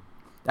crazy.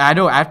 I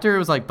know. After it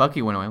was like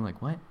Bucky went away, I'm like,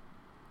 what?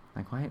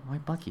 Like, why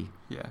Bucky?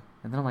 Yeah.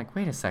 And then I'm like,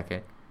 wait a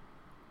second.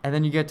 And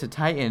then you get to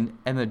Titan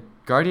and the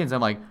Guardians.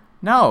 I'm like,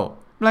 no.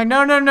 I'm like,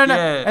 no.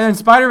 Yeah. And then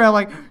Spider-Man. I'm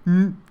like,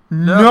 no.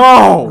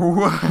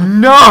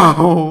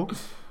 No.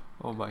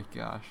 Oh my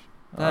gosh.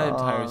 That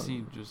entire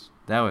scene just.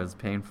 That was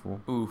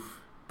painful. Oof.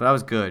 But that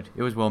was good.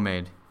 It was well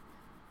made.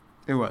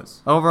 It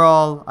was.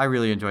 Overall, I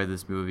really enjoyed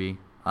this movie.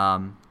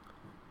 I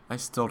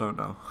still don't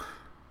know.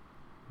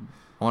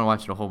 I want to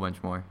watch it a whole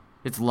bunch more.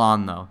 It's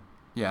long though.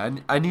 Yeah,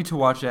 I need to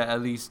watch it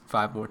at least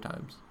 5 more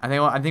times. I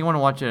think I want to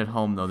watch it at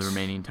home though. The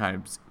remaining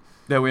times,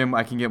 that way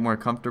I can get more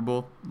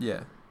comfortable.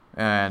 Yeah.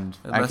 And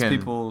less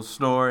people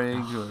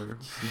snoring or.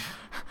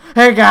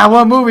 Hey guy,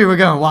 what movie we're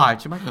gonna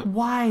watch? I'm like,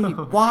 why?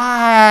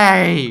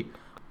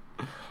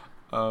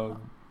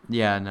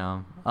 Yeah,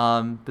 no.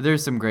 But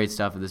there's some great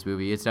stuff in this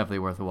movie. It's definitely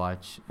worth a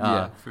watch.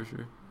 Yeah, for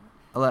sure.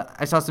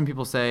 I saw some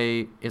people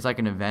say it's like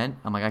an event.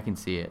 I'm like, I can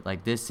see it.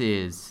 Like this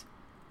is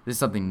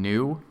something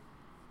new,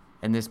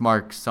 and this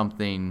marks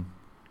something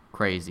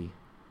crazy.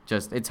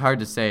 Just it's hard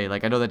to say.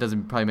 Like I know that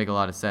doesn't probably make a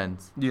lot of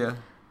sense. Yeah.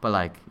 But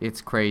like it's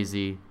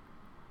crazy.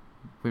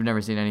 We've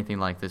never seen anything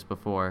like this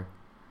before.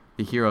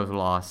 The hero's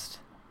lost.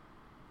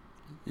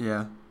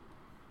 Yeah.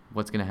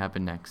 What's gonna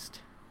happen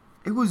next?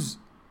 It was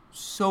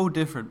so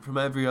different from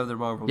every other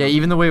Marvel movie. Yeah,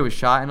 even the way it was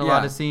shot in a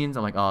lot of scenes,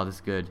 I'm like, oh, this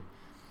is good.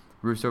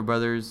 Russo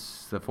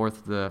brothers, the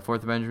fourth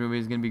Avengers movie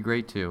is gonna be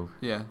great too.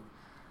 Yeah.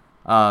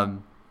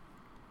 One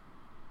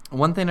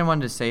thing I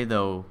wanted to say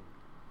though,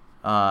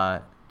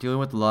 dealing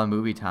with the long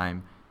movie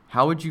time,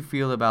 how would you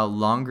feel about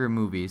longer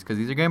movies? Because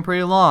these are getting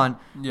pretty long.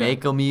 Yeah.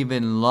 Make them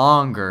even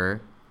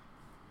longer,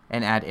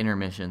 and add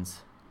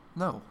intermissions.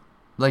 No.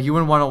 Like you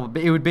wouldn't want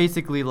to. It would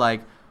basically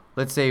like,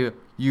 let's say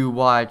you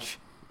watch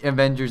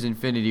Avengers: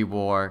 Infinity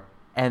War,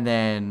 and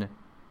then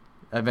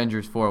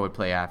Avengers 4 would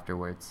play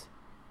afterwards.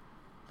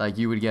 Like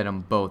you would get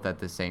them both at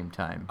the same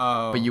time.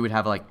 Oh. But you would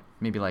have like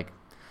maybe like.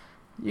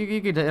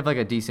 You could have like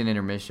a decent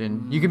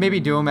intermission. You could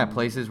maybe do them at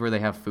places where they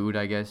have food,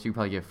 I guess. You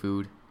probably get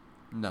food.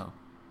 No.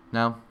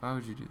 No? Why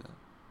would you do that?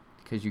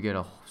 Because you get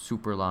a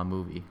super long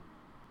movie.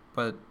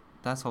 But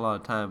that's a lot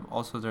of time.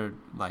 Also, they're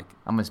like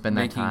I'm going to spend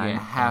that time. Making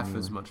it half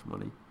as much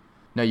money.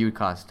 No, you would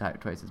cost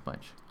twice as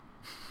much.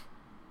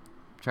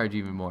 Charge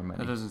even more money.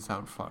 That doesn't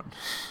sound fun.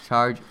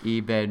 Charge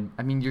even.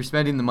 I mean, you're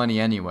spending the money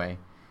anyway.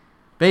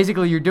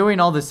 Basically, you're doing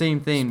all the same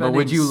thing, but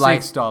would you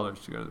like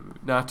 $6 to go to the movie,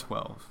 not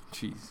 12?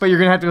 Jeez. But you're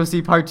gonna have to go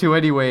see part 2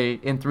 anyway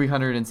in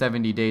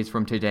 370 days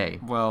from today.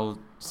 Well,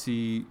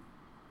 see,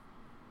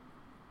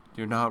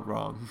 you're not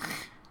wrong.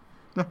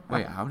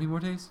 Wait, how many more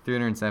days?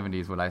 370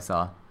 is what I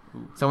saw.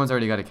 Ooh. Someone's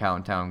already got a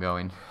countdown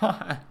going.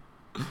 I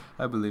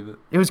believe it.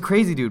 It was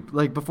crazy, dude.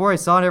 Like before I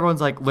saw it, everyone's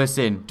like,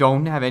 "Listen,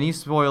 don't have any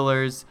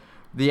spoilers.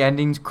 The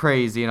ending's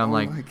crazy," and I'm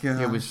like,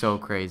 "It was so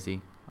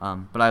crazy."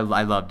 But I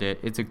loved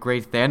it. It's a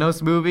great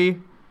Thanos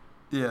movie.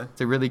 Yeah.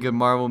 It's a really good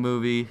Marvel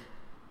movie.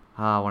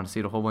 I want to see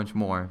it a whole bunch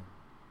more.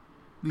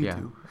 Me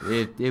too.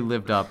 It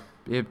lived up.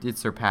 It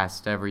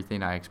surpassed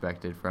everything I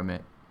expected from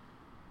it.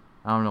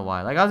 I don't know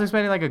why. Like I was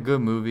expecting like a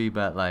good movie,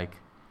 but like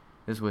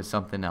this was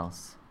something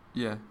else.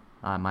 Yeah.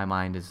 My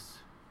mind is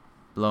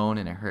blown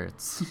and it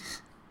hurts.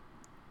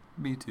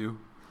 Me too.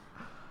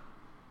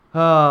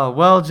 Oh,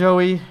 well,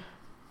 Joey,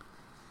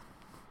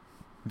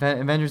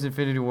 Avengers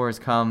Infinity War has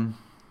come,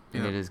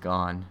 and it is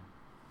gone.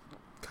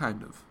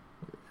 Kind of.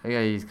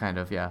 Yeah, he's kind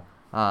of, yeah.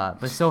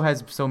 But so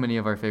has so many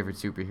of our favorite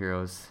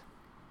superheroes.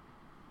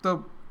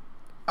 So,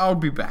 I'll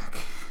be back.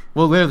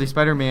 Well, literally,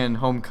 Spider-Man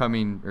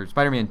Homecoming, or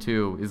Spider-Man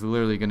 2 is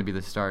literally going to be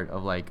the start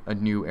of, like, a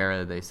new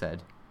era, they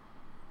said.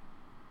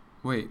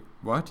 Wait,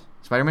 what?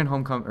 Spider-Man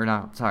Homecoming, or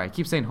not, sorry, I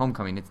keep saying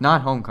Homecoming. It's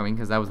not Homecoming,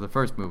 because that was the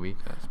first movie.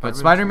 Yeah, but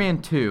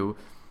Spider-Man 2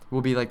 will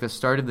be, like, the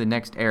start of the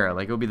next era.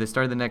 Like, it'll be the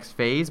start of the next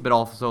phase, but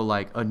also,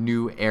 like, a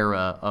new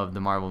era of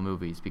the Marvel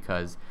movies,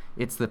 because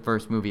it's the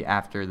first movie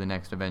after the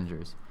next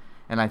Avengers.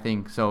 And I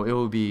think, so it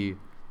will be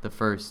the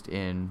first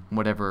in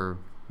whatever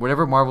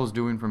Marvel's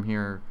doing from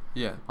here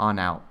on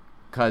out.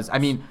 Because, I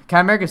mean,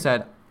 Captain America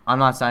said, I'm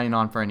not signing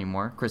on for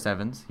anymore. Chris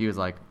Evans, he was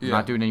like, I'm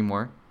not doing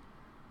anymore.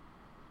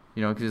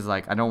 You know, because he's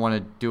like, I don't want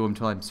to do them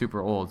until I'm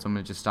super old, so I'm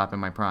going to just stop in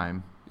my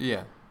prime.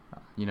 Yeah.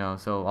 You know,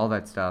 so all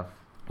that stuff.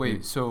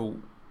 Wait, so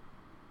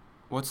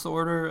what's the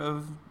order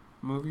of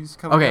movies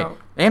coming out? Okay,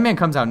 Ant-Man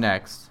comes out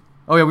next.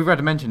 Oh, yeah, we forgot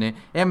to mention it.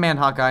 Ant-Man,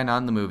 Hawkeye, not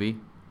in the movie.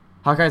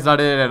 Hawkeye's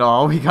not in it at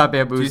all. We got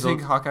bamboozled. Do you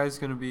think Hawkeye's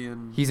going to be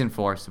in... He's in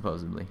 4,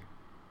 supposedly.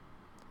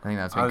 I think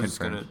that's been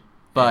confirmed.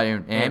 But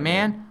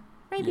Ant-Man?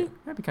 Maybe.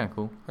 That'd be kind of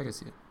cool. I can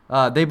see it.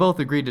 They both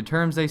agreed to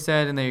terms, they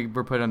said, and they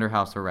were put under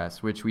house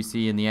arrest, which we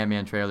see in the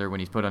Ant-Man trailer when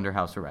he's put under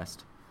house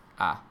arrest.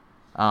 I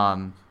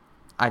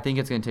think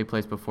it's going to take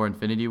place before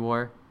Infinity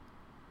War.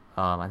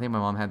 I think my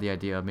mom had the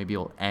idea of maybe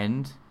it'll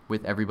end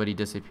with everybody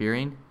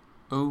disappearing.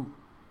 Oh.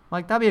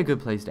 Like, that'd be a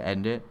good place to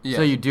end it. Yeah.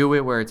 So you do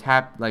it where it's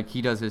like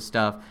he does his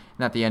stuff,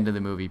 and at the end of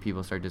the movie,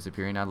 people start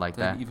disappearing. I'd like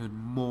that. Even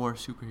more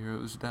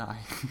superheroes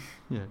die.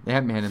 Yeah.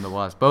 Ant-Man and the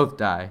Wasp both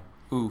die.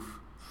 Oof.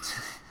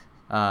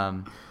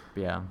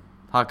 Yeah.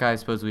 Hawkeye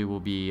supposedly will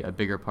be a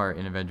bigger part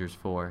in Avengers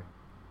 4.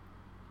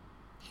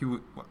 He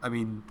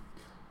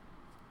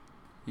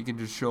can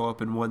just show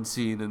up in one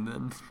scene and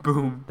then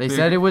boom. They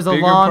said it was a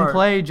long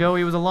play,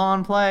 Joey. It was a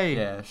long play.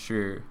 Yeah,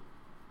 sure.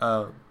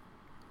 So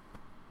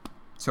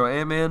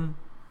Ant-Man,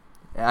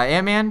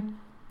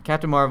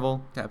 Captain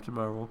Marvel,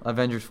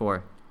 Avengers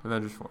 4.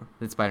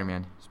 It's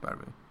Spider-Man.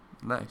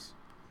 Nice.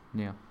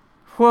 Yeah.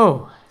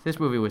 Whoa, this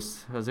movie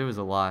was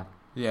a lot.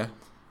 Yeah.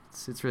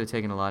 It's really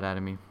taking a lot out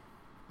of me. I'm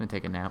gonna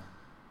take a nap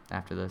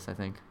after this. I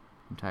think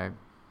I'm tired.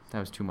 That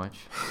was too much.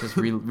 Just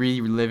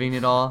reliving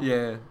it all.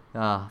 Yeah.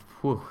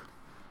 Whew.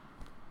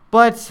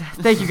 But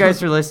thank you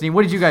guys for listening.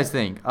 What did you guys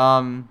think?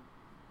 I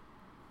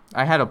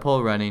had a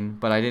poll running,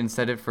 but I didn't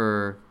set it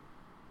for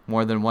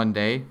more than one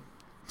day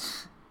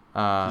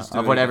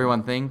of what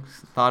everyone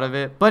thought of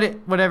it. But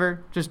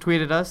whatever. Just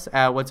tweet at us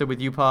at What's Up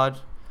With You Pod,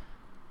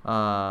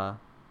 or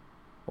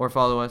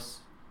follow us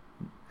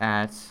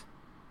at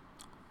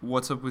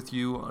What's Up With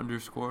You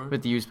 _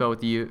 with the U, spelled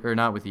with the U, or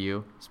not with the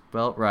U,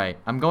 spelled right.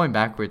 I'm going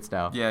backwards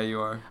now. Yeah, you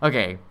are.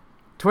 Okay.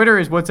 Twitter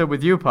is What's Up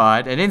With You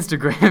Pod, and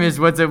Instagram is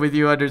What's Up With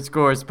You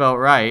 _ spelled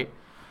right.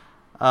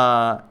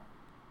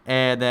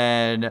 And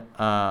then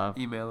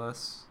email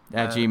us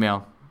at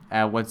Gmail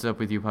at What's Up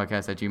With You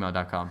Podcast at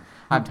gmail.com.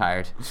 I'm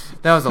tired.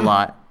 That was a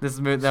lot.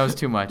 That was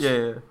too much.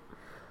 Yeah.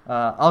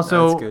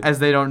 Also, as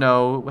they don't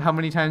know, how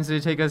many times did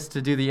it take us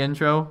to do the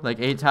intro?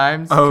 Like 8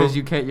 times? Because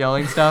you kept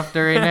yelling stuff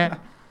during it.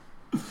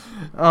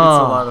 It's a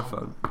lot of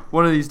fun.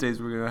 One of these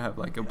days we're going to have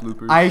like a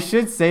bloopers. I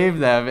should save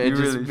them and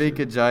just really make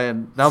a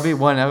giant... That'll be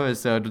one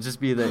episode. It'll just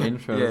be the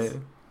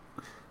intros.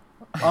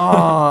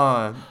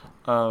 Yeah.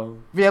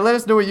 Yeah, let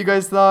us know what you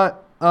guys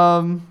thought.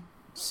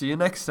 See you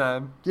next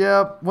time.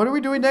 Yeah. What are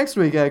we doing next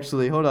week,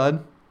 actually? Hold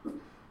on.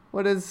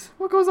 What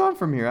goes on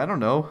from here? I don't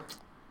know.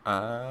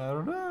 I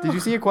don't know. Did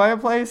you see A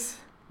Quiet Place?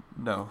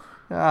 No.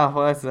 Ah,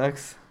 well, that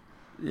sucks.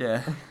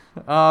 Yeah.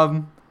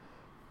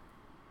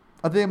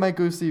 I think I might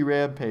go see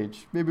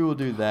Rampage. Maybe we'll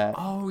do that.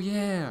 Oh,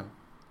 yeah.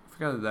 I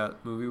forgot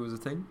that movie was a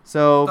thing.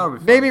 So,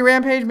 maybe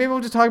Rampage. Maybe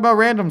we'll just talk about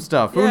random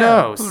stuff. Who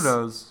knows? Who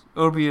knows?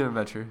 It'll be an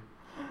adventure.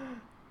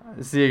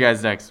 See you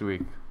guys next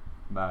week.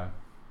 Bye.